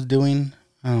HBO is doing.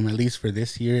 At least for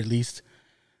this year, at least.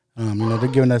 You know, they're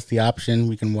giving us the option.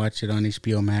 We can watch it on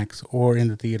HBO Max or in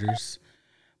the theaters.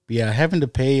 But yeah, having to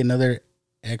pay another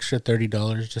extra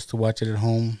 $30 just to watch it at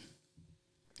home.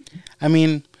 I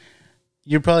mean,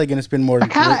 you're probably going to spend more than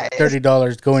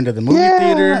 $30 going to the movie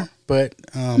theater, but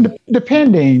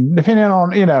depending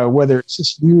on, you know, whether it's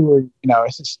just you or, you know,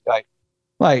 it's just like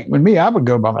when me, I would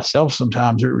go by myself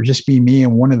sometimes, or it would just be me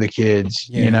and one of the kids,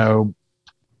 you know.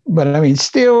 But I mean,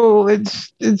 still,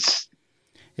 it's.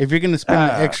 If you're going to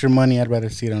spend extra money, I'd rather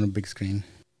see it on a big screen.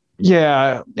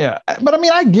 Yeah. But I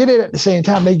mean, I get it at the same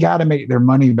time. They got to make their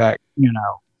money back, you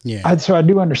know. Yeah. So I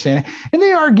do understand. And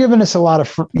they are giving us a lot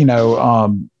of, you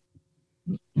know,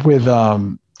 with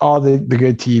all the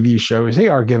good TV shows, they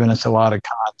are giving us a lot of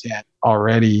content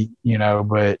already, you know,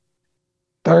 but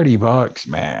 $30,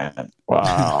 man.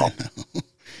 Wow.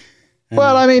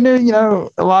 Well, I mean, you know,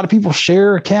 a lot of people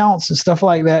share accounts and stuff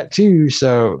like that too.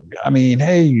 So, I mean,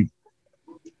 hey,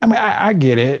 I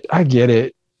get it. I get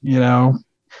it, you know,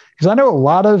 because I know a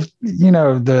lot of, you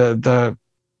know, the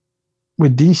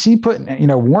with DC putting, you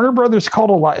know, Warner Brothers called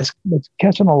a lot, it's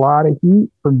catching a lot of heat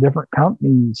from different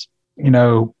companies, you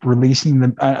know, releasing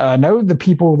them. I know the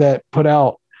people that put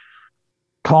out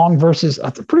Kong versus,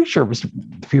 I'm pretty sure it was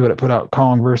the people that put out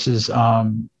Kong versus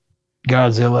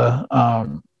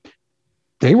Godzilla.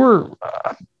 They were,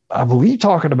 I believe,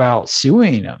 talking about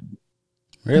suing them.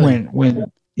 Really?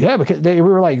 When yeah, because they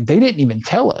were like, they didn't even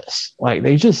tell us. Like,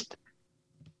 they just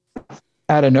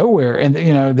out of nowhere. And,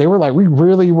 you know, they were like, we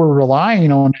really were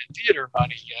relying on theater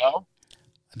money, you know?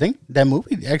 I think that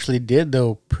movie actually did,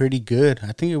 though, pretty good.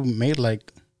 I think it made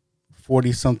like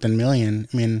 40 something million.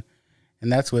 I mean,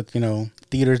 and that's with, you know,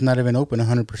 theaters not even open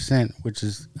 100%, which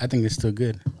is, I think it's still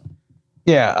good.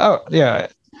 Yeah. Oh, yeah.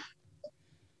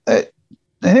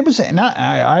 And it was, and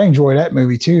I enjoy that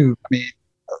movie too. I mean,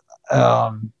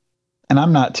 and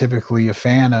I'm not typically a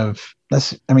fan of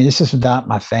this. I mean, it's just not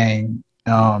my thing.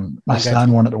 My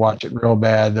son wanted to watch it real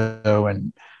bad though.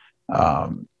 And,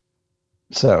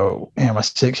 so, and my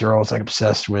 6-year-old's like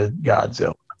obsessed with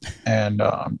Godzilla. And,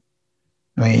 I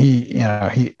mean,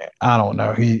 I don't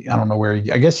know. I don't know where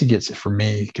I guess he gets it from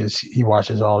me because he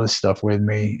watches all this stuff with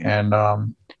me. And,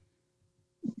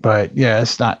 but yeah,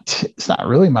 it's not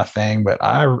really my thing, but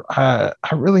I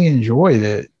really enjoyed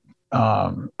it.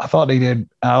 I thought they did.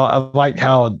 I liked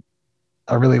how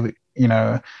I really, you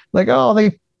know, like, oh,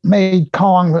 they made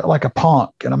Kong look like a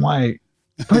punk. And I'm like,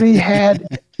 but he had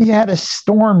a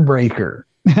Stormbreaker.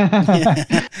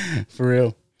 For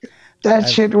real. That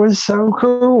shit was so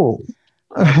cool.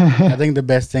 I think the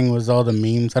best thing was all the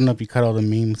memes. I don't know if you caught all the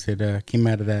memes that came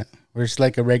out of that. Where it's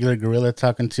like a regular gorilla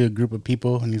talking to a group of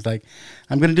people, and he's like,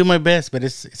 "I'm gonna do my best, but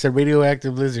it's a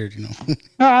radioactive lizard," you know.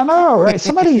 I know, right?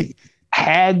 Somebody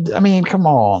had. I mean, come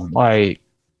on, like,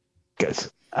 'cause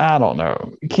I don't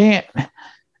know. You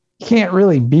can't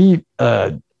really beat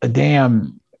a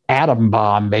damn atom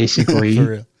bomb, basically. For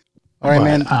real. All right,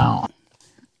 man.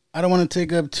 I don't want to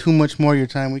take up too much more of your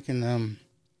time. We can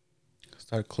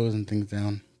start closing things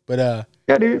down. But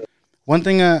yeah, dude. One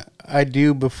thing I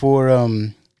do before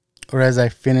or as I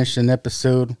finish an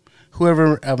episode,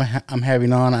 whoever I'm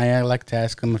having on, I like to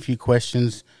ask them a few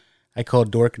questions. I call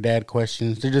Dork Dad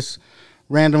questions. They're just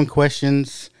random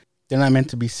questions. They're not meant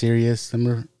to be serious.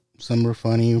 Some are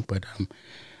funny, but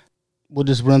we'll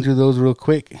just run through those real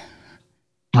quick.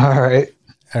 All right.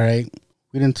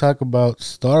 We didn't talk about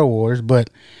Star Wars, but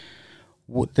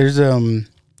there's an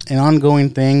ongoing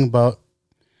thing about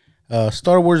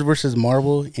Star Wars versus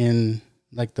Marvel in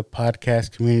like the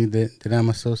podcast community that I'm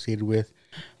associated with.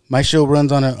 My show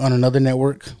runs on another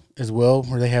network as well,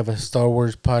 where they have a Star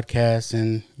Wars podcast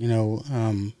and, you know,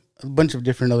 a bunch of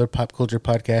different other pop culture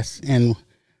podcasts. And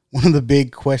one of the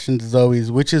big questions is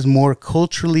always, which is more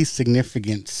culturally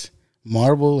significant,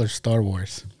 Marvel or Star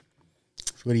Wars?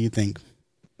 So what do you think?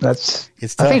 It's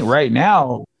tough. I think right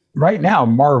now,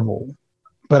 Marvel,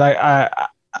 but I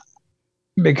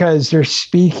because they're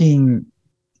speaking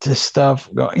to stuff,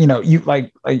 you know, you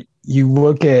like you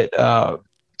look at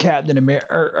Captain America,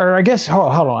 or I guess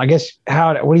hold on, I guess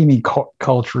what do you mean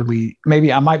culturally?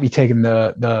 Maybe I might be taking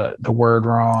the word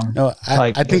wrong. No,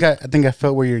 I think I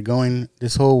felt where you're going.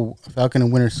 This whole Falcon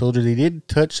and Winter Soldier, they did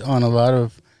touch on a lot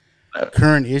of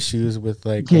current issues with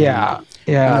like You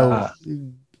know,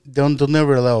 they'll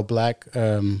never allow a black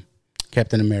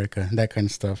Captain America, that kind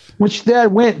of stuff. Which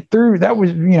that went through. That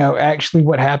was, you know, actually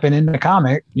what happened in the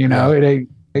comic. You know,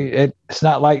 it's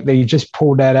not like they just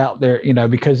pulled that out there, you know,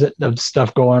 because of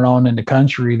stuff going on in the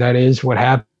country. That is what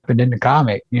happened in the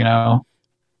comic. You know,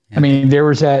 I mean, there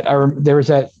was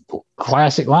that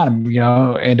classic line, you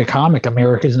know, in the comic,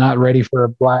 America's not ready for a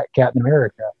black Captain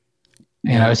America.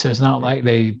 You know, so it's not like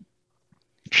they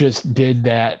just did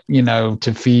that, you know,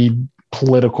 to feed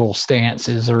political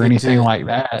stances or anything like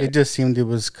that. It just seemed it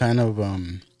was kind of, I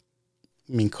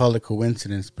mean, call it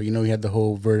coincidence, but you know, you had the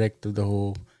whole verdict of the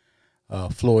whole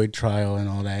Floyd trial and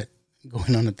all that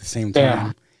going on at the same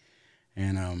time.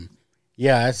 Yeah.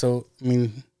 And so I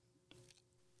mean,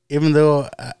 even though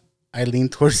I lean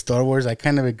towards Star Wars, I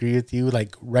kind of agree with you.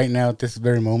 Like right now, at this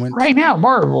very moment, right now,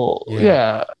 Marvel,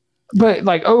 yeah. But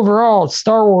like overall,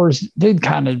 Star Wars did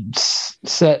kind of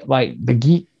set like the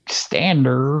geek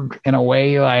standard in a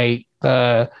way. Like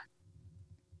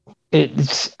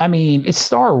it's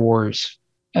Star Wars.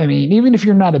 I mean, even if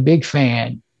you're not a big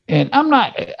fan, and I'm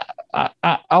not,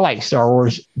 I like Star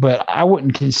Wars, but I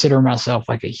wouldn't consider myself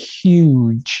like a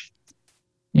huge,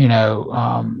 you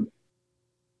know,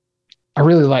 I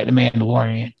really like The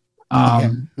Mandalorian.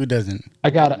 Who doesn't? I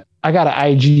got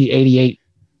an IG 88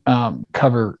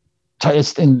 cover.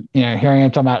 It's in, here I am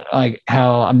talking about like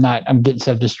how I'm getting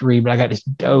stuff just to read, but I got this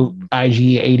dope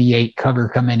IG 88 cover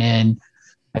coming in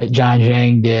that John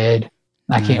Jang did.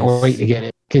 I can't wait to get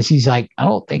it because he's like, I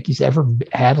don't think he's ever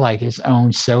had like his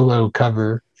own solo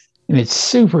cover, and it's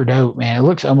super dope, man. It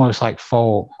looks almost like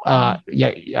full.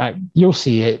 You'll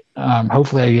see it.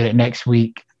 Hopefully I get it next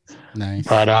week. Nice.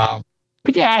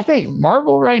 But yeah, I think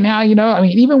Marvel right now, I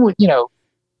mean, even with,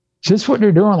 just what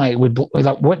they're doing, like with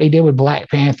like what they did with Black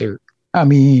Panther. I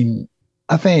mean,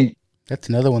 I think that's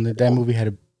another one that movie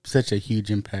had such a huge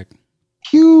impact.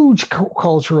 Huge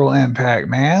cultural impact,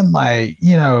 man. Like,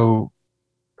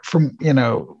 from,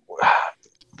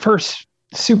 first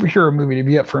superhero movie to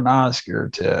be up for an Oscar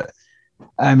to,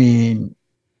 I mean,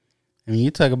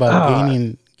 you talk about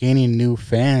gaining new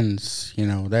fans,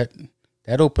 that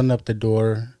opened up the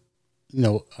door,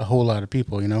 a whole lot of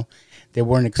people, they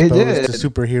weren't exposed to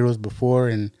superheroes before,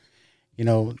 and,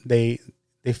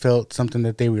 they felt something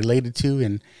that they related to,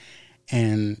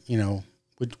 and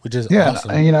which is awesome.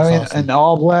 Awesome. and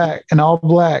all black,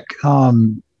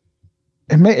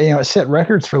 it set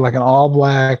records for like an all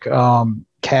black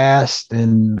cast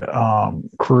and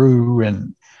crew,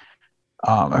 and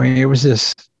I mean, it was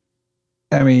just,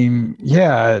 I mean,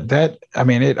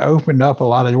 it opened up a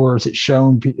lot of doors. It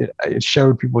showed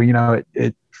people, and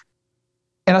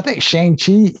I think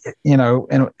Shang-Chi,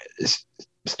 and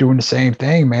it's doing the same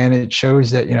thing, man. It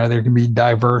shows that, there can be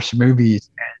diverse movies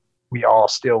and we all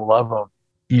still love them.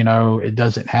 It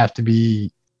doesn't have to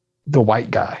be the white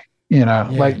guy,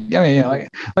 like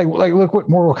look what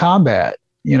Mortal Kombat,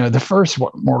 the first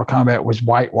Mortal Kombat was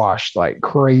whitewashed like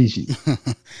crazy.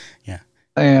 Yeah.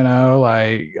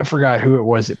 Like I forgot who it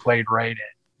was that played Raiden.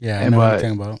 Yeah. I know what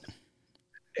you're talking about.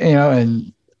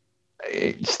 And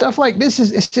stuff like this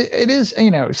it is,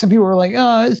 some people are like,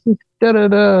 oh, it's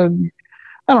da-da-da.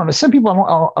 I don't know. Some people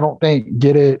I don't think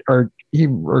get it or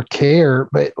care,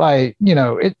 but like,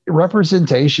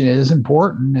 representation is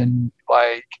important, and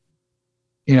like,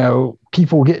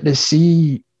 people get to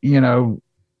see,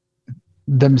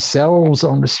 themselves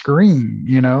on the screen,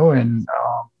 and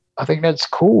I think that's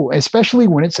cool, especially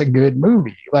when it's a good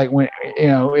movie. Like when,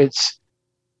 it's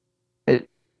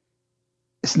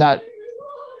not,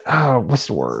 what's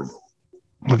the word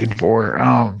I'm looking for?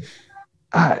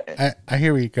 I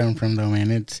hear where you're coming from, though,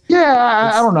 man.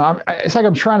 I don't know. It's like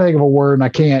I'm trying to think of a word and I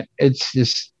can't. It's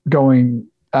just going,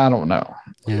 I don't know,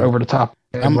 over the top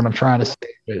of what I'm trying to say.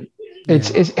 But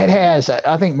it has.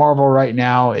 I think Marvel right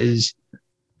now is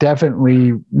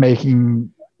definitely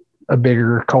making a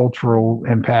bigger cultural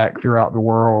impact throughout the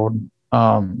world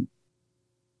than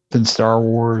Star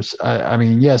Wars. I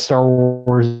mean, Star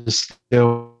Wars is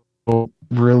still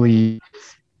really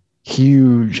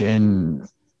huge, and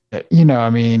I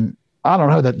mean, I don't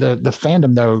know, that the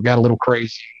fandom though got a little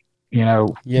crazy. Yes,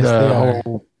 the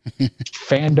whole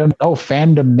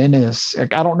fandom menace.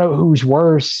 Like, I don't know who's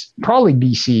worse. Probably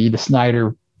DC, the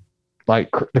Snyder, like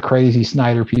the crazy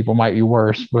Snyder people might be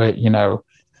worse, but like,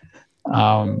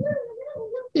 I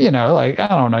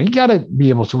don't know. You got to be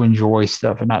able to enjoy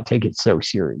stuff and not take it so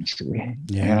seriously.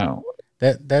 Yeah.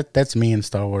 That's me in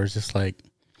Star Wars. Just like,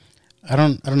 I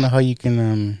don't know how you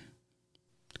can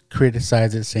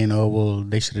criticize it, saying, oh, well,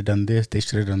 they should have done this, they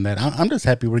should have done that. I'm just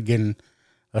happy we're getting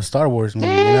a Star Wars movie.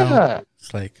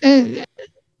 It's like,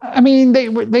 I mean,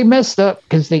 they messed up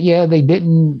because they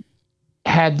didn't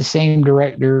have the same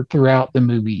director throughout the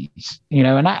movies,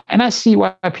 and I see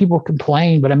why people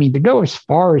complain, but I mean, to go as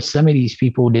far as some of these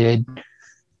people did,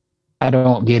 I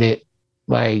don't get it.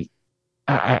 Like,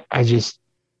 I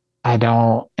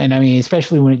don't, and I mean,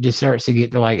 especially when it just starts to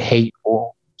get to like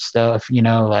hateful stuff,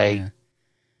 like. Yeah.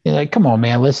 Like, come on,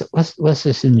 man, let's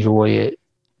just enjoy it.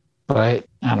 But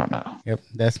I don't know. Yep,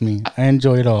 that's me. I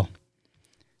enjoy it all.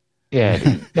 Yeah,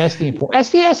 that's the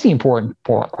important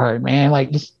part, man.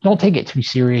 Like, just don't take it too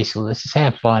seriously. Let's just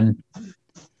have fun.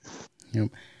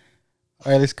 Yep.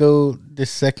 All right, let's go.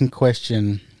 This second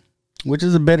question: which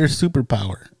is a better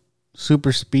superpower,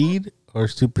 super speed or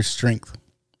super strength?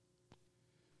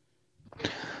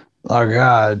 Oh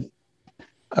God.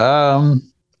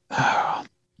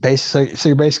 Basically, so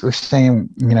you're basically saying,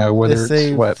 whether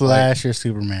it's what, Flash or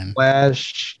Superman.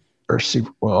 Flash or Super.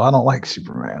 Well, I don't like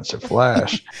Superman, so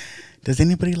Flash. Does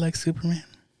anybody like Superman?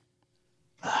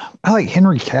 I like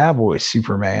Henry Cavill as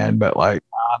Superman, but like,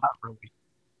 not really.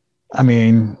 I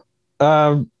mean,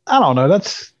 I don't know.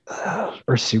 That's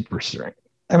or super strength.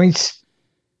 I mean,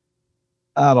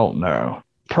 I don't know.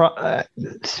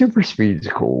 Super speed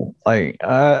is cool. Like,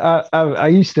 I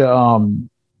used to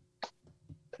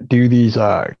do these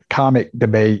comic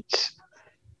debates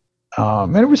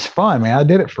And it was fun, man. I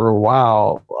did it for a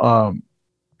while.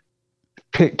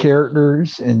 Pick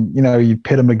characters, and you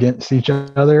pit them against each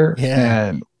other,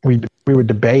 and we would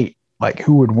debate like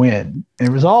who would win, and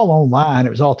it was all online. It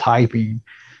was all typing.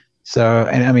 So,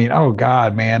 and I mean, oh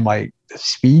God, man, like the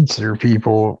speedster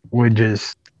people would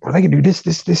just, well, they can do this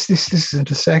in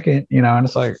a second, and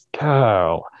it's like,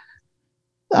 oh,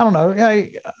 I don't know.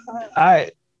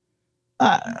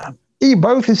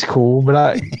 Both is cool,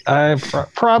 but I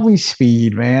probably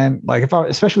speed, man. Like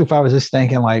especially if I was just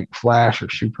thinking like Flash or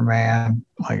Superman,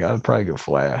 like I'd probably go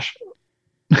Flash.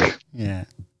 Yeah.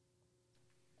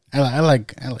 I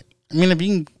like, I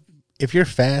mean, if you're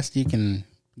fast, you can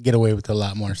get away with a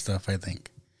lot more stuff, I think.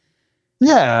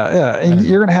 Yeah. And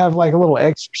you're going to have like a little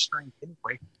extra strength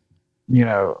anyway.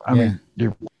 I mean,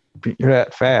 you're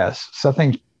that fast. So I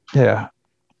think, yeah.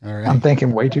 All right. I'm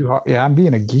thinking way too hard. Yeah, I'm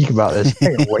being a geek about this. I'm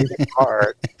thinking way too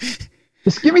hard.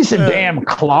 Just give me some damn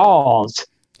claws.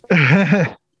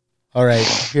 All right.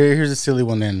 Here's a silly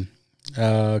one then.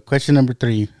 Question number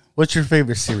 3. What's your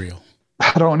favorite cereal?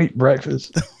 I don't eat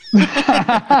breakfast.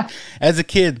 As a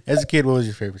kid, what was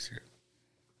your favorite cereal?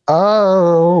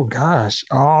 Oh gosh.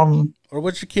 Or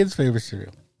what's your kid's favorite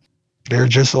cereal? They're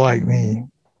just like me.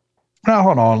 No,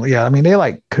 hold on. Yeah, I mean they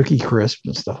like Cookie Crisp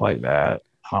and stuff like that.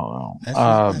 I don't know.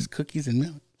 That's cookies and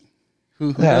milk.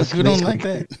 Who don't like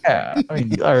that? Yeah, I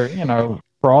mean, or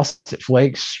Frosted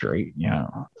Flakes straight.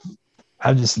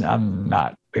 I'm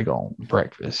not big on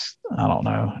breakfast. I don't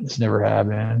know. It's never have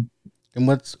been. And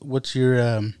what's your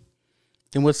and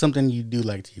what's something you do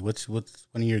like to eat? What's one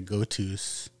of your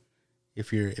go-tos?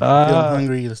 If you're feeling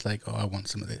hungry, it's like, oh, I want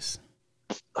some of this.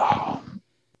 Oh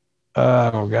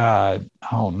God,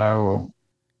 I don't know.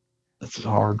 That's a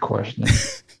hard question.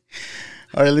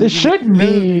 All right, it shouldn't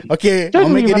be. Okay, I'll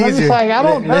make it easier. Like, I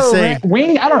don't know. Let's say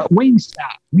Wingstop.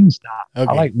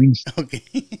 Okay. I like Wingstop. Okay.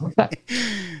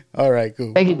 All right,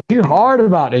 cool. They get too hard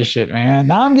about this shit, man.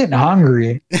 Now I'm getting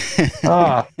hungry.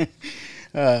 I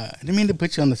didn't mean to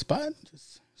put you on the spot.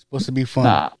 It's supposed to be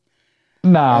fun.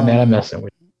 Nah, man, I'm messing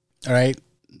with you. All right.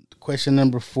 Question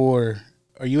number 4.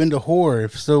 Are you into horror?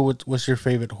 If so, what's your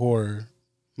favorite horror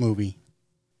movie?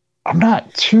 I'm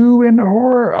not too into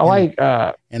horror. I like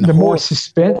the more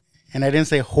suspense. And I didn't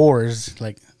say horrors,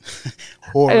 like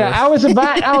horror. Yeah, I was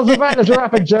about to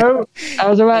drop a joke. I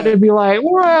was about to be like,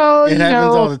 well, it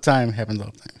happens all the time.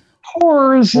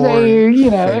 Horrors,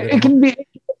 it can be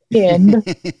end.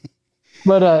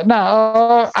 But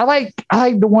I like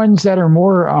the ones that are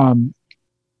more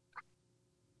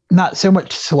not so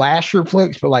much slasher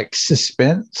flicks, but like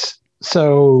suspense.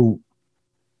 So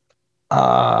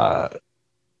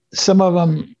some of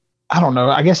them, I don't know.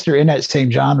 I guess they're in that same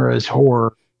genre as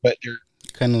horror, but they're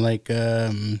kind of like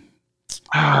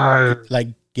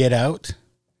Get Out.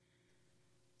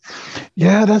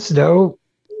 Yeah, that's dope.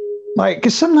 Like,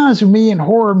 because sometimes with me in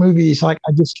horror movies, like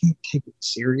I just can't take it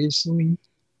seriously.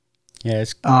 Yeah,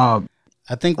 I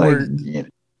think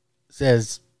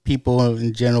as people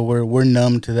in general, we're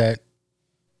numb to that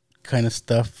kind of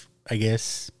stuff, I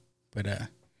guess. But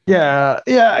yeah,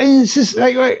 it's just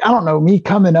like I don't know. Me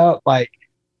coming up, like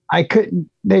I couldn't.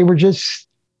 They were just.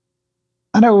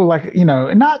 I know, like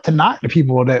not to knock the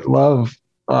people that love,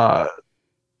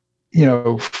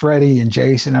 Freddy and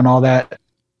Jason and all that,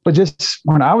 but just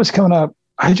when I was coming up,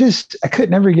 I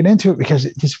could never get into it because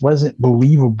it just wasn't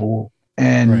believable.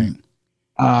 And,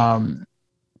 so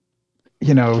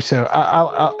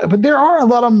but there are a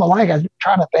lot of them I like. I'm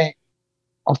trying to think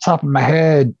off the top of my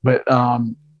head, but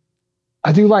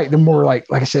I do like the more like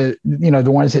I said, the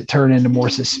ones that turn into more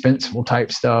suspenseful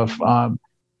type stuff.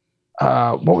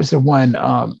 What was the one?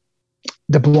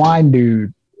 The blind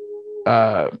dude.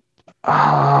 Oh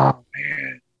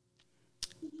man.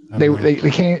 They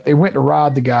went to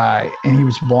rob the guy and he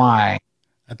was blind.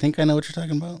 I think I know what you're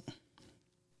talking about.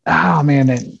 Oh man,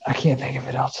 and I can't think of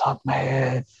it off the top of my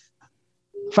head.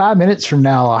 5 minutes from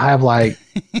now, I'll have like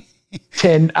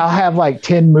 10. I'll have like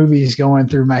 10 movies going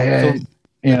through my head.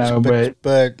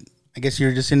 But I guess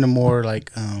you're just into more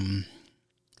like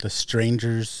the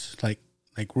strangers, like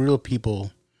real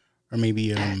people, or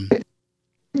maybe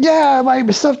yeah,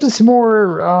 like stuff that's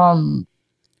more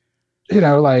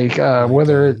like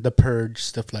whether The Purge,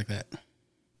 stuff like that.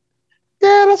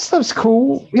 Yeah, that stuff's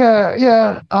cool.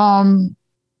 Yeah. I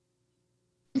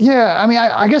mean,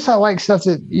 I guess I like stuff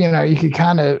that you could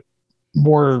kind of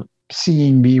more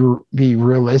seeing be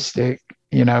realistic.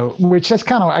 Which that's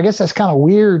kind of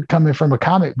weird coming from a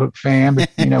comic book fan, but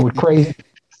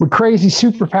with crazy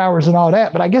superpowers and all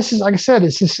that. But I guess like I said,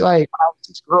 it's just like when I was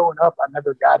just growing up, I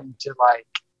never got into like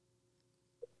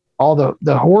all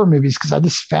the horror movies because I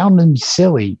just found them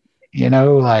silly.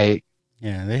 Like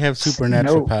Yeah, they have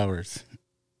supernatural No. powers.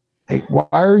 Like, why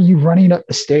are you running up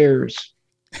the stairs?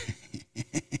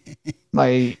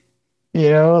 Like,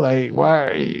 like why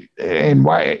are you, and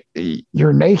why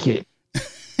you're naked?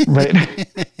 But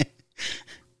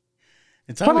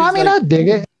it's always I dig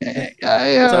it.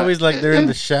 It's always like they're in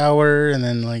the shower and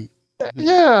then like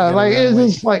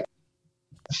it's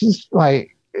just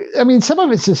like I mean, some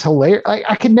of it's just hilarious. Like,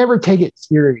 I could never take it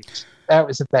serious. That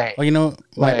was the thing. Well,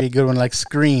 might be a good one, like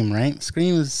Scream, right?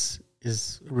 Scream is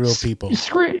real people.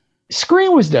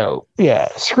 Scream was dope. Yeah,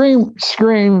 Scream.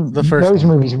 The first those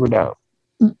one. movies were dope.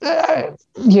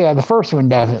 Yeah, the first one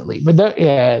definitely. But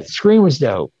Scream was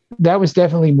dope. That was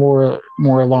definitely more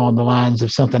along the lines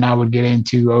of something I would get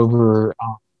into over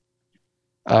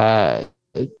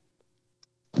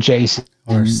Jason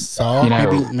or Saw. You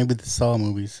know. Maybe the Saw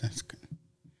movies. That's good.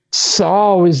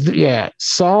 Saw was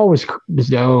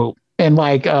dope. And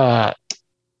like I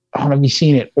don't know if you've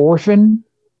seen it, Orphan.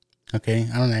 Okay,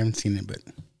 I haven't seen it, but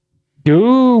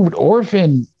dude,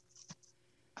 Orphan.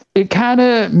 It kind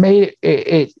of made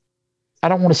it. I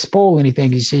don't want to spoil anything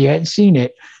because you hadn't seen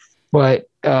it, but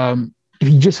if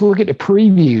you just look at the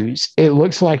previews, it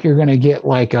looks like you're going to get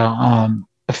like a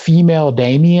female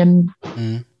Damien,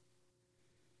 and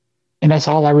that's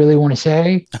all I really want to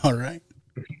say. All right,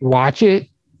 if you watch it,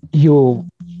 you'll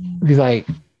be like,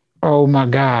 "Oh my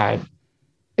god!"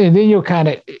 And then you'll kind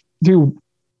of do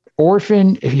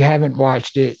Orphan. If you haven't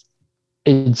watched it,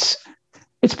 it's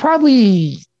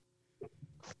probably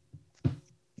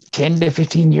 10 to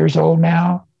 15 years old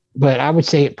now, but I would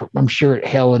say I'm sure it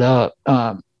held up.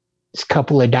 This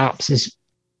couple adopts this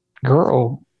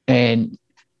girl, and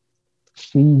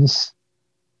she's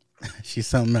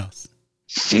something else.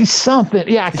 She's something.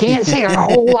 Yeah, I can't say a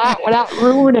whole lot without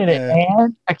ruining it,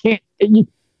 man. I can't. You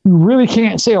really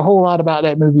can't say a whole lot about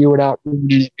that movie without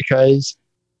ruining it because,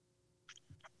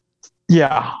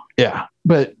 yeah.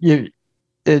 But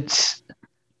it's.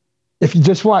 If you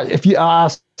just watch, if you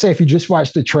just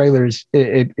watch the trailers,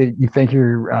 you think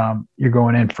you're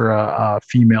going in for a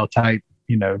female type,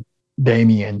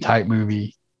 Damien type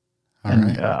movie. All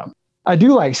and right. I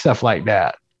do like stuff like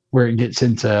that where it gets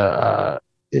into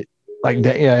like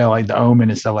the Omen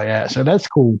and stuff like that. So that's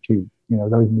cool too.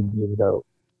 Those movies are dope.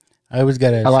 I always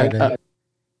gotta.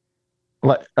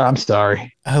 I'm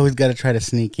sorry. I always gotta try to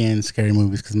sneak in scary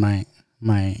movies because my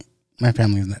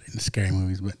family is not into scary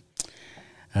movies, but.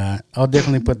 I'll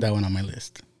definitely put that one on my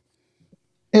list.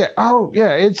 Yeah. Oh,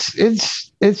 yeah.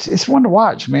 It's one to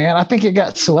watch, man. I think it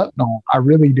got slept on. I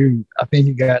really do. I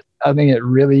think it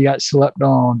really got slept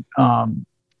on. And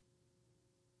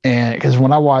because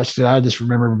when I watched it, I just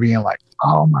remember being like,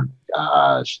 "Oh my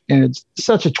gosh!" And it's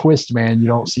such a twist, man. You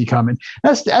don't see coming.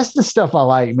 That's the stuff I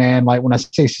like, man. Like when I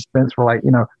say suspense, we're like,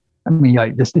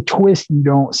 like just the twist you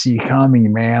don't see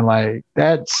coming, man. Like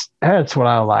that's what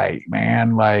I like,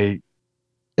 man. Like.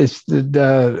 It's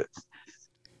the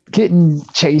getting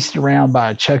chased around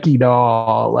by a Chucky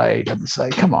doll. Like I'm just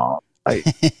like, come on. Like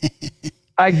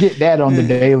I get that on the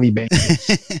daily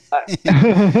basis.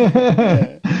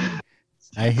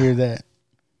 I hear that.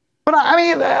 But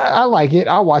I like it.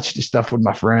 I watch the stuff with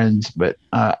my friends, but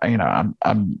I'm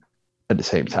at the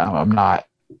same time I'm not.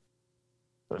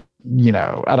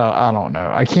 I don't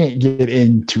know. I can't get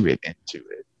into it.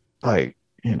 Like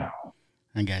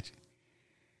I got you.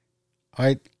 All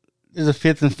right, there's a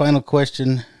fifth and final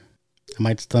question. I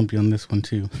might stump you on this one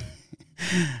too.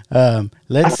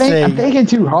 Let's say I'm thinking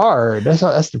too hard.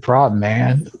 That's the problem,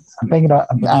 man. I'm thinking.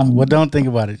 Well, don't think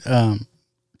about it.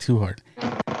 Too hard.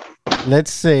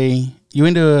 Let's say you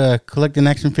into collecting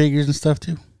action figures and stuff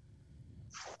too.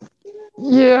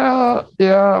 Yeah.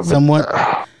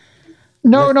 Somewhat.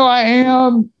 No, I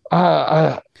am.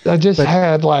 I just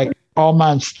had like all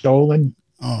mine stolen.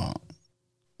 Oh,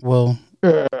 well.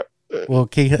 Well,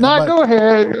 okay. Go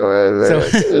ahead. So,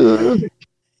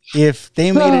 if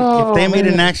they made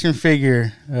an action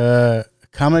figure,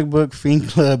 comic book Fiend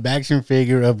Club action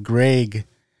figure of Greg.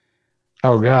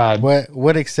 Oh God!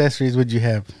 What accessories would you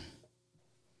have?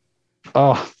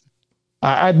 Oh,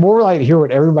 I'd more like to hear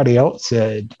what everybody else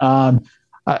said.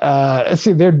 Let's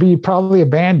see. There'd be probably a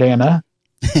bandana.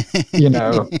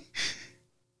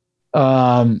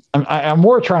 I'm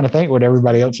more trying to think what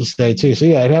everybody else will say too. So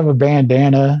yeah, I'd have a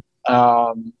bandana.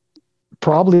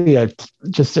 Probably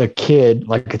just a kid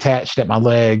like attached at my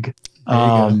leg.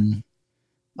 Oh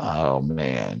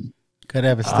man, Gotta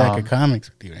have a stack of comics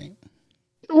with you, right?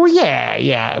 Well,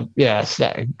 yeah,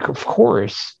 stack, of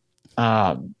course.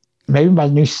 Maybe my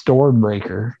new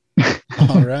Stormbreaker.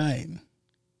 All right,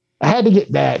 I had to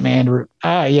get that, man.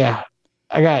 Yeah,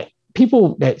 I got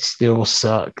people that still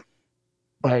suck.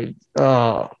 Like,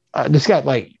 this got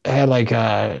like had like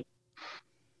when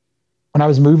I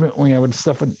was moving, with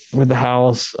stuff with the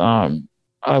house,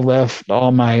 I left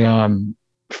all my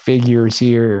figures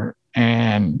here,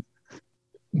 and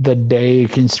the day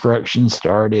construction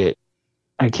started,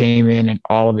 I came in and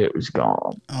all of it was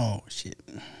gone. Oh shit.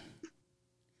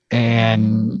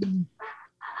 And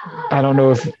I don't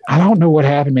know what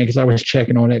happened, man, because I was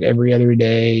checking on it every other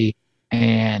day,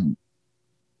 and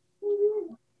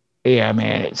yeah,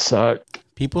 man, it sucked.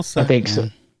 People suck. I think so.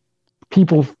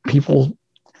 People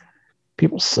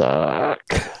suck.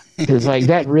 Because like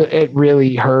that, it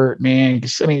really hurt, man.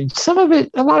 Because I mean,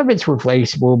 a lot of it's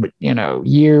replaceable, but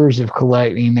years of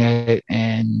collecting it,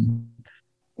 and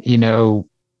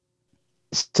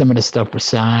some of the stuff was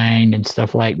signed and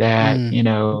stuff like that.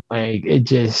 Like it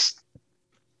just,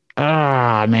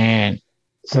 man.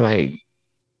 So like,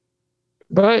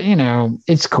 but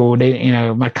it's cool.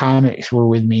 They, my comics were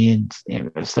with me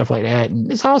and stuff like that,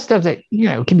 and it's all stuff that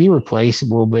can be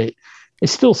replaceable, but it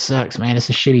still sucks, man.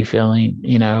 It's a shitty feeling,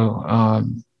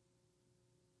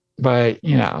 but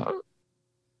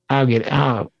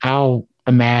I'll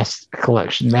amass a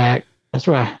collection back. That's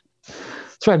why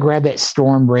I grabbed that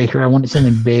Stormbreaker. I wanted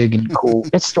something big and cool.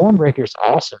 That Stormbreaker is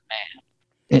awesome,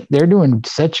 man. They're doing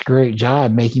such a great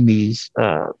job making these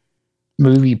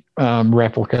movie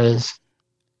replicas.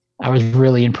 I was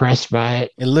really impressed by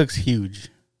it. It looks huge.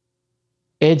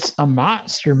 It's a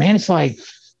monster, man. It's like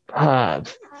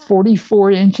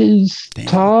 44 inches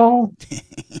tall.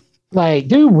 Like,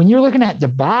 dude, when you're looking at the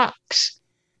box,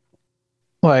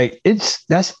 like it's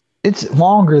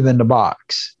longer than the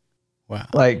box. Wow.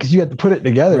 Like, cause you have to put it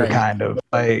together, right. Kind of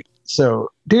like, so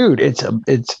dude, and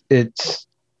then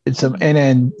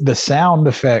the sound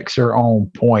effects are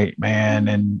on point, man.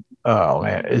 And oh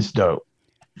man, it's dope.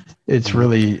 It's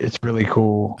really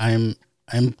cool. I'm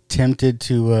tempted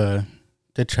to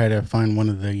try to find one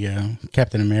of the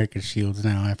Captain America shields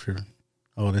now after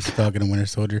this Falcon and Winter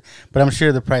Soldier, but I'm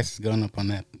sure the price has gone up on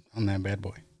that bad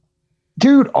boy.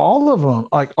 Dude, all of them,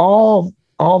 like all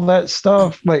that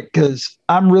stuff, like, because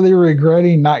I'm really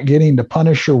regretting not getting the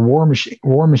Punisher War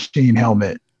Machine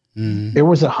helmet. It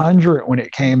was $100 when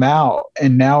it came out,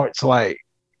 and now it's like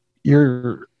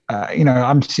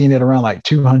I'm seeing it around like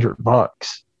 $200.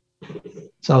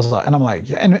 So I was like, and I'm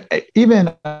like, and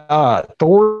even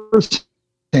Thor's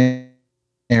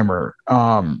hammer.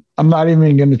 I'm not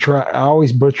even going to try. I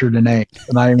always butcher the name.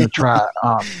 I'm not even going to try.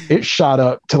 It shot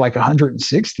up to like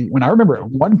 160. When I remember at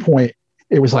one point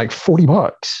it was like $40.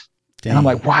 Damn. And I'm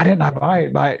like, why didn't I buy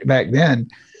it back then?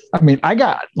 I mean, I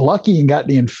got lucky and got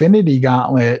the Infinity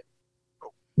Gauntlet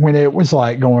when it was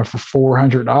like going for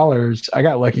 $400. I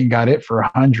got lucky and got it for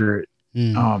 $100.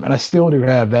 And I still do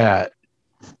have that.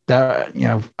 That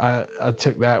I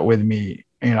took that with me.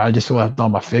 I just left all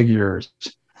my figures.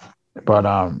 But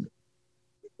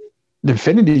the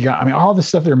Infinity Gauntlet, I mean, all the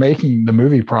stuff they're making, the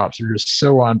movie props are just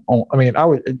so on. I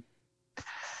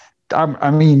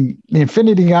mean, the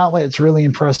Infinity Gauntlet's really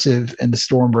impressive, and the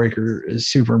Stormbreaker is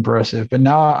super impressive. But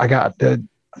now I got to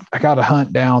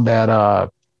hunt down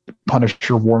that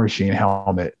Punisher War Machine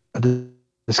helmet. I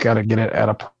just got to get it at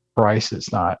a price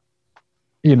that's not,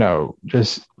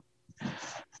 just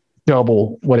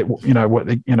double what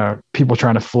people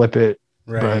trying to flip it.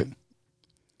 Right.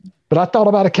 But I thought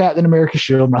about a Captain America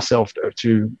shield myself though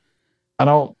too.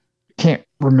 Can't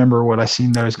remember what I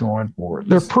seen those going for.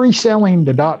 They're pre-selling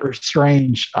the Doctor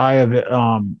Strange Eye of it,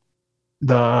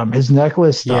 his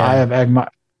necklace, the Eye of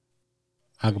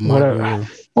Agamotto.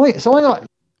 It's only like,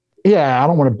 I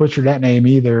don't want to butcher that name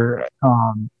either.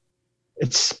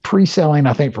 It's pre-selling,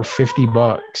 I think, for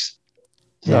 $50.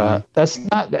 That's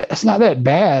not that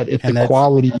bad if the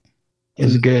quality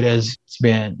is good as it's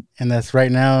been. And that's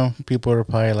right now. People are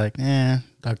probably like,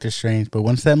 Doctor Strange. But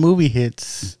once that movie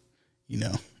hits,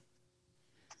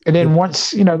 and then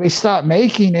once they stop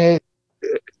making it,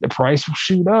 the price will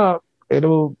shoot up.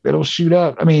 It'll shoot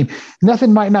up. I mean,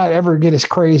 nothing might not ever get as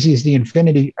crazy as the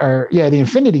Infinity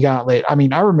Gauntlet. I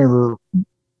mean, I remember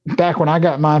back when I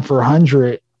got mine for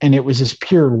 $100, and it was just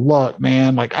pure luck,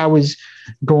 man. Like I was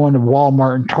going to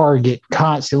Walmart and Target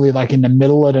constantly, like in the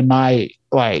middle of the night,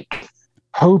 like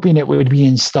hoping it would be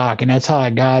in stock, and that's how I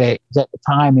got it. At the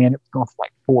time, man, it was going for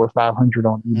like $400 or $500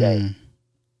 on eBay.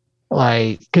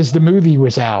 Like, because the movie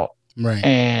was out, right?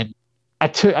 And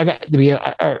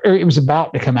it was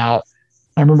about to come out.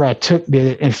 I remember I took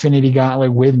the Infinity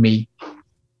Gauntlet with me,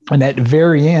 and at the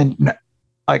very end,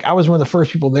 like I was one of the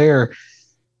first people there.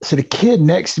 So the kid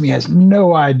next to me has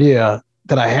no idea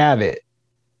that I have it.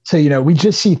 So, we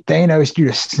just see Thanos do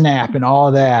the snap and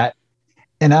all that.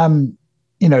 And I'm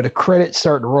the credits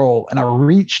start to roll, and I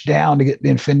reach down to get the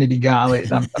Infinity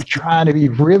Gauntlet, and I'm trying to be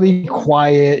really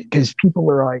quiet because people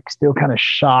are like still kind of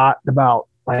shocked about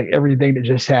like everything that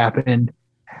just happened.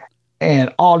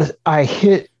 And I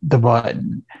hit the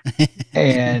button,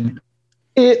 and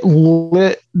it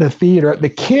lit the theater. The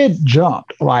kid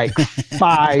jumped like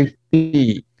 5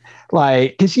 feet.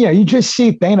 Like, because you just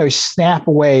see Thanos snap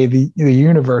away the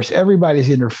universe. Everybody's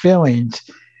in their feelings,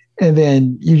 and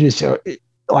then you just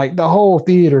like the whole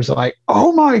theater's like,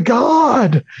 "Oh my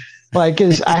god!" Like,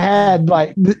 cause I had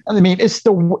like, I mean, it's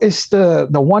the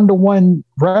 1-to-1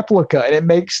 replica, and it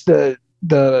makes the.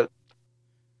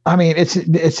 I mean, it's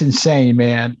insane,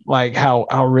 man. Like how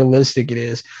realistic it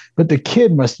is. But the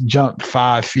kid must have jumped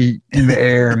 5 feet in the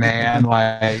air, man.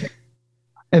 Like,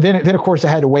 and then of course I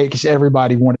had to wait because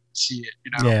everybody wanted to see it.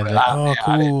 Yeah.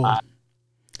 Cool.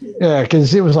 Yeah,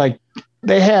 because it was like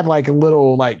they had like a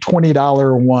little like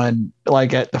 $20 one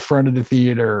like at the front of the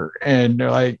theater, and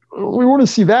they're like, "We want to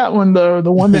see that one though,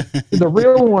 the one that the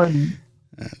real one."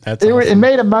 That's awesome. It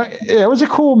made it was a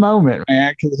cool moment,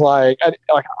 man, because like I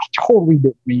totally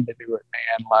didn't mean to do it,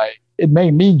 man. Like it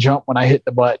made me jump when I hit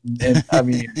the button, and I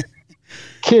mean,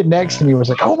 kid next to me was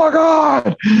like, "Oh my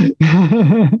god!"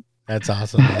 That's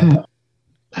awesome, man.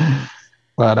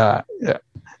 But yeah,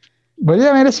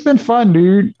 man, it's been fun,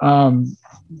 dude.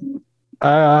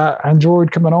 I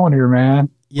enjoyed coming on here, man.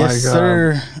 Yes,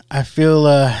 sir. I feel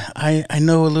I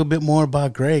know a little bit more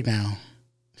about Greg now.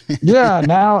 Yeah,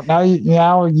 now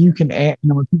you can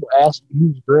when people ask you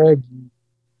who's Greg,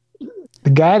 the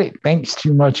guy that thinks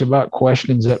too much about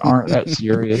questions that aren't that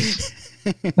serious.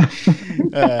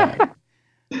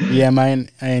 Yeah, man,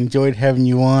 I enjoyed having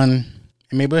you on,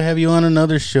 and maybe I'll have you on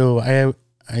another show. I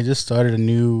just started a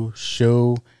new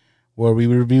show where we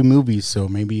review movies, so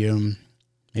maybe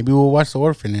we'll watch The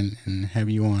Orphan and have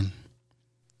you on.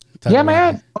 Yeah,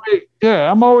 man. Yeah,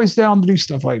 I'm always down to do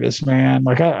stuff like this, man.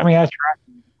 Like I try.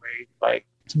 Like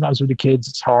sometimes with the kids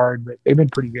it's hard, but they've been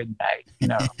pretty good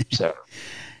tonight, so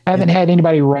I haven't had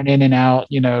anybody run in and out,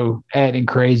 acting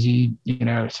crazy,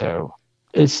 so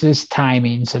it's just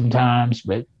timing sometimes,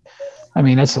 but I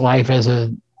mean, that's life as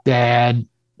a dad,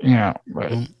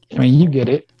 but I mean, you get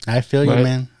it. I feel you,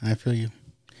 man. I feel you.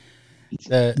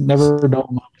 Never a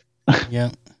dull moment. Yeah.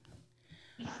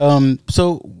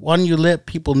 So why don't you let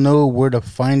people know where to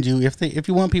find you if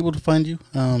you want people to find you,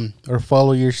 or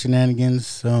follow your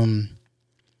shenanigans,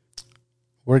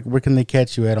 where can they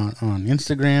catch you at on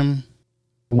Instagram?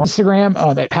 Instagram,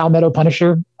 that Palmetto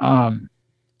Punisher. And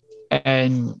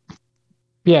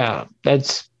yeah,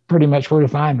 that's pretty much where to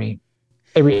find me.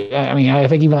 I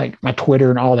think even like my Twitter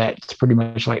and all that, it's pretty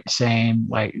much like the same.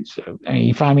 Like, so,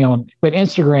 you find me but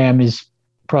Instagram is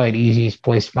probably the easiest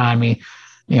place to find me.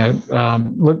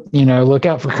 Look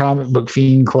out for Comic Book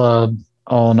Fiend Club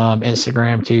on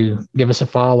Instagram too. Give us a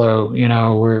follow. It's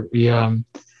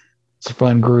a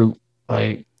fun group.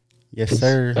 Like, yes,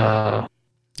 sir.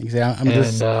 Exactly.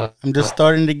 I'm just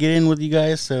starting to get in with you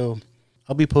guys, so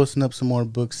I'll be posting up some more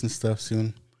books and stuff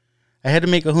soon. I had to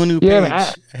make a whole new page.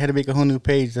 I had to make a whole new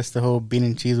page. That's the whole bean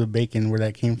and cheese with bacon, where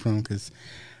that came from, because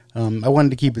I wanted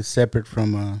to keep it separate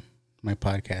from my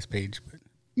podcast page. But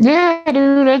yeah,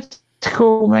 dude, that's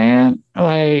cool, man.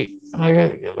 Like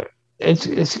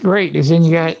it's great because then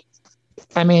you got,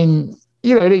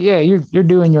 you're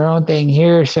doing your own thing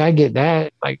here, so I get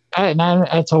that. Like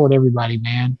I told everybody,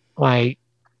 man, like,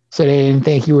 so they didn't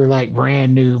think you were like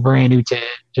brand new to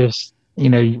just,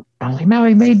 I'm like, no,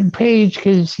 he made the page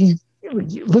because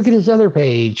look at his other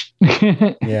page.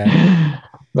 Yeah.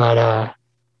 But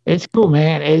it's cool,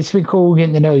 man. It's been cool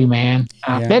getting to know you, man.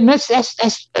 That's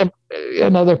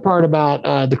another part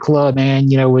about the club, man.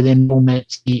 Within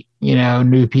moments,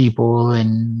 new people,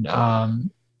 and I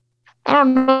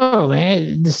don't know,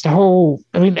 man. Just the whole.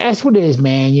 That's what it is,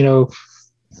 man.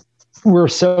 We're a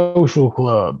social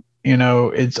club.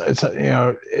 It's.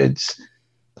 I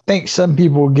think some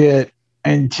people get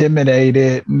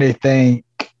intimidated and they think,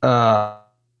 am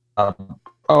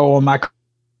I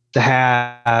to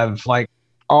have like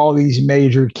all these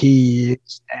major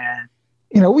keys?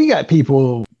 And we got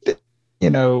people that,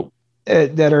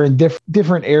 that are in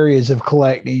different areas of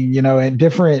collecting, and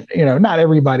different, not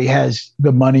everybody has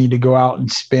the money to go out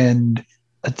and spend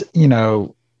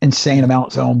insane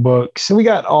amounts on books. So we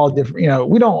got all different,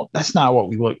 that's not what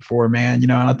we look for, man.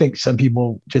 And I think some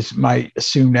people just might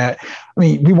assume that.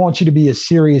 We want you to be a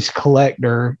serious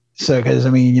collector. So, because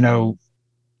and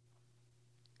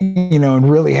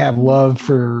really have love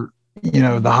for,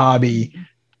 the hobby.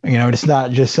 It's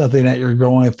not just something that you're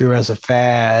going through as a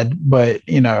fad, but,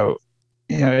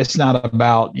 it's not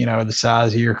about, the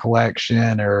size of your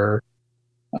collection or,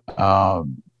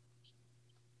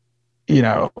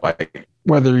 like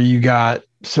whether you got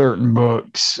certain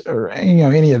books or,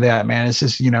 any of that, man. It's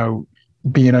just,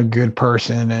 being a good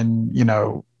person and,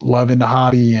 loving the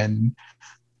hobby and,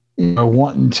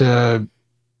 wanting to,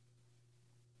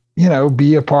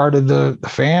 be a part of the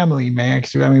family, man.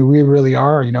 'Cause, we really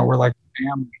are, we're like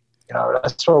family.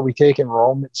 That's why we take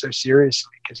enrollment so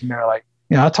seriously. Because,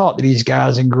 I talk to these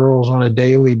guys and girls on a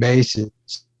daily basis,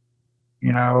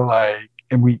 and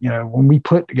we, when we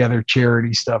put together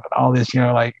charity stuff and all this,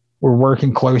 we're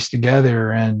working close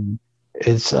together, and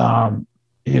it's,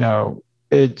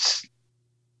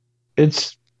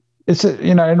 it's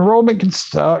enrollment can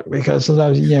suck because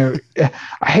sometimes, I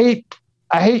hate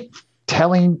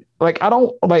telling, I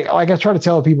don't I try to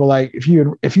tell people, if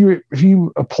you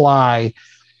apply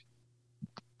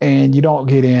and you don't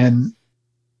get in,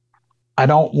 I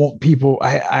don't want people,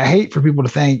 I hate for people to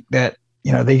think that,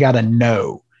 they got to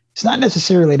know. It's not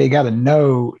necessarily they got to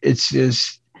know. It's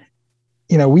just,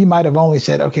 we might have only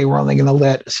said, okay, we're only going to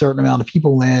let a certain amount of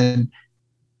people in.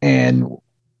 And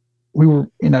we were,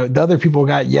 the other people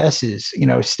got yeses,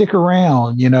 stick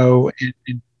around, and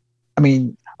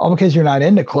all because you're not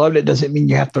in the club, that doesn't mean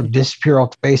you have to disappear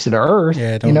off the face of the earth.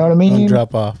 Yeah, you know what I mean? Don't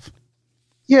drop off.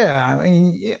 Yeah,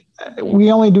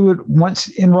 we only do it once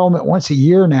a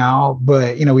year now,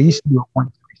 but we used to do it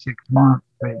once every 6 months.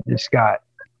 But it just can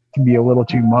be a little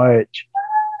too much.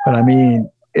 But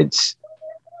it's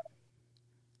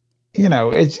I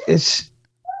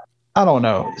don't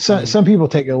know. Some people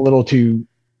take it a little too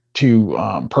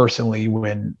personally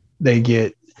when they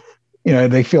get,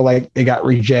 they feel like they got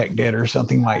rejected or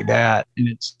something like that. And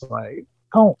it's like,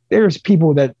 there's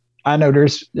people that I know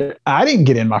I didn't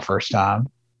get in my first time,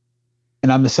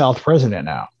 and I'm the South president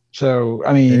now. So,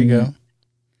 there you go.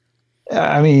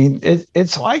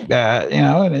 It's like that,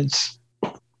 and it's,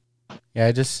 yeah,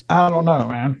 I don't know,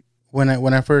 man.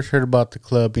 When I first heard about the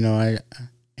club, I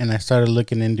started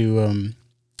looking into,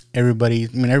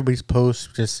 everybody's posts,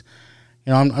 just,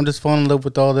 I'm just falling in love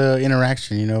with all the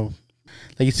interaction,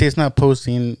 like you say, it's not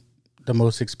posting the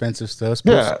most expensive stuff.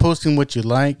 It's posting what you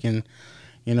like, and,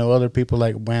 other people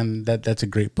like, man, that's a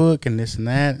great book and this and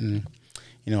that. And,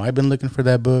 I've been looking for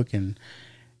that book, and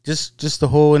just the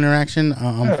whole interaction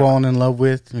I'm falling in love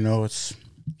with,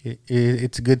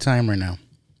 it's a good time right now.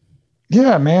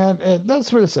 Yeah, man. And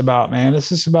that's what it's about, man. It's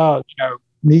just about,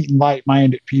 meeting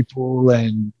like-minded people,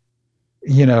 and,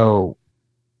 and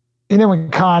then when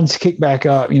cons kick back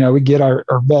up, we get our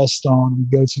vest on, we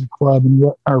go to the club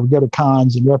or we go to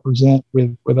cons and represent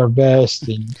with our vest.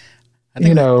 And, I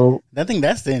think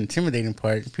that's the intimidating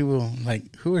part. People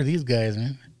like, who are these guys,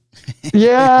 man?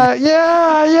 yeah.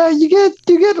 You get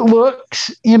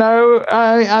looks,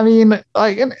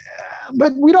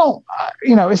 but we don't,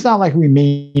 it's not like we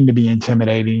mean to be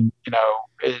intimidating, we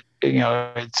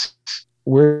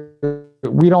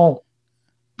don't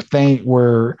think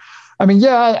we're,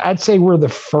 I'd say we're the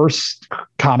first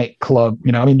comic club,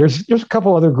 there's a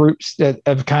couple other groups that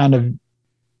have kind of,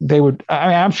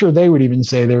 I'm sure they would even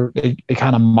say they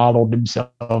kind of modeled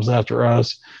themselves after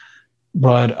us,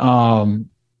 but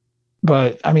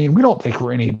we don't think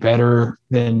we're any better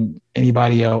than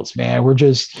anybody else, man. We're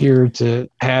just here to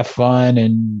have fun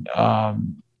and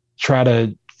try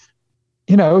to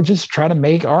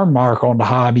make our mark on the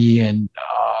hobby and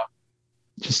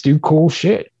just do cool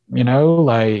shit,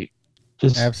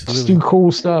 just do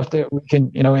cool stuff that we can,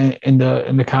 in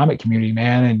the comic community,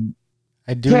 man. And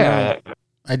I do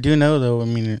know though.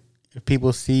 If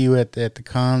people see you at the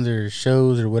cons or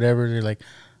shows or whatever, they're like,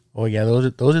 "Oh yeah, those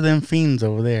are them fiends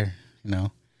over there."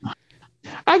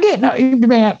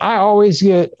 I always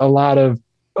get a lot of.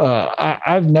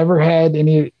 I've never had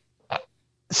any.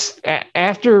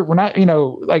 After when I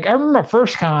remember my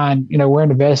first con, wearing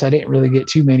the vest, I didn't really get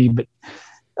too many, but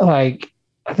I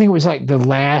think it was the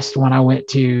last one I went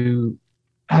to.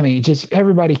 Just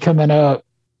everybody coming up.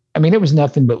 It was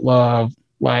nothing but love.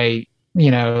 Hey,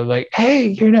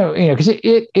 because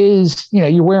it is,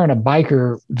 you're wearing a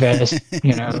biker vest,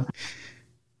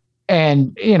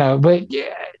 and, but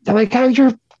yeah, they're like, "How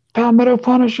you're Palmetto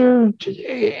Punisher?"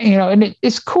 And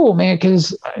it's cool, man.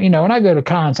 Cause when I go to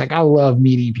cons, I love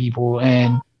meeting people,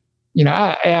 and,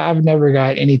 I've never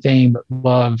got anything but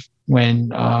love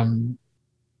when,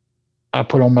 I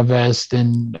put on my vest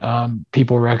and,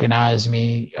 people recognize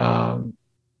me.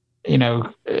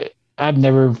 I've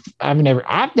never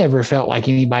felt like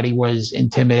anybody was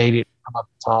intimidated to come up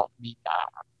and talk to me.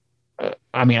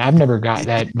 I've never got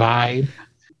that vibe,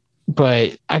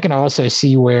 but I can also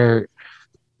see where,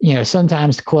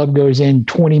 sometimes the club goes in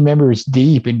 20 members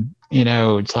deep and,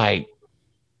 it's like,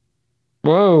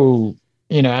 whoa,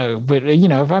 but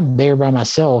if I'm there by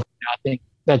myself, I think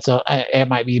it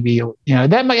might be a deal.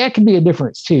 That could be a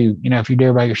difference too. If you're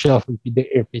there by yourself,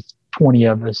 if it's 20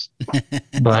 of us,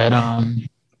 but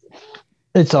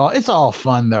it's all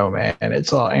fun though, man.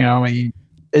 It's all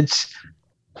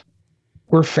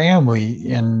we're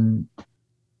family, and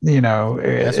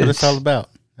that's what it's all about.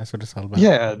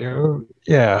 Yeah, dude.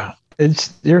 Yeah,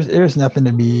 there's nothing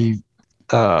to be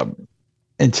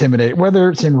intimidated, whether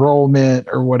it's enrollment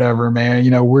or whatever,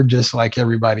 man. We're just like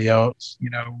everybody else.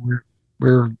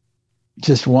 We're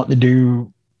just wanting to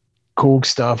do cool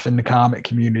stuff in the comic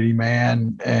community,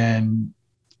 man. And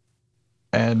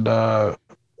like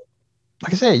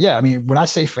I say, yeah, I mean, when I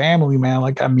say family, man,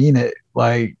 like I mean it.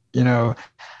 Like,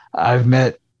 I've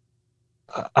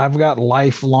got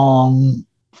lifelong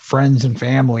friends and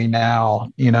family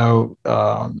now,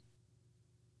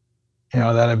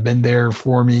 that have been there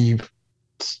for me.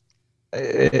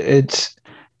 It's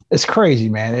crazy,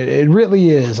 man. It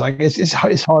really is. Like it's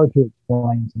hard to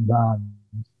explain sometimes.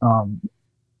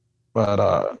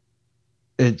 But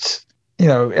it's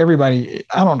everybody.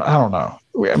 I don't know.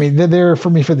 I mean, they're there for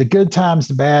me for the good times,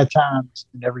 the bad times,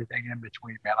 and everything in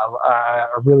between, man. I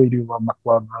really do love my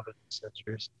club brothers and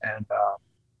sisters, and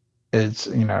it's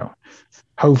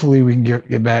hopefully we can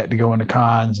get back to going to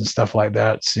cons and stuff like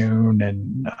that soon.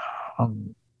 And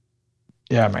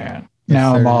yeah, man.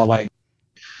 Now I'm all like,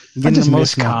 I just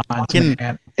miss cons,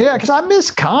 man. Yeah, because I miss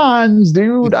cons,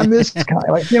 dude. I miss cons.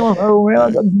 Like, man,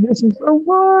 I'm missing so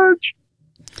much.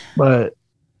 But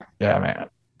yeah, man.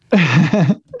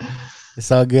 It's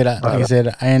all good. Like I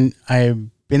said, I've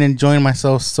been enjoying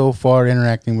myself so far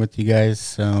interacting with you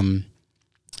guys.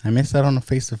 I missed out on a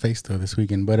face-to-face though this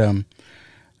weekend, but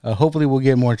hopefully we'll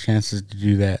get more chances to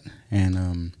do that.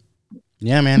 And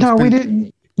yeah, man. No, we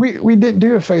didn't. We didn't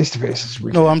do a face-to-face this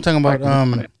weekend. No, I'm talking about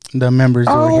the members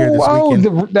that were here this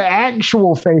weekend. The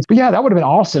actual face. But yeah, that would have been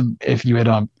awesome if you had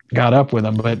got up with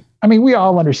them. But I mean, we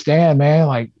all understand, man.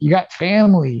 Like, you got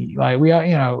family. Like, we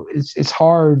all, it's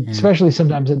hard, especially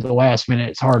sometimes at the last minute.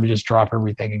 It's hard to just drop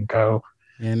everything and go.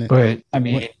 But I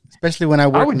mean, especially when I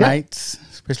work nights.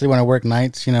 Especially when I work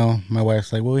nights, my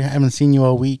wife's like, "Well, we haven't seen you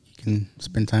all week. You can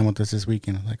spend time with us this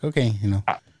weekend." I'm like, "Okay,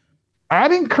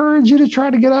 I'd encourage you to try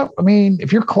to get up. I mean,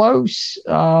 if you're close,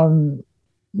 I'm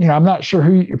not sure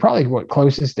who you're probably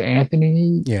closest to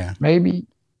Anthony. Yeah, maybe.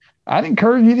 I'd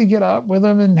encourage you to get up with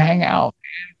him and hang out.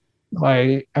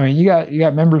 Like, I mean, you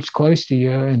got members close to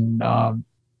you, and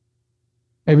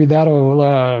maybe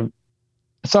that'll.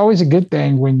 It's always a good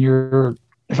thing when you're.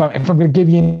 If I'm going to give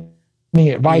you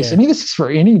any advice, I mean, this is for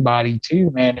anybody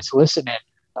too, man. It's listening.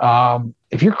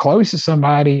 If you're close to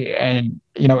somebody and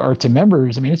or to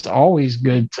members, I mean, it's always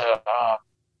good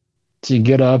to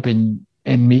get up and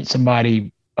meet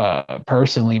somebody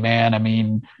personally, man. I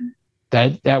mean,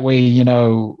 that way,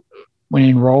 when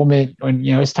enrollment, when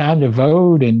it's time to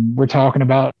vote, and we're talking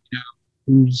about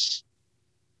who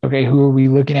are we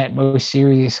looking at most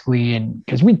seriously, and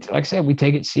because like I said, we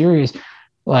take it serious.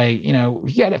 Like, you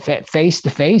got a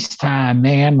face-to-face time,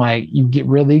 man. Like, you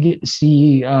really get to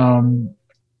see,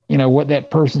 what that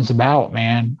person's about,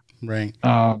 man. Right.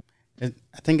 I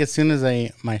think as soon as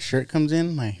my shirt comes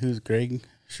in, my Who's Greg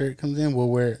shirt comes in,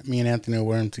 me and Anthony will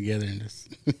wear them together and just.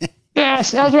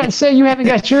 Yes, I was about to say you haven't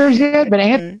got yours yet, but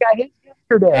Anthony got his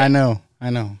yesterday. I know. I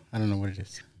don't know what it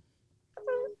is.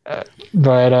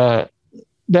 But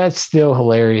that's still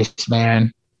hilarious,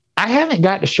 man. I haven't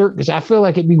got the shirt because I feel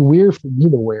like it'd be weird for me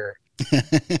to wear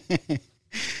it.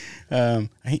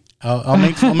 I'll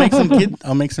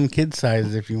make some kid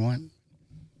sizes if you want.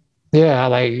 Yeah,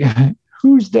 like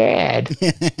who's dad?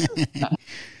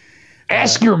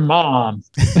 Ask your mom.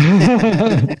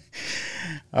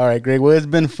 All right, Greg. Well, it's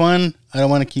been fun. I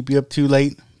don't want to keep you up too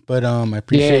late, but I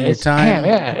appreciate your time.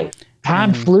 Yeah.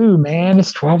 Time flew, man.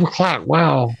 It's 12 o'clock.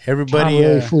 Wow. Everybody,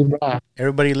 really flew by.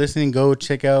 Everybody listening, go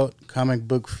check out Comic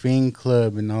Book Fiend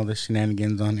Club and all the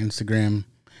shenanigans on Instagram.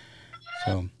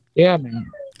 So yeah, man.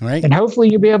 All right. And hopefully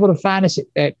you'll be able to find us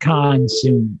at cons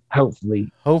soon.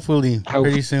 Hopefully.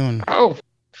 Pretty soon. Oh,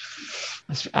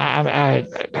 I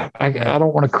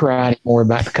don't want to cry anymore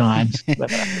about the cons.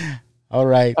 But, all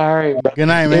right. Good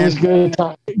night, man. It was good.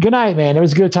 Good night, man. It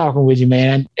was good talking with you,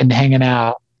 man, and hanging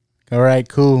out. All right,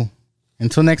 cool.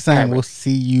 Until next time, we'll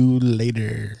see you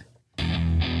later.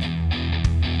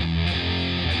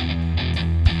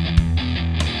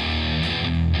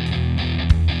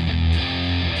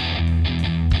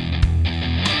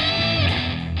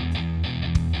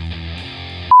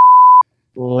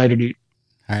 Later, dude.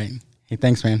 All right. Hey,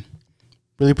 thanks, man.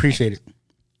 Really appreciate it.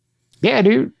 Yeah,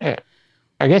 dude.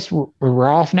 I guess we're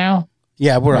off now.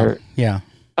 Yeah, we're off. Yeah.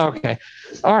 Okay.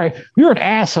 All right. You're an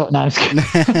asshole. No, I'm just kidding.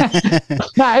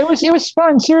 No, it was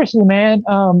fun. Seriously, man.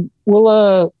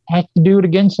 We'll have to do it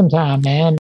again sometime, man.